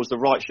would have caused the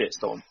right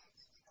shitstorm.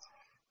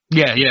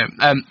 Yeah.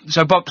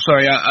 So, Bob,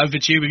 sorry, over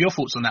to you with your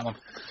thoughts on that one.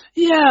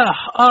 Yeah,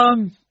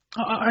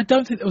 I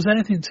don't think there was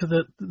anything to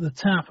the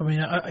tap. I mean,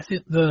 I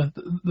think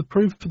the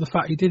proof for the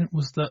fact he didn't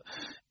was that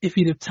if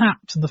he'd have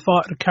tapped and the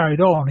fight had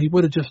carried on, he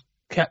would have just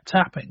kept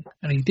tapping,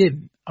 and he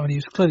didn't. I mean, he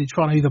was clearly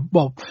trying to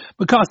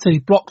McCarthy said he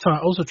blocked on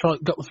it. Also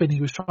got the feeling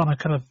he was trying to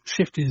kind of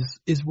shift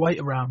his weight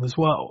around as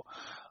well.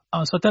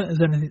 So I don't think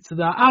there's anything to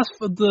that. As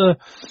for the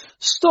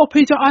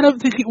stoppage, I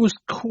don't think it was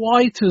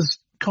quite as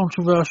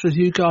controversial as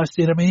you guys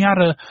did. I mean, he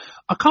had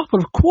a couple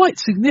of quite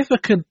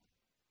significant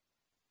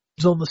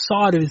on the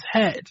side of his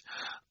head.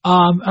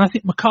 And I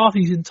think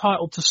McCarthy's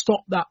entitled to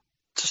stop the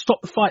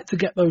fight to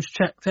get those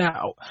checked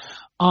out.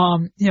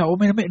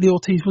 Admittedly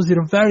Ortiz was in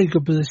a very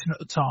good position at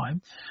the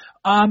time.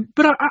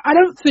 But I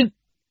don't think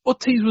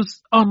Ortiz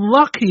was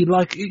unlucky.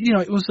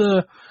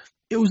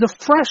 It was a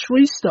fresh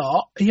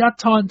restart. He had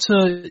time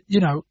to,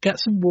 get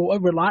some water,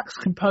 relax,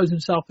 compose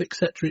himself,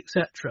 etc.,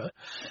 etc.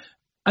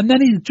 And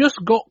then he just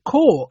got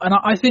caught. And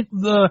I think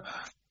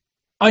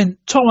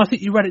Tom, I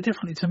think you read it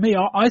differently to me.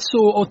 I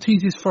saw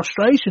Ortiz's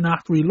frustration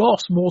after he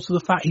lost more to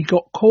the fact he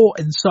got caught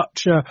in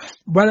such a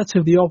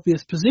relatively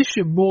obvious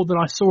position more than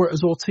I saw it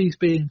as Ortiz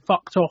being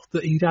fucked off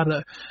that he'd had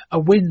a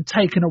win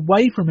taken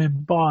away from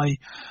him by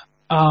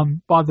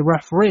the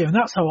referee, and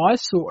that's how I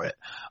saw it.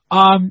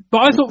 But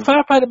I thought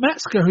fair play to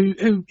Metzger,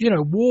 who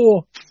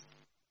wore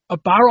a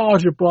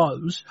barrage of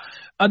blows,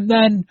 and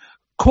then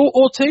caught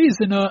Ortiz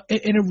in a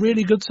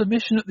really good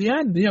submission at the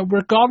end.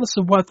 Regardless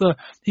of whether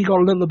he got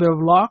a little bit of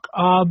luck,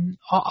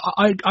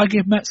 I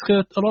give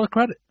Metzger a lot of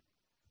credit.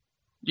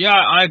 Yeah,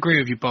 I agree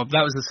with you, Bob.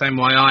 That was the same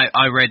way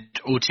I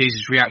read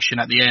Ortiz's reaction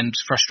at the end,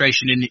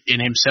 frustration in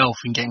himself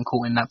in getting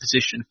caught in that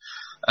position.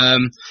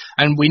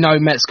 And we know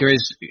Metzger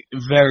is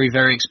very,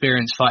 very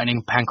experienced fighting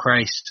in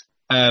Pancrase.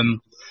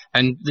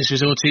 And this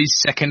was Ortiz's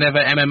second ever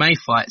MMA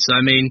fight. So,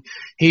 I mean,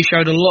 he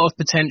showed a lot of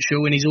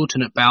potential in his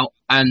alternate bout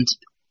and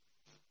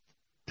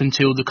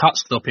until the cut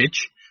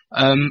stoppage,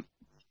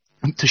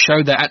 to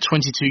show that at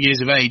 22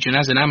 years of age and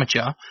as an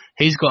amateur,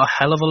 he's got a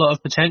hell of a lot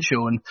of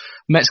potential. And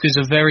Metzger's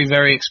a very,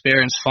 very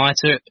experienced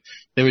fighter.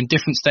 They're in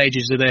different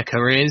stages of their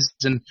careers.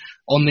 And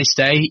on this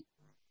day,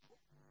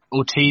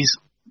 Ortiz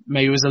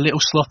maybe was a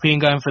little sloppy in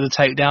going for the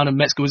takedown, and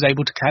Metzger was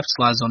able to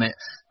capitalize on it.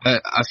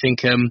 I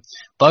think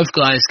both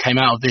guys came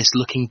out of this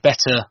looking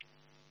better,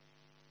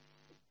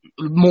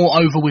 more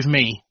over with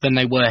me than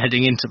they were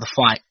heading into the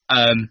fight.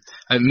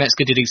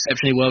 Metzger did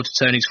exceptionally well to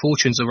turn his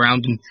fortunes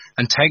around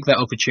and take that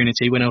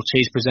opportunity when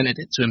Ortiz presented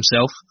it to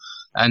himself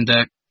and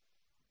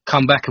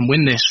come back and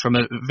win this from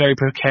a very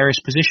precarious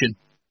position.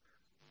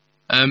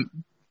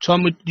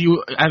 Tom, would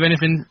you have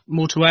anything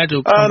more to add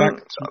or come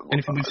back to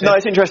anything we've said? No,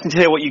 it's interesting to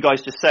hear what you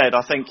guys just said.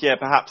 I think,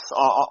 perhaps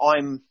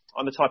I'm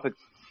the type of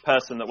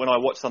person that when I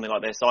watch something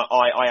like this,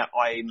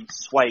 I'm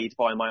swayed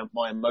by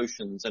my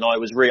emotions, and I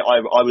was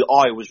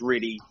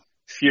really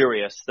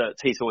furious that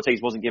Tito Ortiz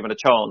wasn't given a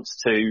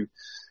chance to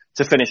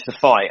finish the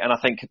fight. And I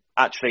think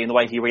actually in the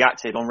way he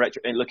reacted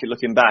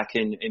looking back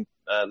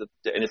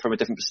from a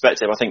different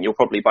perspective, I think you're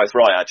probably both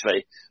right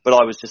actually. But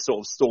I was just sort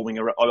of storming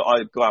around.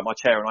 I go out of my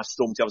chair and I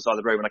stormed to the other side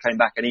of the room, and I came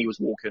back and he was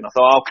walking. I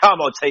thought, oh,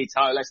 come on,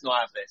 Tito, let's not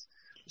have this.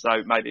 So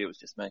maybe it was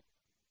just me.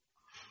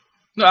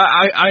 No,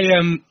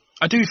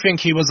 I do think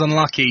he was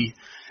unlucky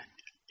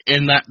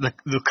in that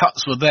the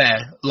cuts were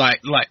there. Like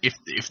if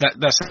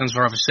that sounds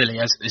rather silly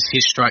as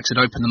his strikes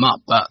had opened them up,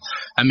 but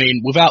I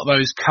mean without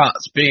those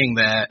cuts being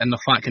there and the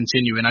fight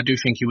continuing, I do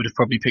think he would have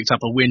probably picked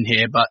up a win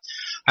here. But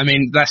I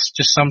mean that's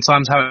just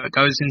sometimes how it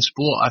goes in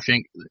sport. I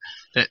think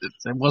that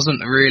there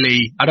wasn't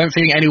really. I don't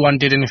think anyone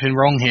did anything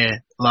wrong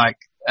here. Like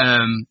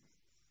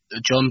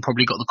John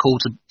probably got the call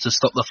to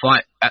stop the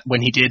fight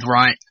when he did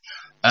right.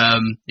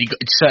 He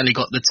certainly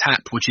got the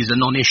tap, which is a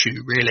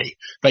non-issue really,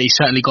 but he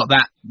certainly got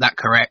that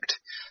correct.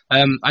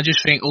 I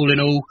just think all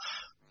in all,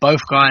 both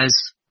guys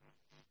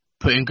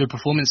put in good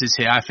performances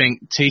here. I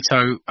think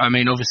Tito,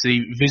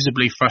 obviously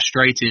visibly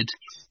frustrated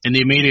in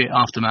the immediate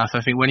aftermath.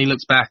 I think when he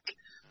looks back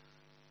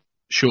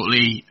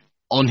shortly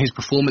on his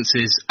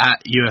performances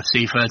at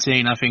UFC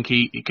 13, I think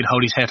he could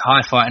hold his head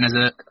high fighting as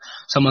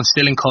someone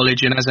still in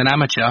college and as an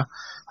amateur.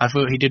 I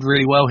thought he did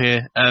really well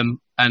here, and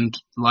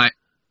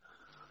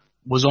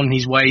was on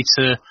his way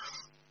to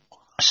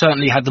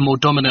certainly had the more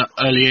dominant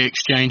earlier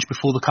exchange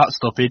before the cut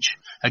stoppage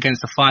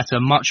against a fighter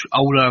much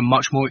older and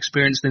much more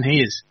experienced than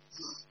he is.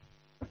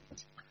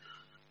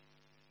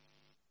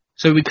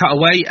 So we cut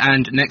away,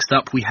 and next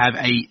up we have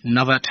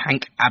another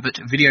Tank Abbott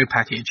video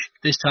package.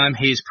 This time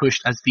he is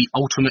pushed as the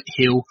ultimate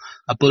heel,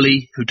 a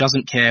bully who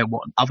doesn't care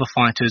what other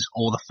fighters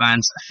or the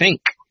fans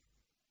think.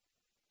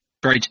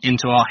 Straight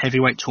into our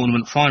heavyweight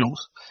tournament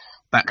finals.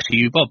 Back to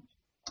you, Bob.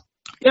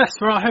 Yes,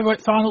 for our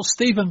heavyweight finals,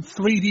 Stephen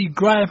 3D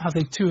Graham has a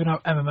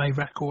 2-0 MMA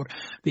record.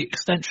 The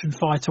extension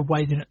fighter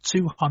weighed in at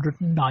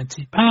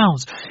 290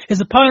 pounds.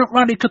 His opponent,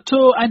 Randy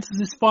Couture, enters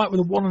this fight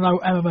with a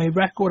 1-0 MMA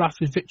record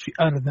after his victory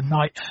earlier in the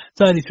night.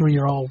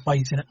 33-year-old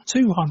weighs in at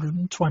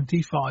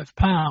 225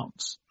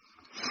 pounds.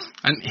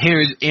 And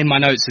here in my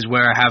notes is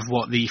where I have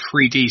what the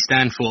 3D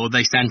stand for.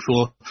 They stand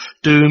for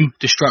Doom,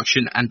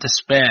 Destruction, and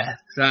Despair.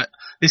 So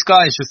this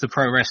guy is just a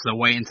pro wrestler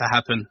waiting to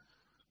happen.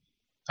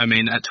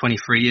 At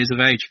 23 years of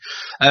age.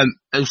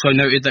 Also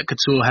noted that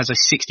Couture has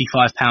a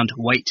 65-pound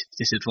weight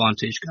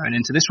disadvantage going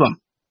into this one.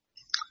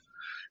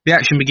 The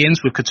action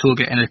begins with Couture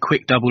getting a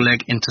quick double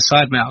leg into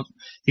side mount.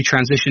 He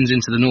transitions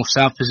into the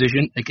north-south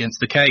position against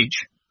the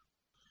cage.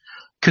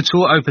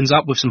 Couture opens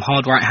up with some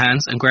hard right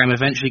hands, and Graham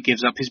eventually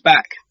gives up his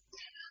back.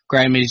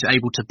 Graham is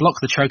able to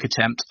block the choke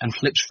attempt and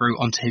flips through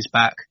onto his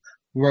back,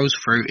 rolls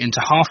through into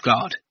half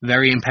guard.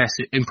 Very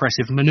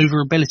impressive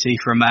maneuverability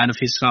for a man of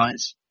his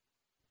size.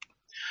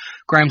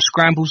 Graham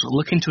scrambles,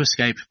 looking to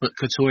escape, but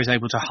Couture is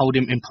able to hold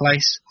him in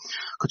place.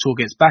 Couture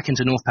gets back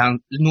into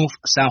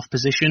north-south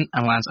position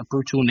and lands a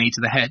brutal knee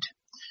to the head.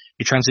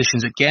 He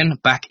transitions again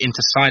back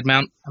into side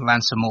mount and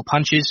lands some more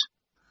punches.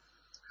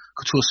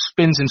 Couture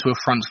spins into a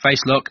front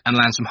face lock and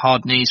lands some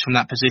hard knees from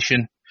that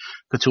position.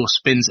 Couture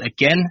spins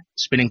again,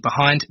 spinning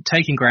behind,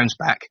 taking Graham's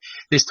back,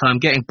 this time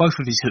getting both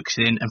of his hooks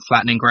in and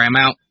flattening Graham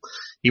out.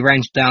 He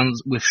rains down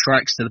with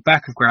strikes to the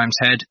back of Graham's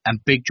head,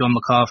 and Big John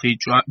McCarthy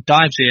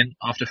dives in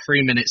after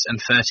 3 minutes and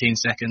 13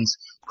 seconds,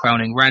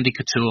 crowning Randy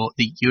Couture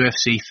the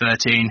UFC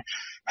 13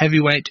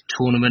 heavyweight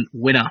tournament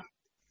winner.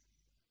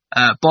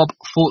 Bob,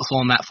 thoughts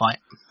on that fight?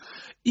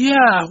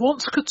 Yeah,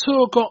 once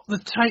Couture got the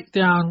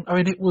takedown, I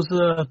mean, it was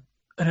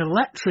an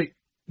electric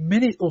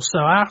minute or so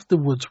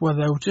afterwards where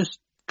they were just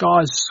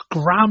guys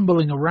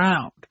scrambling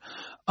around.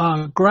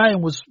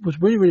 Graham was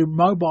really, really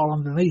mobile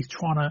underneath,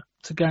 trying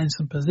to gain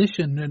some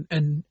position,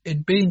 and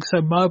in being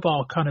so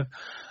mobile, kind of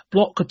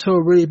blocked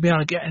Couture really being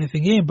able to get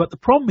anything in. But the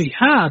problem he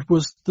had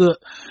was that,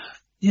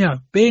 you know,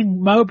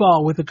 being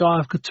mobile with a guy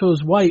of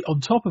Couture's weight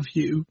on top of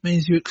you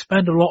means you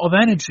expend a lot of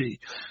energy.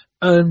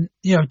 You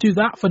know, do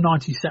that for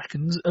 90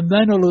 seconds, and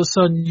then all of a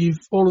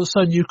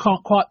sudden you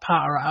can't quite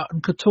power out,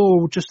 and Couture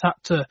will just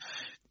have to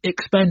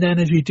expend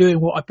energy doing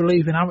what I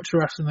believe in amateur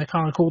wrestling they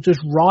kind of call just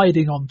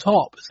riding on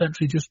top,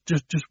 essentially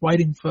just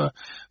waiting for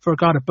a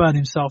guy to burn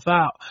himself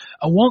out.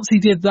 And once he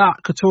did that,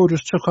 Couture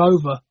just took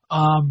over,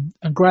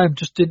 and Graham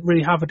just didn't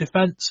really have a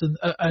defence, and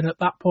at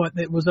that point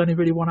it was only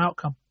really one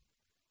outcome.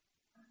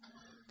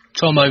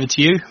 Tom, over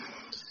to you.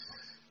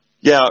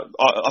 Yeah,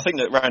 I think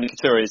that Randy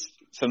Couture is,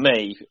 for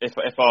me, if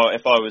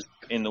I was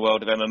in the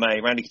world of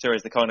MMA, Randy Couture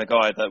is the kind of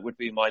guy that would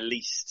be my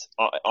least.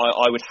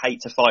 I would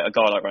hate to fight a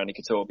guy like Randy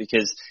Couture,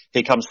 because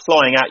he comes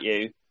flying at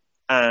you,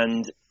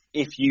 and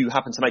if you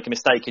happen to make a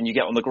mistake and you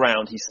get on the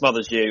ground, he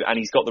smothers you, and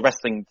he's got the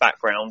wrestling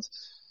background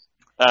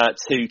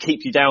to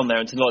keep you down there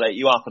and to not let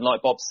you up. And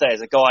like Bob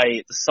says, a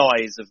guy the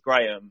size of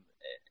Graham,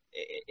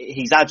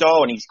 he's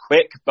agile and he's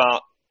quick,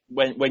 but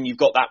when you've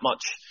got that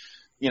much,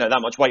 you know,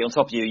 that much weight on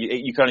top of you,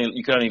 you can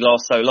only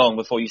last so long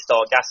before you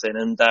start gassing.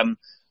 And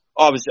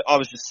I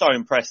was just so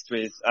impressed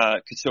with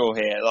Couture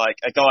here. Like,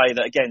 a guy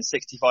that, again,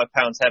 65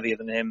 pounds heavier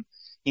than him,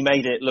 he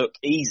made it look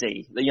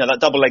easy. You know,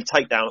 that double leg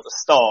takedown at the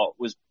start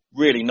was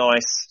really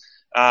nice.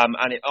 And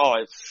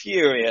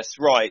furious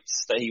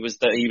rights that he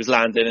was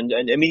landing,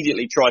 and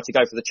immediately tried to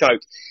go for the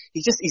choke.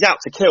 He's out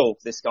to kill,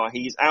 this guy.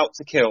 He's out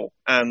to kill.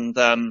 And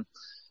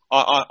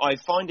I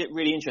find it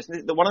really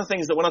interesting. One of the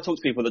things that when I talk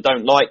to people that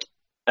don't like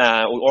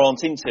or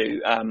aren't into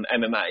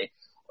MMA,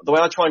 the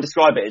way I try and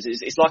describe it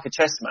is it's like a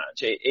chess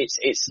match.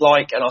 It's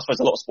like, and I suppose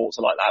a lot of sports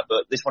are like that,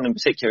 but this one in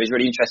particular is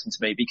really interesting to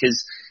me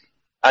because,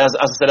 as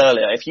I said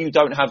earlier, if you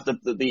don't have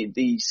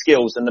the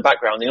skills and the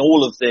background in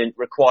all of the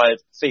required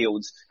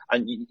fields,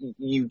 and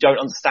you don't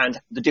understand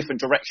the different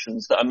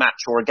directions that a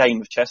match or a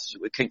game of chess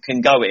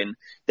can go in,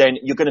 then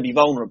you're going to be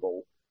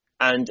vulnerable.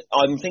 And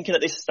I'm thinking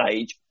at this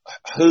stage,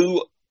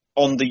 who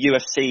on the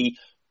UFC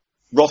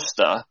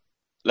roster,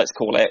 let's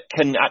call it,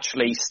 can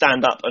actually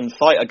stand up and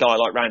fight a guy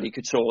like Randy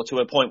Couture to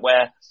a point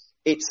where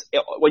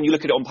when you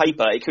look at it on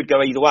paper, it could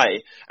go either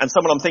way. And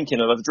someone I'm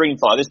thinking of a dream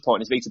fight at this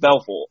point is Vitor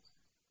Belfort,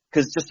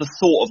 because just the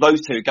thought of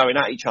those two going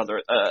at each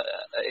other,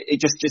 it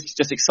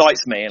just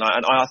excites me. And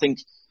I think,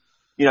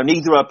 you know,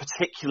 neither are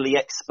particularly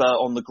expert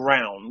on the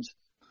ground,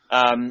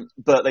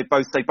 but they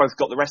both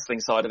got the wrestling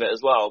side of it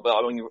as well. But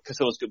I mean,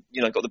 Couture's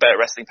got the better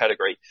wrestling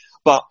pedigree,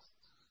 but.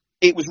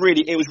 It was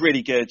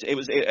really good. It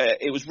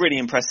was really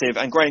impressive,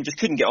 and Graham just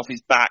couldn't get off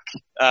his back.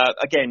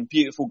 Again,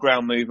 beautiful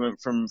ground movement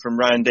from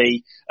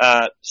Randy.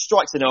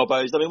 Strikes and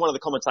elbows. I mean, one of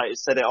the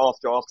commentators said it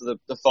after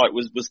the fight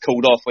was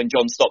called off when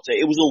John stopped it.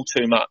 It was all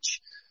too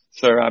much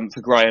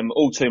for Graham,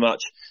 all too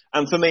much.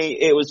 And for me,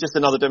 it was just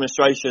another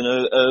demonstration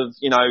of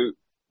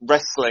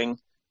wrestling.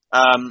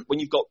 When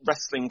you've got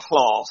wrestling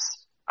class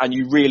and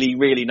you really,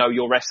 really know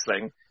your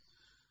wrestling,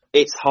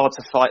 it's hard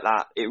to fight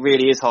that. It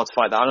really is hard to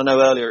fight that. And I know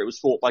earlier it was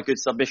fought by good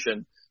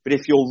submission, but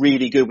if you're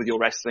really good with your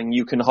wrestling,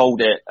 you can hold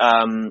it,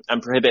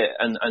 and prohibit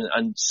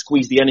and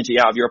squeeze the energy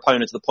out of your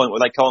opponent to the point where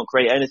they can't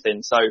create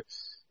anything. So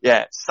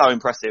yeah, so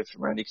impressive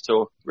from Randy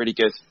Couture. Really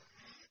good.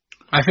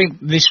 I think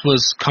this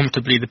was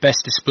comfortably the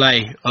best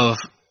display of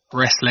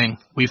wrestling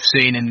we've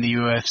seen in the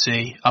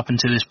UFC up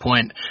until this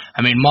point.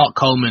 I mean, Mark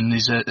Coleman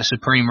is a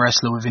supreme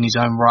wrestler within his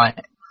own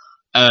right,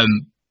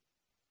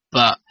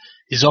 but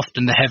is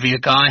often the heavier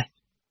guy.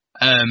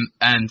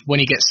 And when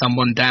he gets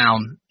someone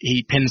down,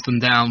 he pins them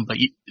down, but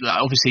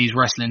obviously he's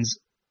wrestling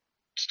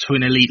to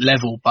an elite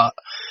level, but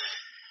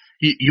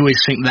you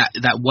always think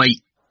that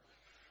weight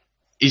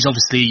is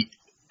obviously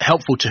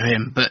helpful to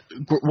him. But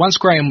once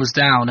Graham was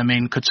down, I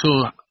mean,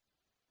 Couture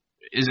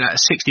is at a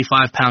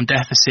 65 pound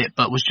deficit,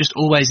 but was just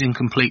always in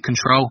complete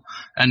control.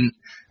 And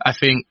I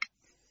think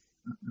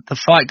the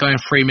fight going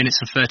 3 minutes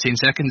and 13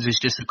 seconds is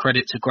just a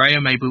credit to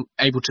Graham,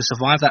 able to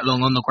survive that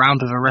long on the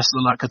ground with a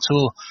wrestler like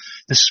Couture.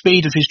 The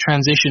speed of his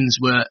transitions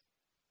were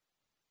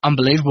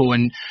unbelievable,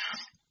 and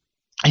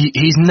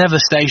he's never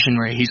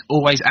stationary. He's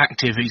always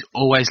active. He's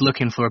always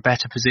looking for a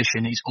better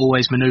position. He's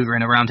always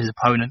manoeuvring around his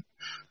opponent.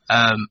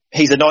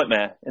 He's a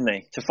nightmare, isn't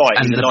he? To fight,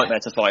 he's a nightmare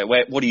to fight.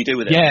 What do you do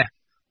with him? Yeah,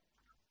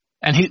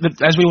 and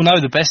as we all know,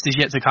 the best is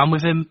yet to come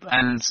with him,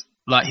 and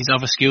like his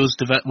other skills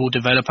will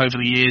develop over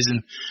the years,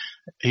 and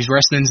his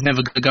wrestling's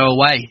never going to go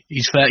away.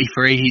 He's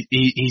 33.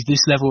 He's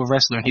this level of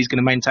wrestler, and he's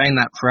going to maintain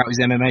that throughout his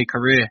MMA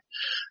career.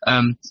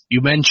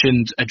 You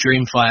mentioned a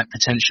dream fight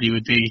potentially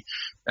would be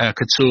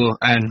Couture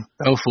and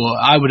Belfort.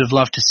 I would have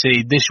loved to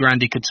see this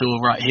Randy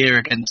Couture right here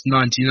against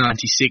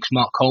 1996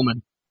 Mark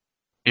Coleman.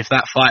 If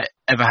that fight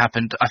ever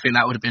happened, I think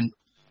that would have been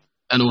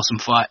an awesome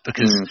fight,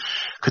 because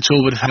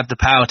Couture would have had the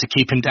power to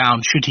keep him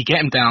down should he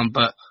get him down,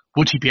 but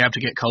would he be able to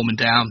get Coleman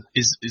down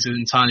is an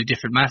entirely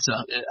different matter.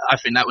 I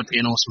think that would be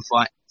an awesome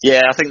fight.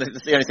 Yeah, I think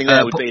the only thing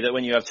there would be that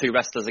when you have two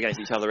wrestlers against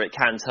each other, it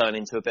can turn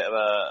into a bit of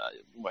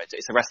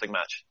it's a wrestling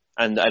match,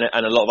 and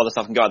a lot of other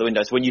stuff can go out the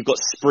window. So when you've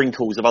got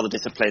sprinkles of other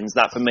disciplines,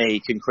 that for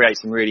me can create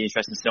some really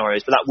interesting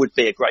scenarios. But that would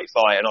be a great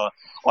fight, and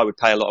I would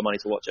pay a lot of money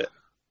to watch it.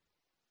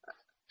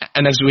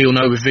 And as we all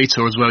know with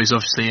Vitor as well, he's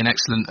obviously an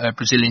excellent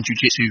Brazilian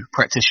Jiu-Jitsu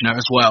practitioner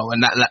as well,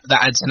 and that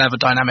adds another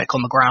dynamic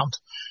on the ground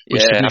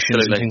with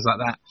submissions and things like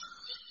that.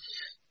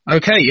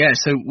 Okay, yeah,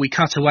 so we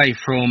cut away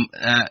from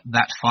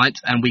that fight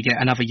and we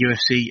get another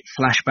UFC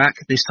flashback,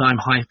 this time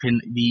hyping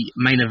the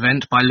main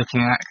event by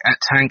looking at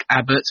Tank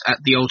Abbott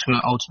at the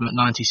Ultimate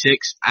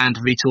 96 and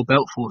Vitor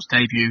Belfort's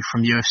debut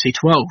from UFC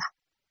 12.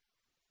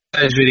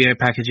 Those video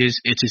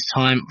packages, it is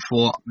time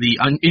for the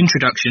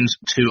introductions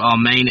to our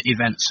main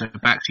event, so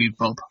back to you,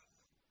 Bob.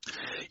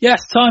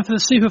 Yes, time for the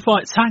super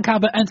fight. Tank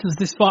Abbott enters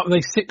this fight with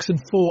a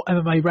 6-4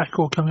 MMA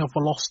record, coming off a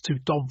loss to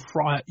Dom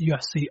Frye at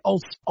UFC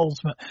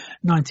Ultimate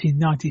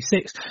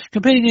 1996.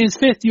 Competing in his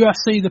fifth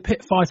UFC, the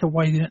pit fighter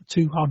weighed in at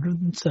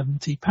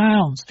 270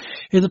 pounds.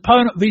 His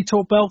opponent,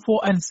 Vitor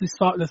Belfort, enters this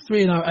fight with a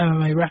 3-0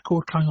 MMA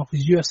record, coming off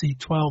his UFC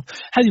 12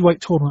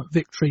 heavyweight tournament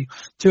victory.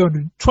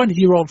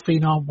 220-year-old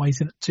phenom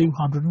weighs in at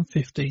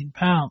 215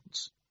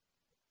 pounds.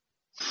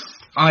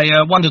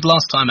 I wondered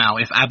last time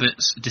out if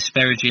Abbott's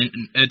disparaging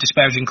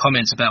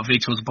comments about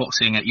Vitor's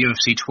boxing at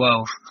UFC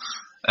 12,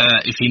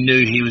 if he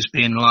knew he was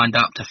being lined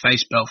up to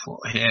face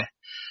Belfort here,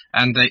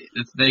 and they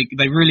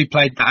really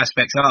played that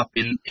aspect up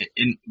in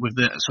with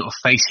the sort of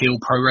face heel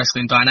pro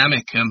wrestling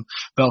dynamic.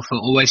 Belfort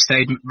always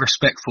stayed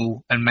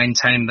respectful and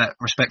maintained that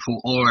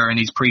respectful aura in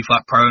his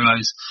pre-fight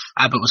promos.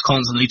 Abbott was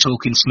constantly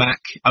talking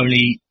smack,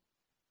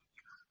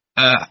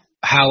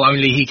 how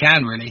only he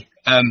can really.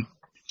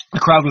 The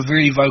crowd was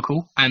really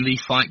vocal, and the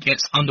fight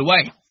gets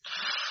underway.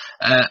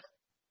 As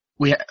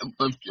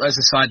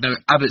a side note,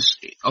 Abbott's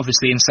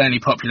obviously insanely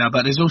popular,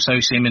 but there's also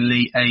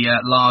seemingly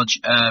a large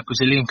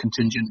Brazilian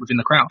contingent within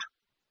the crowd.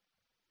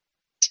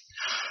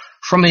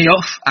 From the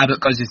off,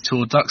 Abbott goes his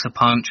tour, ducks a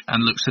punch,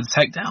 and looks for the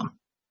takedown.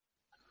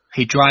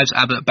 He drives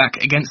Abbott back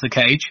against the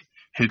cage,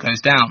 who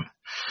goes down.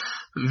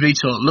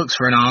 Vitor looks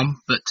for an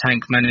arm, but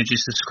Tank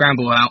manages to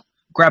scramble out,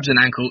 grabs an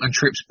ankle, and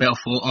trips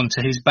Belfort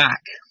onto his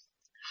back.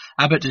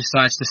 Abbott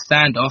decides to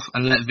stand off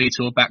and let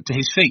Vitor back to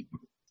his feet.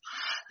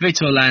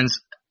 Vitor lands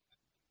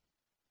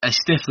a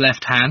stiff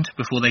left hand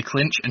before they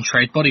clinch and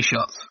trade body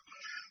shots.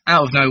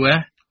 Out of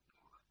nowhere,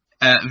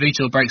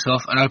 Vitor breaks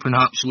off and opens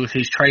up with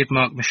his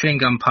trademark machine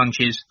gun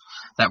punches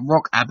that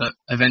rock Abbott,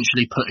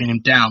 eventually putting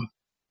him down.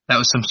 That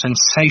was some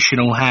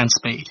sensational hand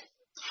speed.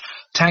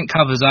 Tank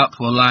covers up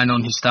while lying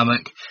on his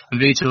stomach, and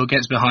Vitor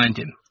gets behind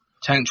him.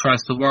 Tank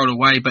tries to roll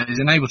away but is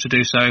unable to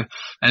do so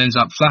and ends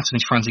up flat on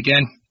his front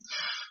again.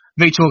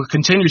 Vitor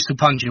continues to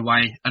punch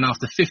away, and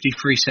after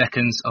 53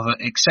 seconds of an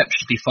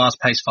exceptionally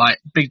fast-paced fight,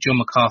 Big John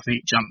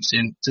McCarthy jumps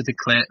in to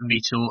declare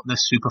Vitor the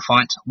super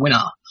fight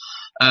winner.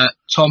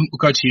 Tom, we'll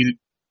go to you.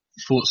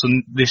 Thoughts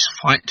on this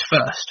fight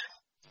first?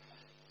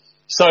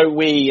 So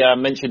we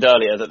mentioned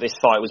earlier that this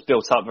fight was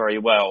built up very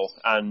well,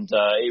 and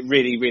it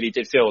really, really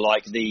did feel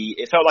like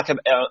it felt like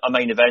a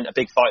main event, a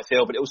big fight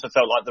feel, but it also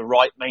felt like the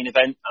right main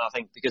event. And I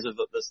think because of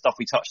the stuff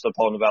we touched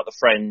upon about the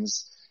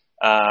Friends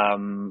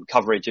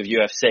coverage of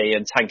UFC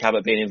and Tank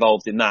Abbott being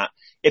involved in that.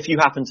 If you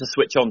happen to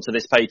switch on to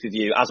this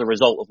pay-per-view as a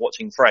result of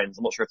watching Friends,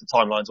 I'm not sure if the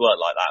timelines work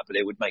like that, but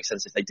it would make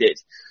sense if they did,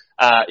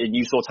 and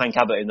you saw Tank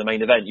Abbott in the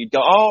main event, you'd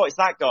go, oh, it's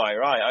that guy,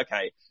 right,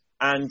 okay.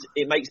 And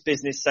it makes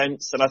business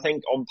sense, and I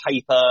think on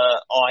paper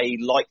I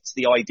liked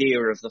the idea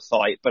of the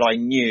fight, but I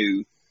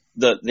knew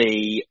that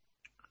the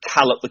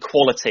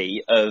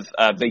quality of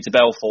Vitor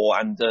Belfort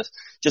and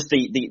just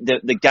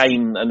the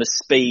game and the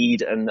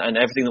speed and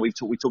everything that we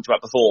talked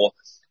about before,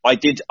 I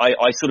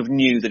sort of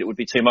knew that it would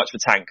be too much for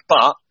Tank,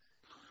 but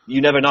you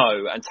never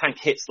know. And Tank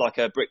hits like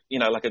a brick,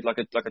 like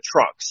a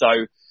truck.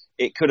 So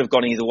it could have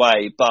gone either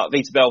way. But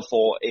Vitor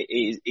Belfort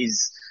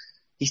he's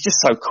just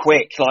so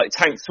quick. Like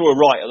Tank threw a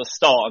right at the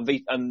start,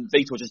 and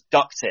Vitor just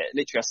ducked it,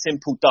 literally a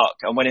simple duck,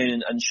 and went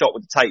in and shot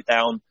with the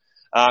takedown.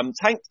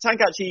 Tank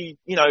actually,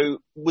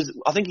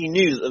 I think he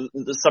knew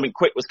that something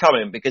quick was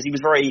coming because he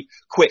was very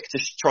quick to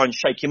try and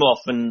shake him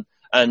off, and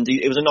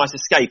it was a nice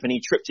escape, and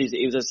he tripped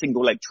it was a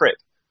single leg trip,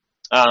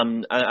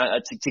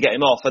 to get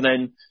him off, and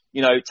then,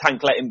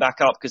 Tank let him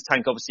back up because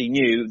Tank obviously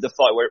knew the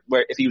fight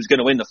where if he was going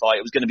to win the fight,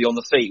 it was going to be on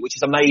the feet, which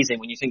is amazing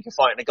when you think you're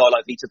fighting a guy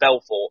like Vitor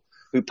Belfort,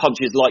 who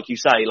punches, like you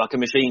say, like a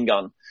machine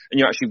gun, and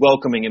you're actually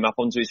welcoming him up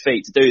onto his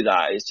feet to do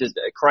that. It's just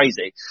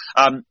crazy.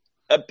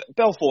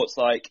 Belfort's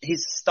like,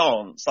 his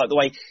stance, like the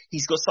way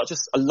he's got such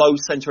a low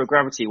centre of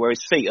gravity where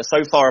his feet are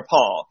so far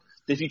apart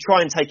that if you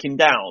try and take him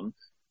down,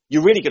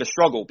 you're really going to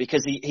struggle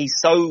because he's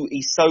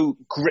so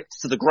gripped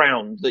to the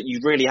ground that you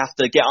really have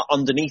to get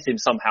underneath him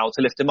somehow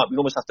to lift him up. You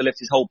almost have to lift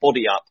his whole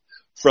body up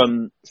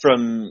from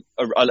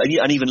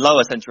an even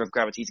lower centre of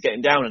gravity to get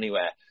him down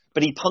anywhere.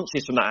 But he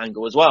punches from that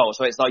angle as well.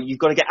 So it's like, you've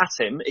got to get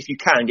at him if you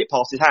can, get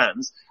past his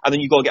hands, and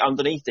then you've got to get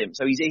underneath him.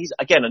 So he's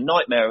again, a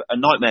nightmare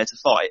to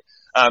fight.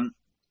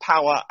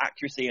 Power,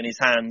 accuracy in his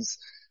hands,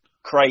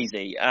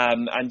 crazy.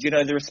 And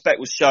the respect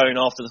was shown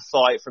after the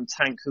fight from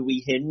Tank, who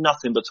we hear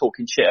nothing but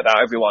talking shit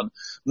about everyone,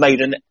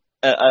 made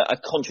a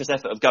conscious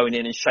effort of going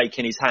in and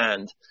shaking his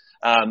hand.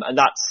 And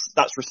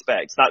that's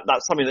respect.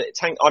 That's something that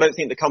Tank, I don't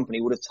think the company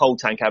would have told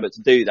Tank Abbott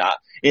to do that.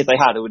 If they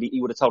had,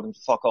 he would have told him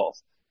to fuck off.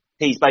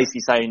 He's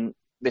basically saying,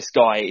 this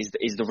guy is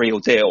the real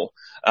deal.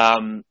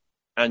 And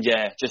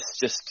yeah,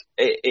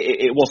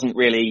 it wasn't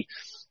really,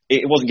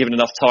 it wasn't given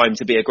enough time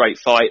to be a great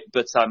fight,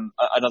 but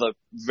another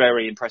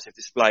very impressive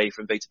display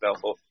from Vitor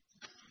Belfort.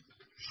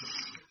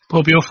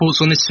 Bob, your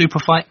thoughts on this super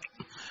fight?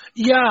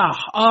 Yeah,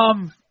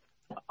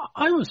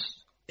 I was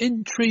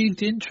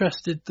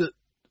interested that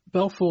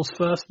Belfort's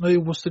first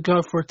move was to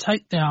go for a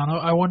takedown.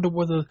 I wonder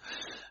whether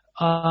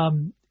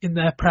in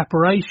their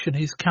preparation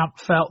his camp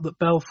felt that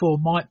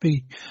Belfort might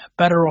be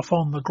better off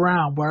on the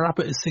ground, where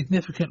Abbott is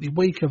significantly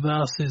weaker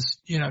versus,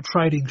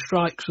 trading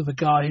strikes with a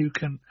guy who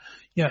can,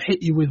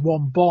 hit you with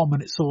one bomb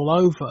and it's all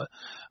over.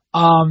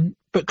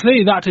 But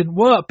clearly that didn't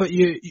work, but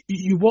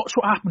you watch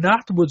what happened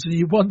afterwards and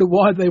you wonder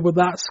why they were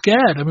that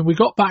scared. I mean, we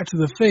got back to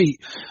the feet,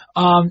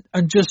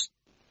 and just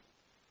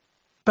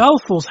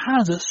Belfort's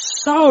hands are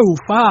so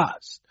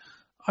fast.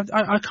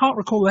 I can't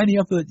recall any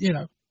other,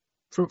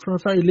 from a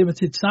very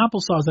limited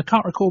sample size, I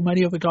can't recall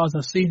many other guys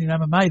I've seen in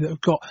MMA that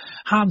have got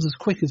hands as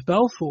quick as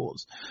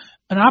Belfort's.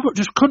 And Abbott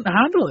just couldn't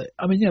handle it.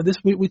 I mean,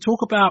 we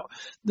talk about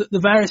the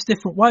various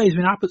different ways. I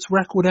mean, Abbott's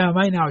record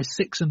MMA now is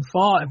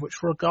 6-5, which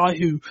for a guy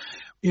who,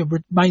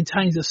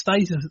 maintains a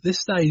status at this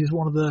stage is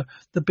one of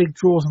the big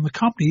draws on the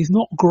company. He's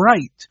not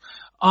great.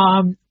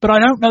 But I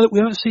don't know that we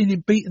haven't seen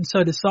him beaten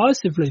so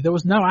decisively. There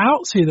was no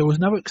outs here. There was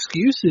no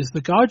excuses. The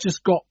guy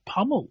just got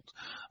pummeled.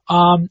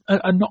 And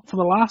not for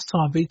the last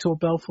time. Vitor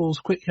Belfort's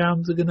quick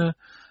hands are going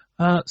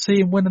to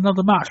see him win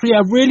another match. But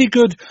yeah, really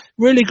good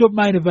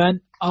main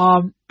event.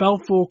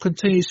 Belfort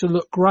continues to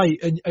look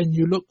great, and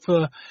you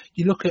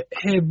look at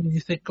him and you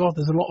think, God,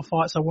 there's a lot of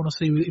fights I want to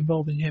see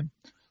involving him.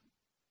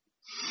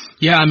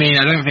 Yeah, I mean,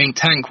 I don't think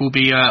Tank will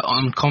be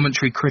on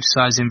commentary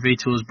criticising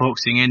Vitor's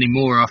boxing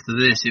anymore after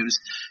this. It was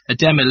a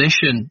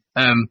demolition.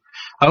 I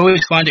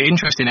always find it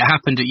interesting. It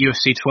happened at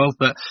UFC 12,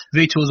 but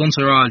Vitor's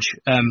entourage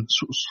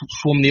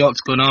swarmed the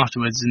octagon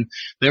afterwards, and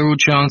they're all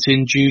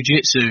chanting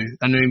jiu-jitsu.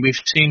 I mean, we've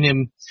seen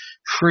him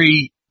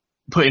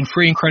put in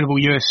 3 incredible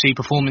UFC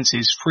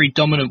performances, 3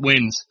 dominant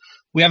wins.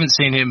 We haven't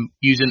seen him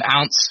use an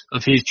ounce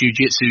of his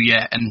jiu-jitsu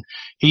yet, and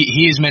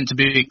he is meant to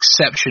be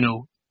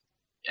exceptional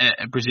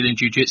at Brazilian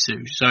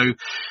jiu-jitsu. So,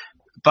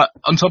 but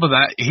on top of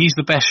that, he's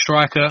the best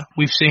striker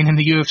we've seen in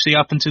the UFC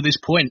up until this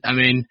point. I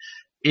mean,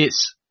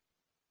 it's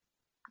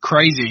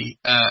crazy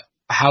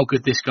how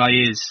good this guy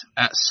is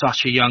at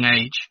such a young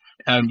age.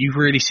 You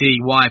really see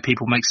why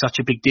people make such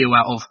a big deal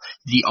out of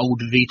the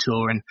old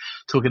Vitor and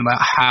talking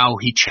about how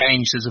he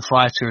changed as a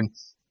fighter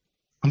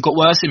and got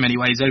worse in many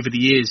ways over the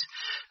years.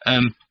 I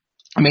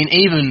mean,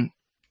 even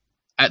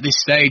at this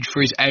stage,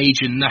 for his age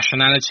and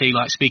nationality,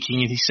 like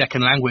speaking in his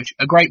second language,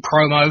 a great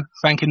promo,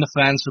 thanking the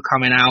fans for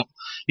coming out.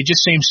 It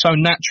just seems so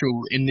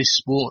natural in this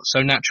sport,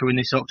 so natural in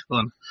this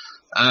octagon.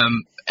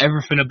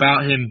 Everything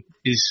about him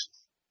is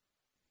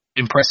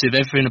impressive.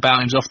 Everything about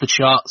him's off the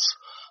charts.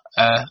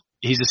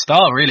 He's a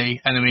star, really.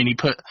 And I mean, he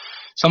put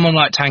someone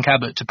like Tank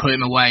Abbott to put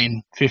him away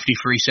in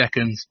 53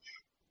 seconds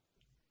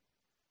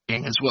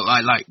as well.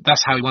 Like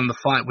that's how he won the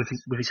fight with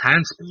his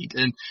hand speed.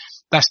 And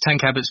that's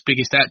Tank Abbott's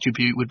biggest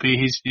attribute would be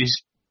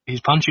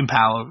his punching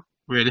power,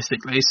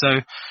 realistically.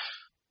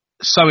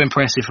 So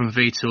impressive from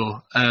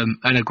Vitor,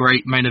 and a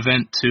great main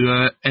event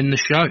to end the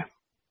show.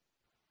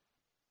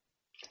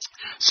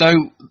 So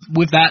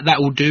with that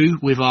will do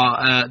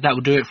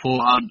it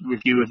for our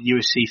review of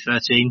UFC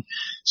 13.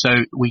 So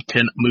we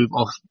can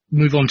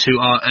move on to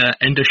our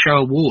end of show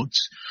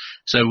awards.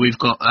 So we've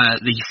got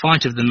the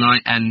fight of the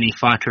night and the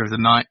fighter of the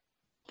night.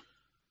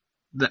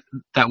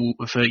 That will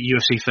for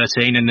UFC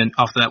 13, and then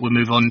after that we'll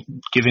move on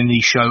giving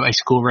the show a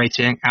score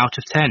rating out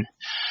of 10.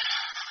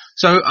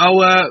 So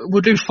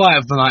we'll do fight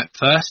of the night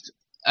first.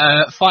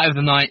 Fight of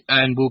the night,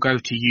 and we'll go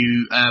to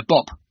you,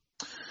 Bob.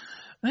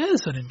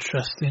 There's an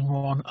interesting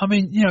one. I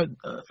mean,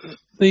 as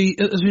we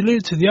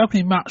alluded to, the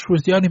opening match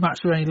was the only match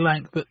of any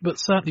length, but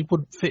certainly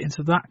wouldn't fit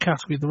into that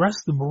category. The rest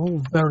of them were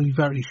all very,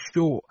 very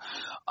short.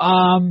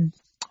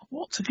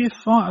 What to give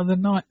Fight of the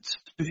Night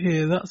to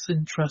here? That's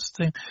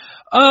interesting.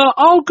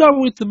 I'll go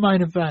with the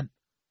main event.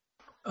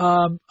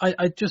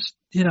 I just,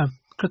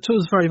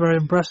 Couture's very, very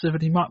impressive,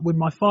 and he might win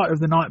my Fight of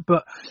the Night,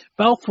 but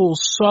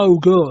Belfort's so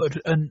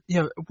good, and,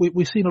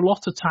 we've seen a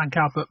lot of Tank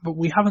Abbott, but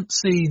we haven't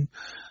seen,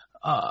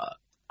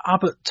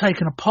 Abbott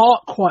taken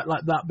apart quite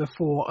like that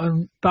before,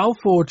 and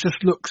Belfort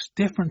just looks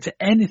different to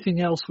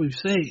anything else we've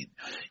seen.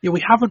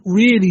 We haven't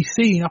really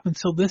seen up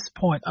until this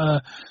point,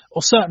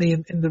 or certainly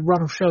in the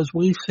run of shows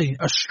we've seen,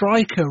 a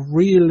striker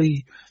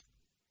really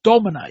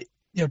dominate.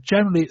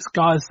 Generally it's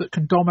guys that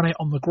can dominate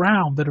on the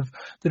ground that have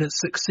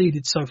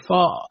succeeded so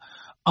far.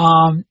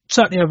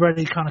 Certainly over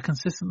any kind of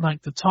consistent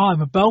length of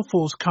time. And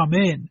Belfort's come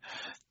in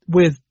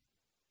with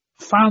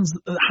hands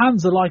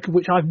the like of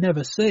which I've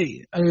never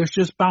seen. And it was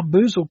just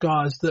bamboozled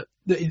guys that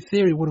in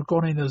theory would have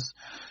gone in as,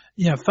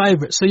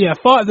 favourites. So yeah,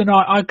 Fight of the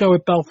Night, I'd go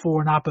with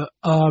Belfort and Abbott.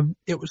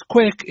 It was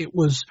quick, it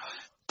was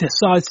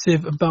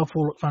decisive, and Belfort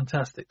looked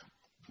fantastic.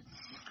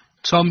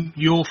 Tom,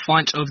 your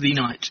Fight of the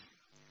Night.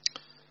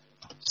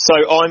 So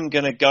I'm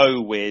going to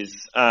go with,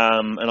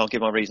 and I'll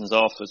give my reasons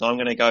afterwards, I'm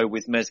going to go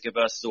with Mezger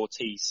versus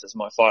Ortiz as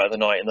my Fight of the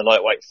Night in the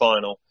lightweight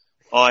final.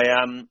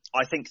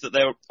 I think that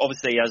they're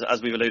obviously,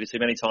 as we've alluded to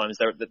many times,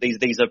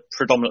 these are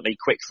predominantly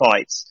quick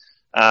fights,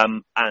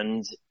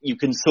 and you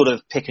can sort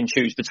of pick and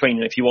choose between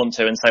them if you want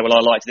to, and say, well,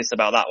 I liked this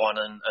about that one,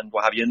 and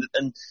what have you.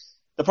 And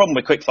the problem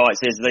with quick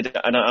fights is as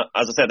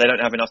I said, they don't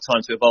have enough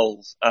time to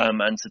evolve,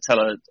 and to tell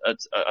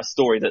a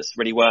story that's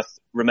really worth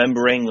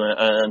remembering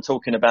and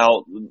talking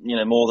about,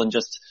 more than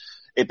just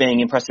it being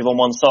impressive on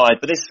one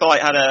side. But this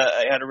fight had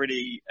a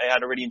really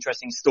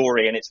interesting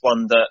story, and it's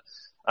one that.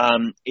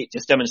 It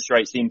just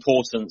demonstrates the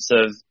importance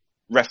of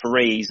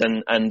referees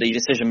and the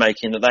decision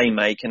making that they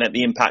make, and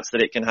the impacts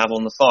that it can have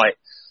on the fight.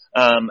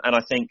 And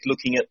I think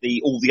looking at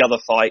all the other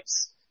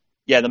fights,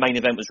 the main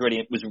event was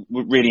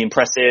really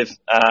impressive.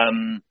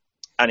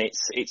 And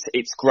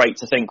it's great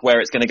to think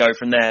where it's going to go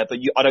from there. But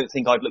I don't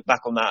think I'd look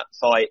back on that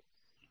fight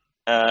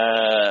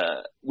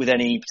with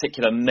any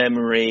particular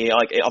memory.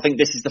 I think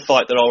this is the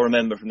fight that I'll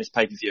remember from this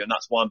pay-per-view, and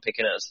that's why I'm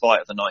picking it as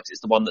Fight of the Night.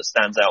 It's the one that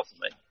stands out for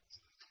me.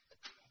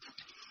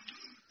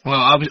 Well,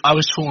 I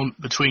was torn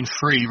between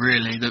three,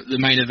 really. The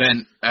main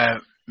event,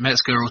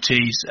 Mezger,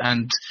 Ortiz,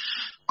 and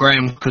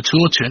Graham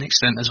Couture to an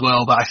extent as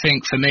well. But I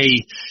think for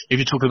me, if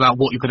you're talking about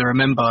what you're going to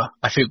remember,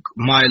 I think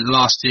my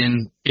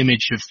lasting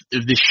image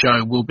of this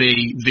show will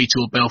be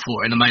Vitor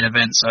Belfort in the main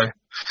event. So I'm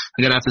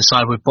going to have to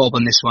side with Bob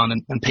on this one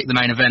and pick the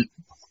main event.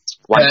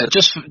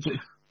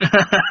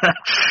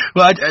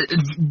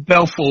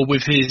 Belfort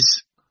with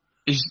his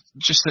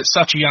just at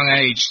such a young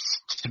age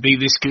to be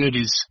this good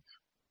is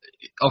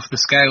off the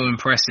scale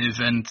impressive,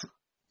 and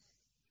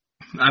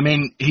I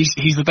mean he's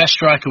the best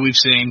striker we've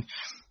seen,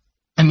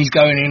 and he's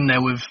going in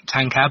there with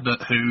Tank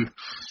Abbott, who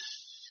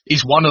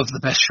is one of the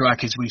best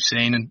strikers we've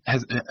seen and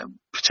has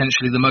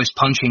potentially the most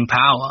punching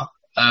power.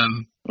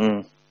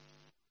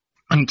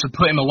 And to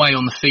put him away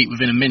on the feet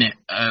within a minute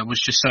was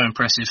just so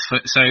impressive.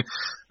 So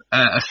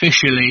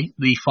officially,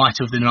 the Fight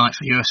of the Night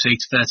for UFC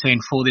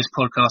 13 for this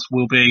podcast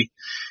will be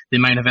the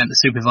main event, the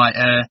super fight,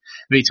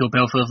 Vitor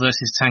Belfort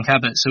versus Tank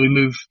Abbott. So we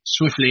move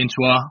swiftly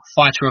into our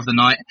Fighter of the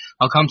Night.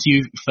 I'll come to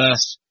you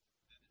first.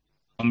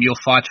 Your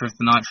Fighter of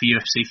the Night for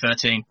UFC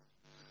 13.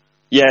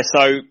 Yeah,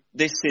 so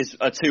this is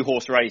a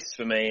two-horse race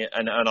for me,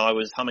 and I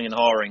was humming and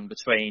hawing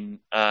between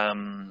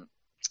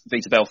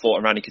Vitor Belfort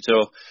and Randy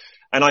Couture.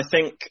 And I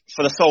think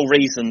for the sole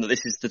reason that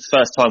this is the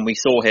first time we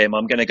saw him,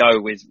 I'm going to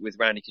go with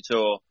Randy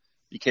Couture,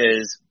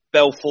 because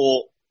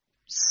Belfort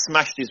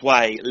smashed his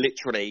way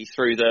literally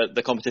through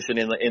the competition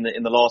in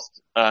the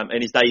last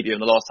in his debut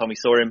and the last time we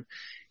saw him.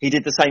 He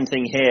did the same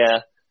thing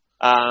here,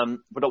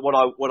 but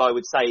what I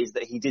would say is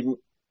that he didn't,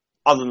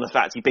 other than the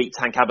fact he beat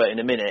Tank Abbott in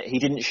a minute, he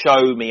didn't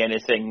show me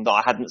anything that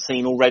I hadn't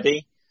seen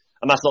already.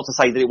 And that's not to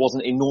say that it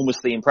wasn't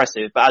enormously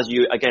impressive, but as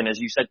you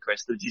said,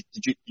 Chris, the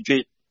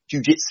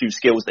jiu-jitsu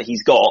skills that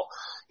he's got,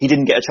 he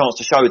didn't get a chance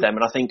to show them.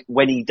 And I think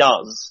when he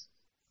does,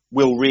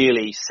 we'll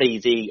really see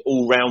the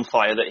all-round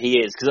fighter that he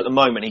is, because at the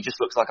moment he just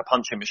looks like a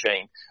punching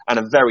machine, and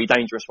a very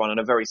dangerous one and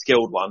a very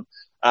skilled one.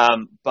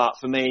 But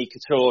for me,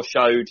 Couture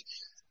showed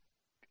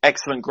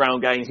excellent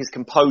ground game, his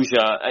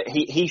composure.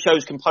 He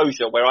shows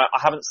composure where I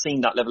haven't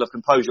seen that level of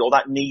composure or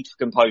that need for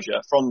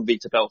composure from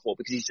Vitor Belfort,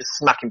 because he's just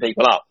smacking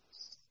people up,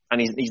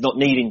 and he's not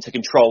needing to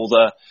control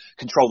the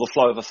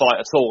flow of a fight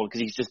at all,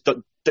 because he's just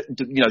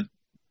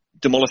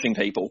demolishing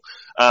people.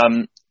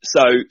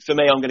 So for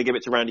me, I'm going to give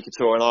it to Randy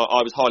Couture, and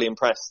I was highly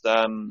impressed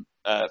from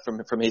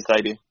his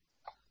debut.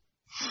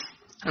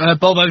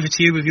 Bob, over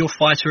to you with your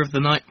Fighter of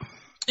the Night.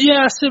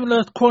 Yeah,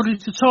 similar quality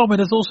to Tom. And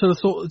there's also the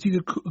thought that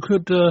you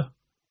could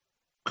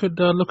could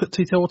look at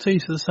Tito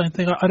Ortiz for the same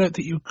thing. I don't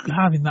think you could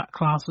have in that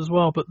class as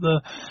well, but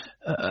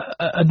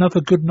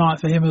another good night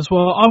for him as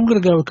well. I'm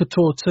going to go with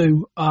Couture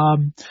too.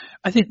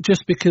 I think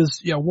just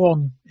because,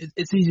 one,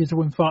 it's easier to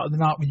win fight of the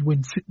night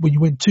when you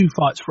win 2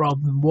 fights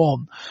rather than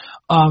 1.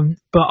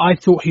 But I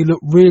thought he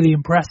looked really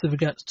impressive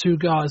against 2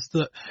 guys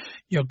that,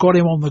 got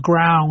him on the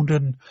ground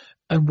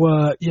and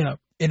were,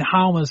 in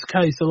Halmer's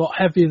case, a lot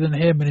heavier than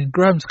him, and in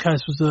Graham's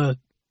case was a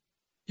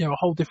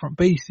whole different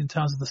beast in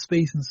terms of the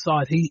speed and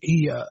side.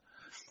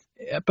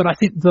 But I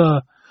think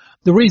the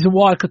reason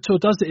why Couture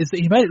does it is that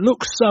he made it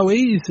look so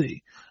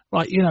easy.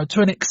 Like,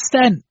 to an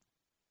extent,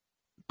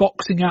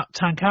 boxing out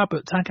Tank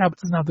Abbott. Tank Abbott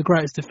doesn't have the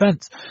greatest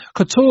defense.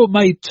 Couture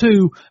made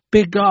 2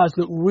 big guys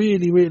look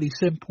really, really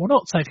simple.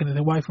 Not taking anything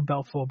away from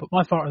Belfort, but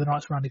my fighter of the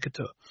night's Randy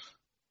Couture.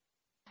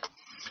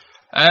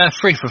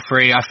 3 for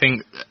 3. I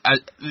think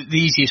the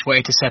easiest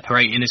way to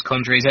separate in this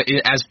country is,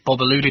 as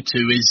Bob alluded to,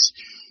 is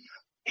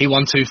he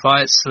won 2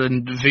 fights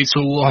and Vitor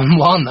won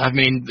 1. I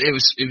mean, it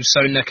was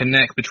so neck and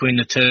neck between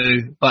the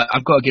 2, but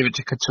I've got to give it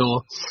to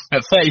Couture.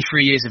 At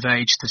 33 years of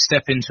age, to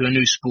step into a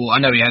new sport. I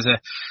know he has a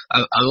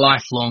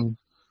lifelong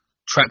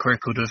track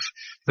record of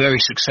very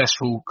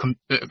successful,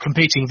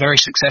 competing very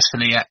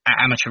successfully at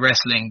amateur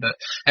wrestling, but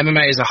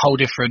MMA is a whole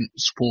different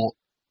sport.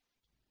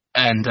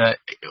 And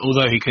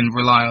although he can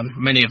rely on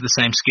many of the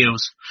same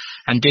skills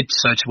and did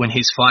so to win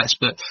his fights,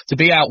 but to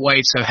be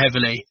outweighed so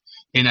heavily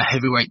in a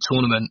heavyweight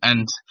tournament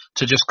and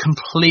to just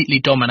completely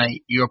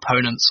dominate your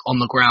opponents on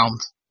the ground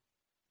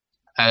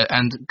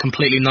and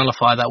completely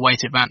nullify that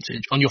weight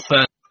advantage on your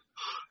first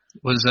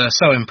was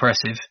so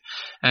impressive.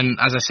 And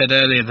as I said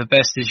earlier, the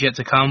best is yet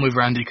to come with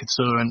Randy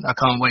Couture, and I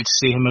can't wait to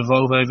see him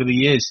evolve over the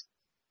years.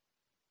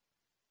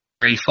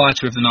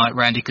 Fighter of the night,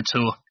 Randy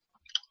Couture.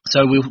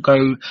 So we'll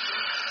go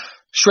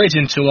straight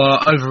into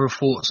our overall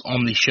thoughts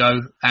on the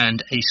show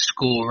and a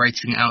score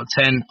rating out of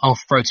 10. I'll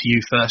throw to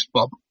you first,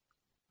 Bob.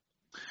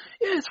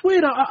 Yeah, it's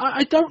weird.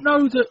 I don't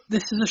know that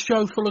this is a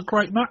show full of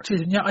great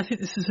matches, and yet I think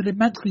this is an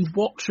immensely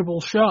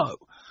watchable show.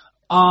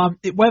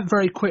 It went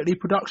very quickly.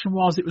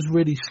 Production-wise, it was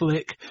really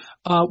slick.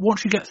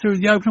 Once you get through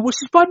the opener, which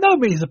is by no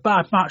means a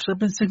bad match, there have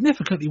been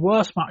significantly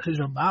worse matches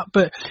on that,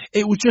 but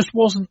it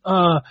wasn't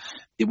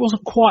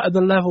quite at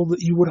the level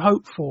that you would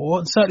hope for,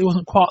 and certainly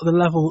wasn't quite at the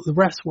level that the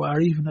rest were,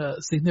 even at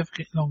a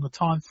significantly longer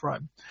time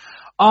frame.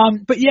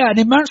 But yeah, an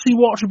immensely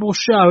watchable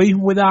show,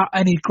 even without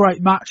any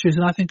great matches.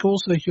 And I think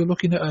also if you're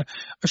looking at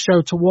a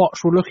show to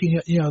watch, we're looking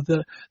at,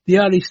 the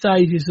early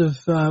stages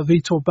of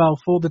Vitor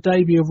Belfort, the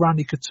debut of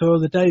Randy Couture,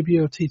 the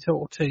debut of Tito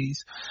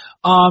Ortiz.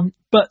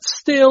 But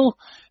still,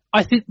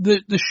 I think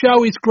the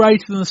show is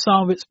greater than the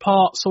sum of its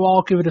parts, so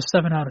I'll give it a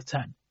 7 out of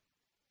 10.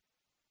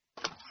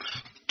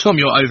 Tom,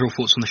 your overall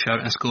thoughts on the show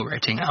and score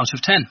rating out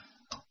of 10.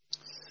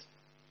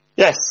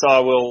 Yes,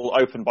 I will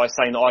open by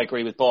saying that I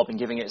agree with Bob in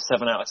giving it a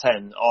 7 out of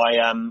 10.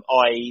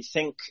 I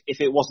think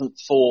if it wasn't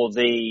for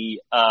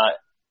the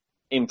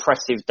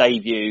impressive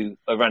debut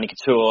of Randy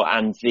Couture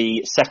and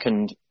the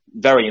second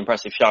very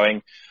impressive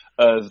showing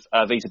of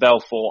Vitor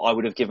Belfort, I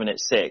would have given it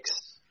 6.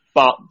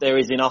 But there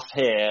is enough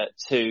here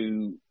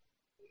to,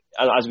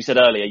 as we said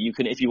earlier, you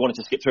can, if you wanted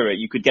to skip through it,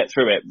 you could get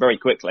through it very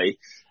quickly.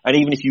 And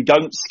even if you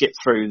don't skip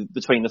through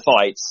between the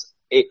fights,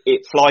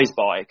 it flies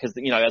by because,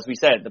 as we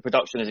said, the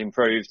production has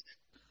improved.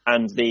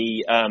 And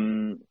there's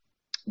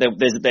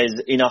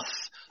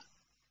enough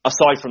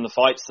aside from the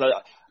fights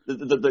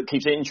that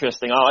keeps it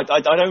interesting.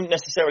 I don't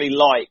necessarily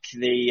like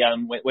the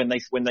when they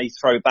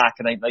throw back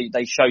and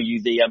they show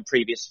you the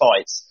previous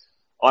fights.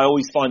 I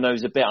always find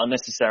those a bit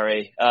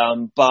unnecessary.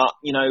 But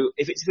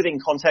if it's within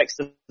context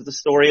of the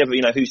story of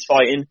who's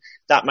fighting,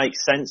 that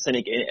makes sense. And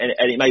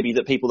it may be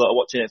that people that are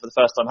watching it for the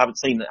first time haven't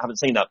seen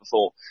that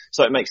before,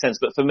 so it makes sense.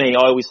 But for me,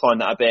 I always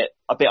find that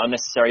a bit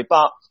unnecessary.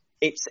 But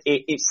it's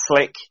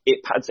slick.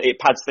 It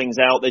pads things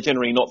out. They're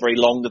generally not very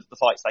long, the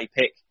fights they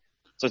pick.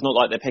 So it's not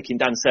like they're picking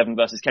Dan Severn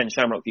versus Ken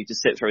Shamrock for you to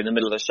sit through in the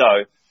middle of the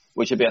show,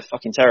 which would be a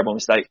fucking terrible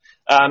mistake.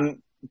 Overall,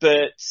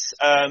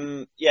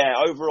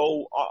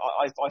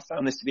 I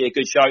found this to be a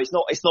good show. It's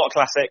not a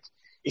classic.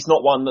 It's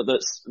not one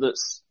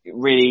that's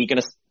really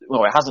gonna,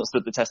 it hasn't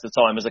stood the test of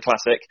time as a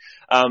classic.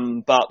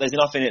 But there's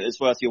enough in it that's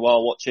worth your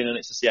while watching, and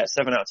it's just,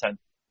 7 out of 10.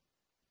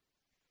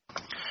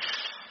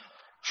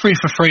 3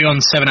 for 3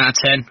 on 7 out of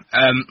 10.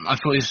 I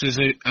thought this was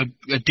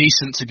a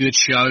decent to good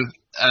show.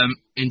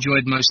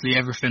 Enjoyed mostly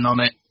everything on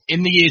it.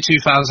 In the year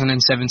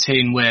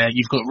 2017, where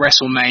you've got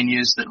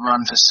WrestleManias that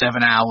run for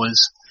 7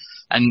 hours,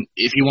 and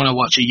if you want to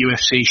watch a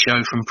UFC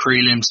show from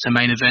prelims to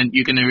main event,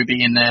 you're going to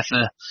be in there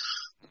for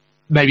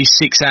maybe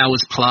 6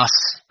 hours plus.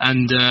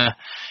 And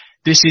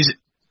this is,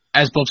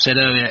 as Bob said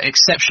earlier,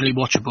 exceptionally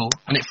watchable,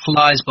 and it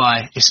flies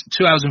by. It's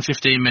 2 hours and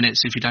 15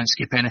 minutes if you don't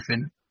skip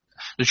anything.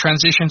 The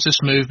transitions are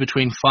smooth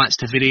between fights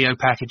to video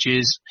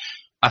packages.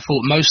 I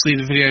thought mostly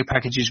the video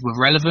packages were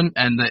relevant,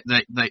 and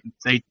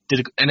they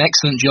did an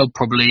excellent job,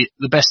 probably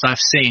the best I've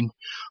seen,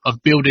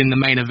 of building the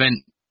main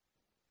event.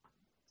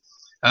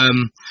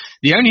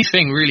 The only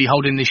thing really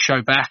holding this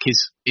show back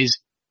is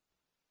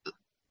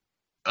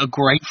a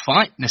great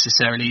fight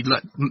necessarily.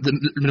 Like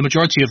the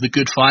majority of the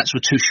good fights were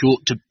too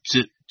short to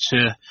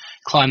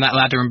climb that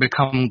ladder and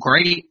become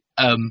great.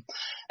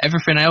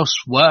 Everything else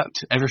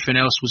worked. Everything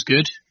else was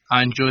good.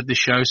 I enjoyed the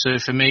show. So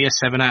for me, a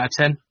 7 out of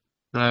 10.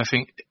 I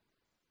think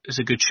it's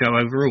a good show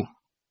overall.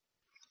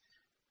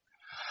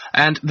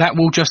 And that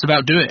will just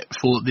about do it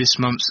for this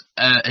month's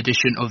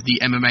edition of the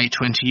MMA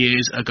 20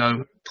 Years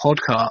Ago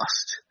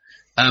podcast.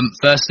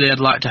 Firstly, I'd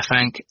like to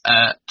thank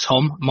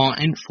Tom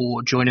Martin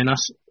for joining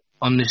us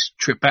on this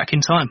trip back in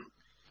time.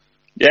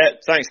 Yeah,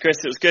 thanks,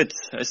 Chris. It was good.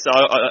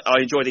 I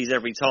enjoy these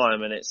every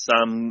time, and it's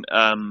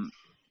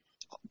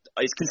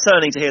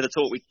concerning to hear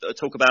we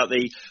talk about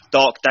the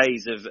dark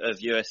days of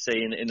UFC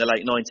in the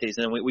late 90s,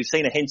 and we've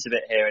seen a hint of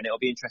it here, and it'll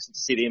be interesting to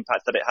see the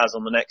impact that it has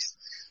on the next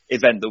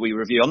event that we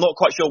review. I'm not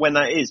quite sure when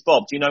that is.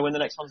 Bob, do you know when the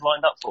next one's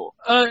lined up for?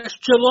 It's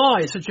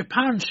July. It's a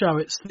Japan show.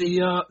 It's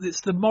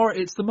the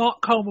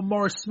Mark Coleman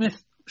Morris Smith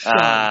show.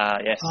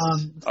 Yes.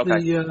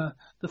 Okay.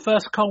 The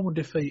first Coleman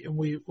defeat, and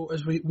we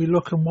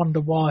look and wonder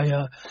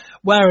why,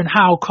 where and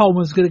how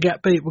Coleman's going to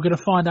get beat. We're going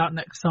to find out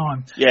next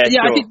time. Yeah, sure.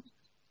 I think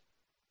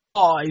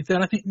 5.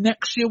 Then I think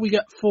next year we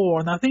get 4,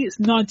 and I think it's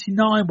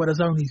 99 where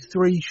there's only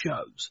 3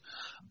 shows.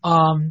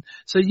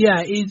 So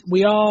yeah,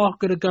 we are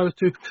going to go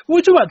through. When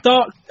we talk about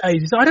dark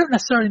ages, I don't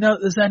necessarily know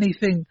that there's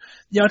anything.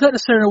 I don't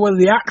necessarily know whether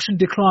the action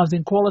declines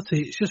in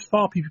quality. It's just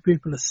far fewer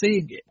people are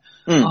seeing it.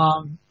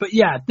 But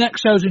yeah,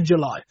 next show's in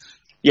July.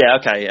 Yeah,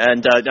 okay,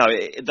 and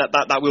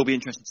that will be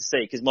interesting to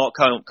see, because Mark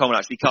Coleman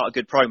actually cut a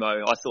good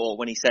promo. I thought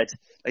when they said,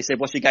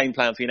 "What's your game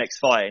plan for your next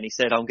fight?" and he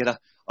said, "I can't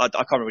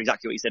remember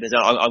exactly what he said.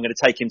 I'm going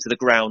to take him to the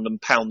ground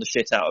and pound the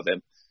shit out of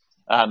him."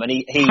 And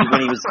he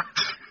when he was.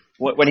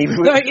 When he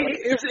no,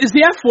 it's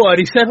the F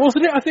word he said,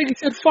 wasn't it? I think he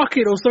said "fuck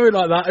it" or something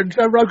like that, and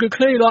Joe Rogan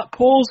clearly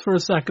paused for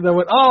a second. They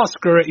went, "Oh,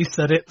 screw it," he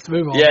said it. Let's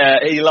move on. Yeah,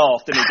 he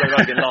laughed, and Joe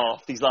Rogan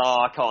laughed. He's like,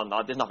 "Oh, I can't.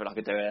 There's nothing I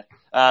can do here."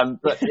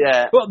 But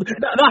yeah, well,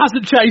 that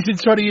hasn't changed in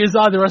 20 years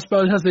either, I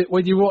suppose, has it?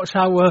 When you watch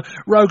how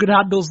Rogan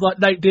handles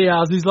like Nate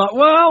Diaz, he's like,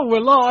 "Well,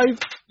 we're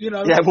live."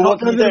 Yeah, but what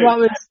can you do?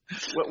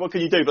 What can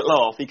you do but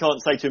laugh? You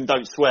can't say to him,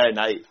 "Don't swear,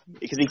 Nate,"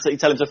 because he'd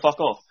tell him to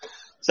fuck off.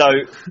 So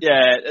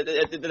yeah,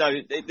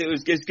 it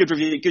was good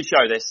review, good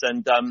show this,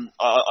 and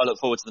I look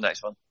forward to the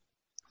next one.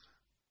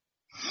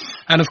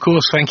 And of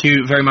course, thank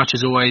you very much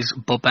as always,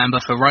 Bob Bamber,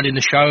 for running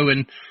the show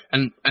and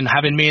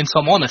having me and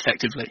Tom on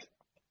effectively.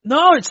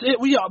 No,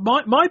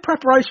 my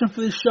preparation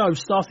for this show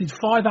started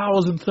 5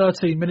 hours and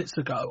 13 minutes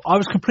ago. I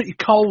was completely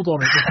cold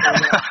on it.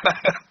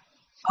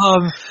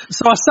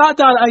 So I sat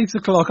down at 8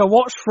 o'clock, I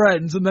watched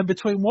Friends, and then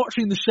between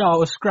watching the show, I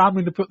was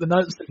scrambling to put the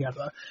notes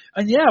together.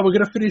 And yeah, we're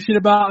going to finish in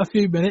about a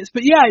few minutes.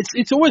 But yeah,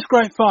 it's always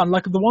great fun.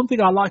 Like, the one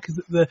thing I like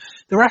is that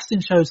the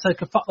wrestling shows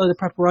take a fuckload of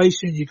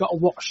preparation. You've got to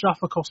watch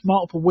stuff across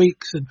multiple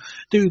weeks and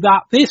do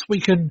that. This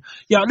we can,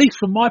 at least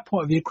from my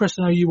point of view, Chris,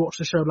 I know you watched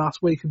the show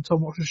last week and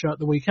Tom watched the show at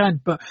the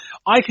weekend, but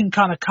I can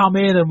kind of come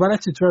in, and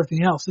relative to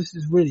everything else, this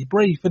is really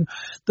brief. And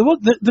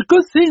the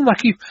good thing,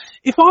 like,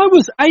 if I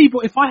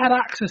had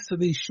access to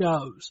these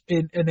shows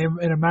in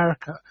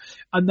America,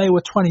 and they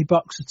were $20 a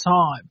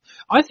time,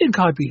 I think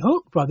I'd be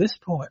hooked by this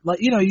point. Like,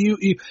 you're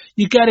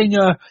getting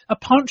a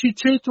punchy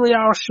 2-3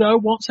 hour show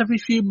once every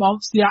few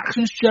months. The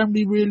action's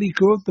generally really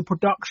good. The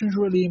production's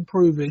really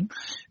improving.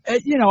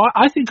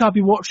 I think I'd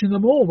be watching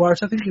them all.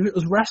 Whereas I think if it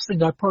was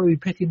wrestling, I'd probably be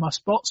picking my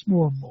spots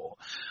more and more.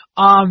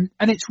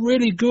 And it's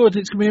really good.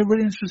 It's going to be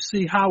really interesting to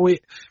see how we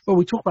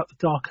talk about the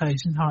dark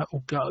age and how it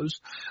all goes.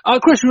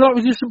 Chris, would you like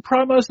to do some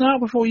promos now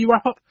before you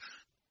wrap up?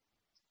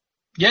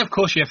 Yeah, of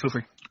course, yeah, feel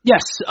free.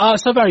 Yes,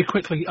 so very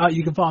quickly,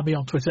 you can find me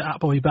on Twitter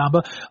at Bobby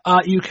Bamber.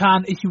 You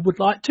can, if you would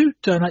like to,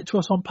 donate to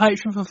us on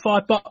Patreon for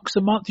 $5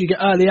 a month. You get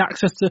early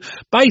access to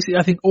basically,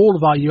 I think, all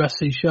of our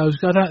UFC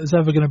shows. I don't think there's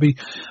ever going to be,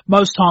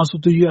 most times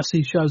we'll do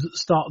UFC shows at the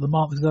start of the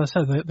month, because as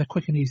I said, they're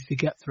quick and easy to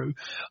get through.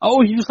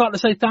 Or if you just like to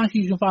say thank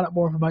you, you can find out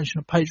more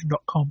information at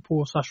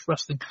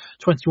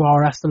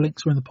patreon.com/wrestling20RS. The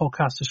links are in the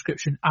podcast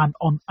description and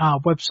on our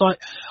website.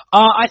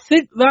 I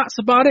think that's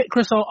about it,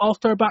 Chris. I'll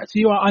throw back to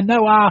you. I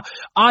know our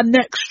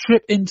next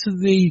trip into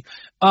the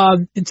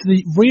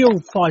real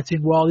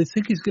fighting world, I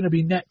think is going to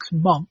be next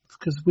month,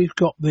 because we've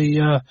got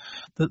the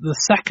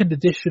second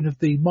edition of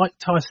the Mike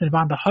Tyson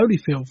Evander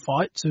Holyfield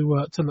fight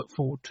to look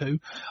forward to,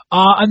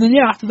 and then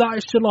after that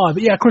it's July.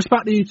 But yeah, Chris,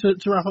 back to you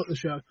to wrap up the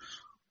show.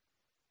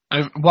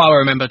 While I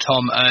remember,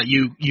 Tom,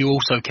 you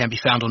also can be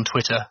found on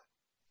Twitter.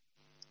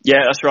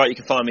 Yeah, that's right. You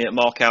can find me at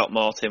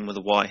MarkOutMartin with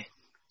a Y.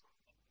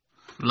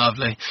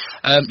 Lovely.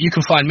 You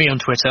can find me on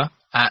Twitter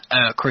at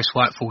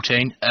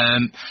ChrisWhite14.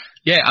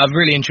 Yeah, I've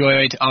really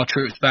enjoyed our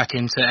trips back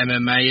into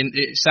MMA, and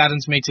it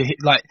saddens me to hit,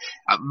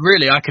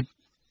 really, I could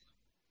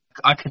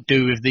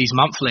do with these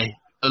monthly.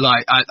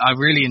 Like, I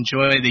really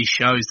enjoy these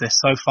shows. They're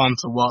so fun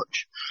to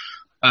watch.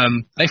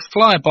 They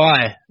fly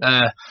by.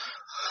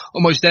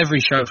 Almost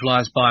every show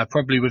flies by,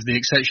 probably with the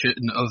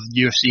exception of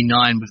UFC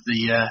 9 with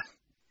the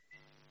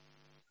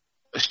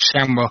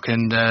Shamrock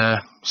and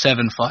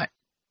Seven fight.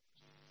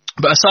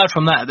 But aside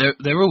from that,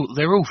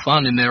 they're all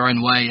fun in their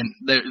own way, and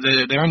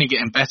they're only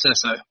getting better.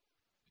 So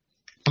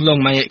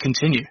Long may it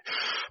continue.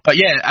 But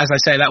yeah, as I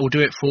say, that will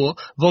do it for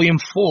Volume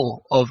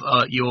 4 of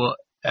your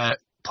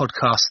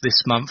podcast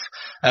this month.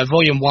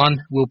 Volume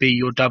 1 will be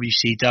your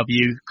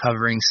WCW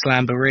covering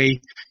Slamboree.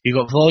 You've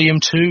got Volume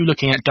 2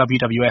 looking at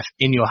WWF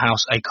In Your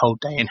House, A Cold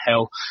Day in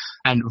Hell.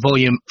 And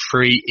Volume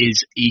 3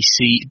 is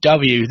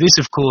ECW. This,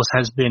 of course,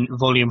 has been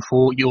Volume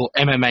 4, your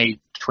MMA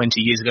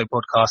 20 years ago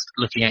podcast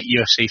looking at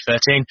UFC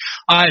 13.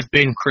 I've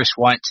been Chris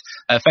White.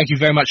 Thank you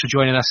very much for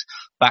joining us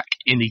back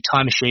in the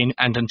time machine.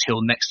 And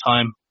until next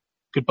time,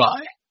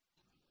 goodbye.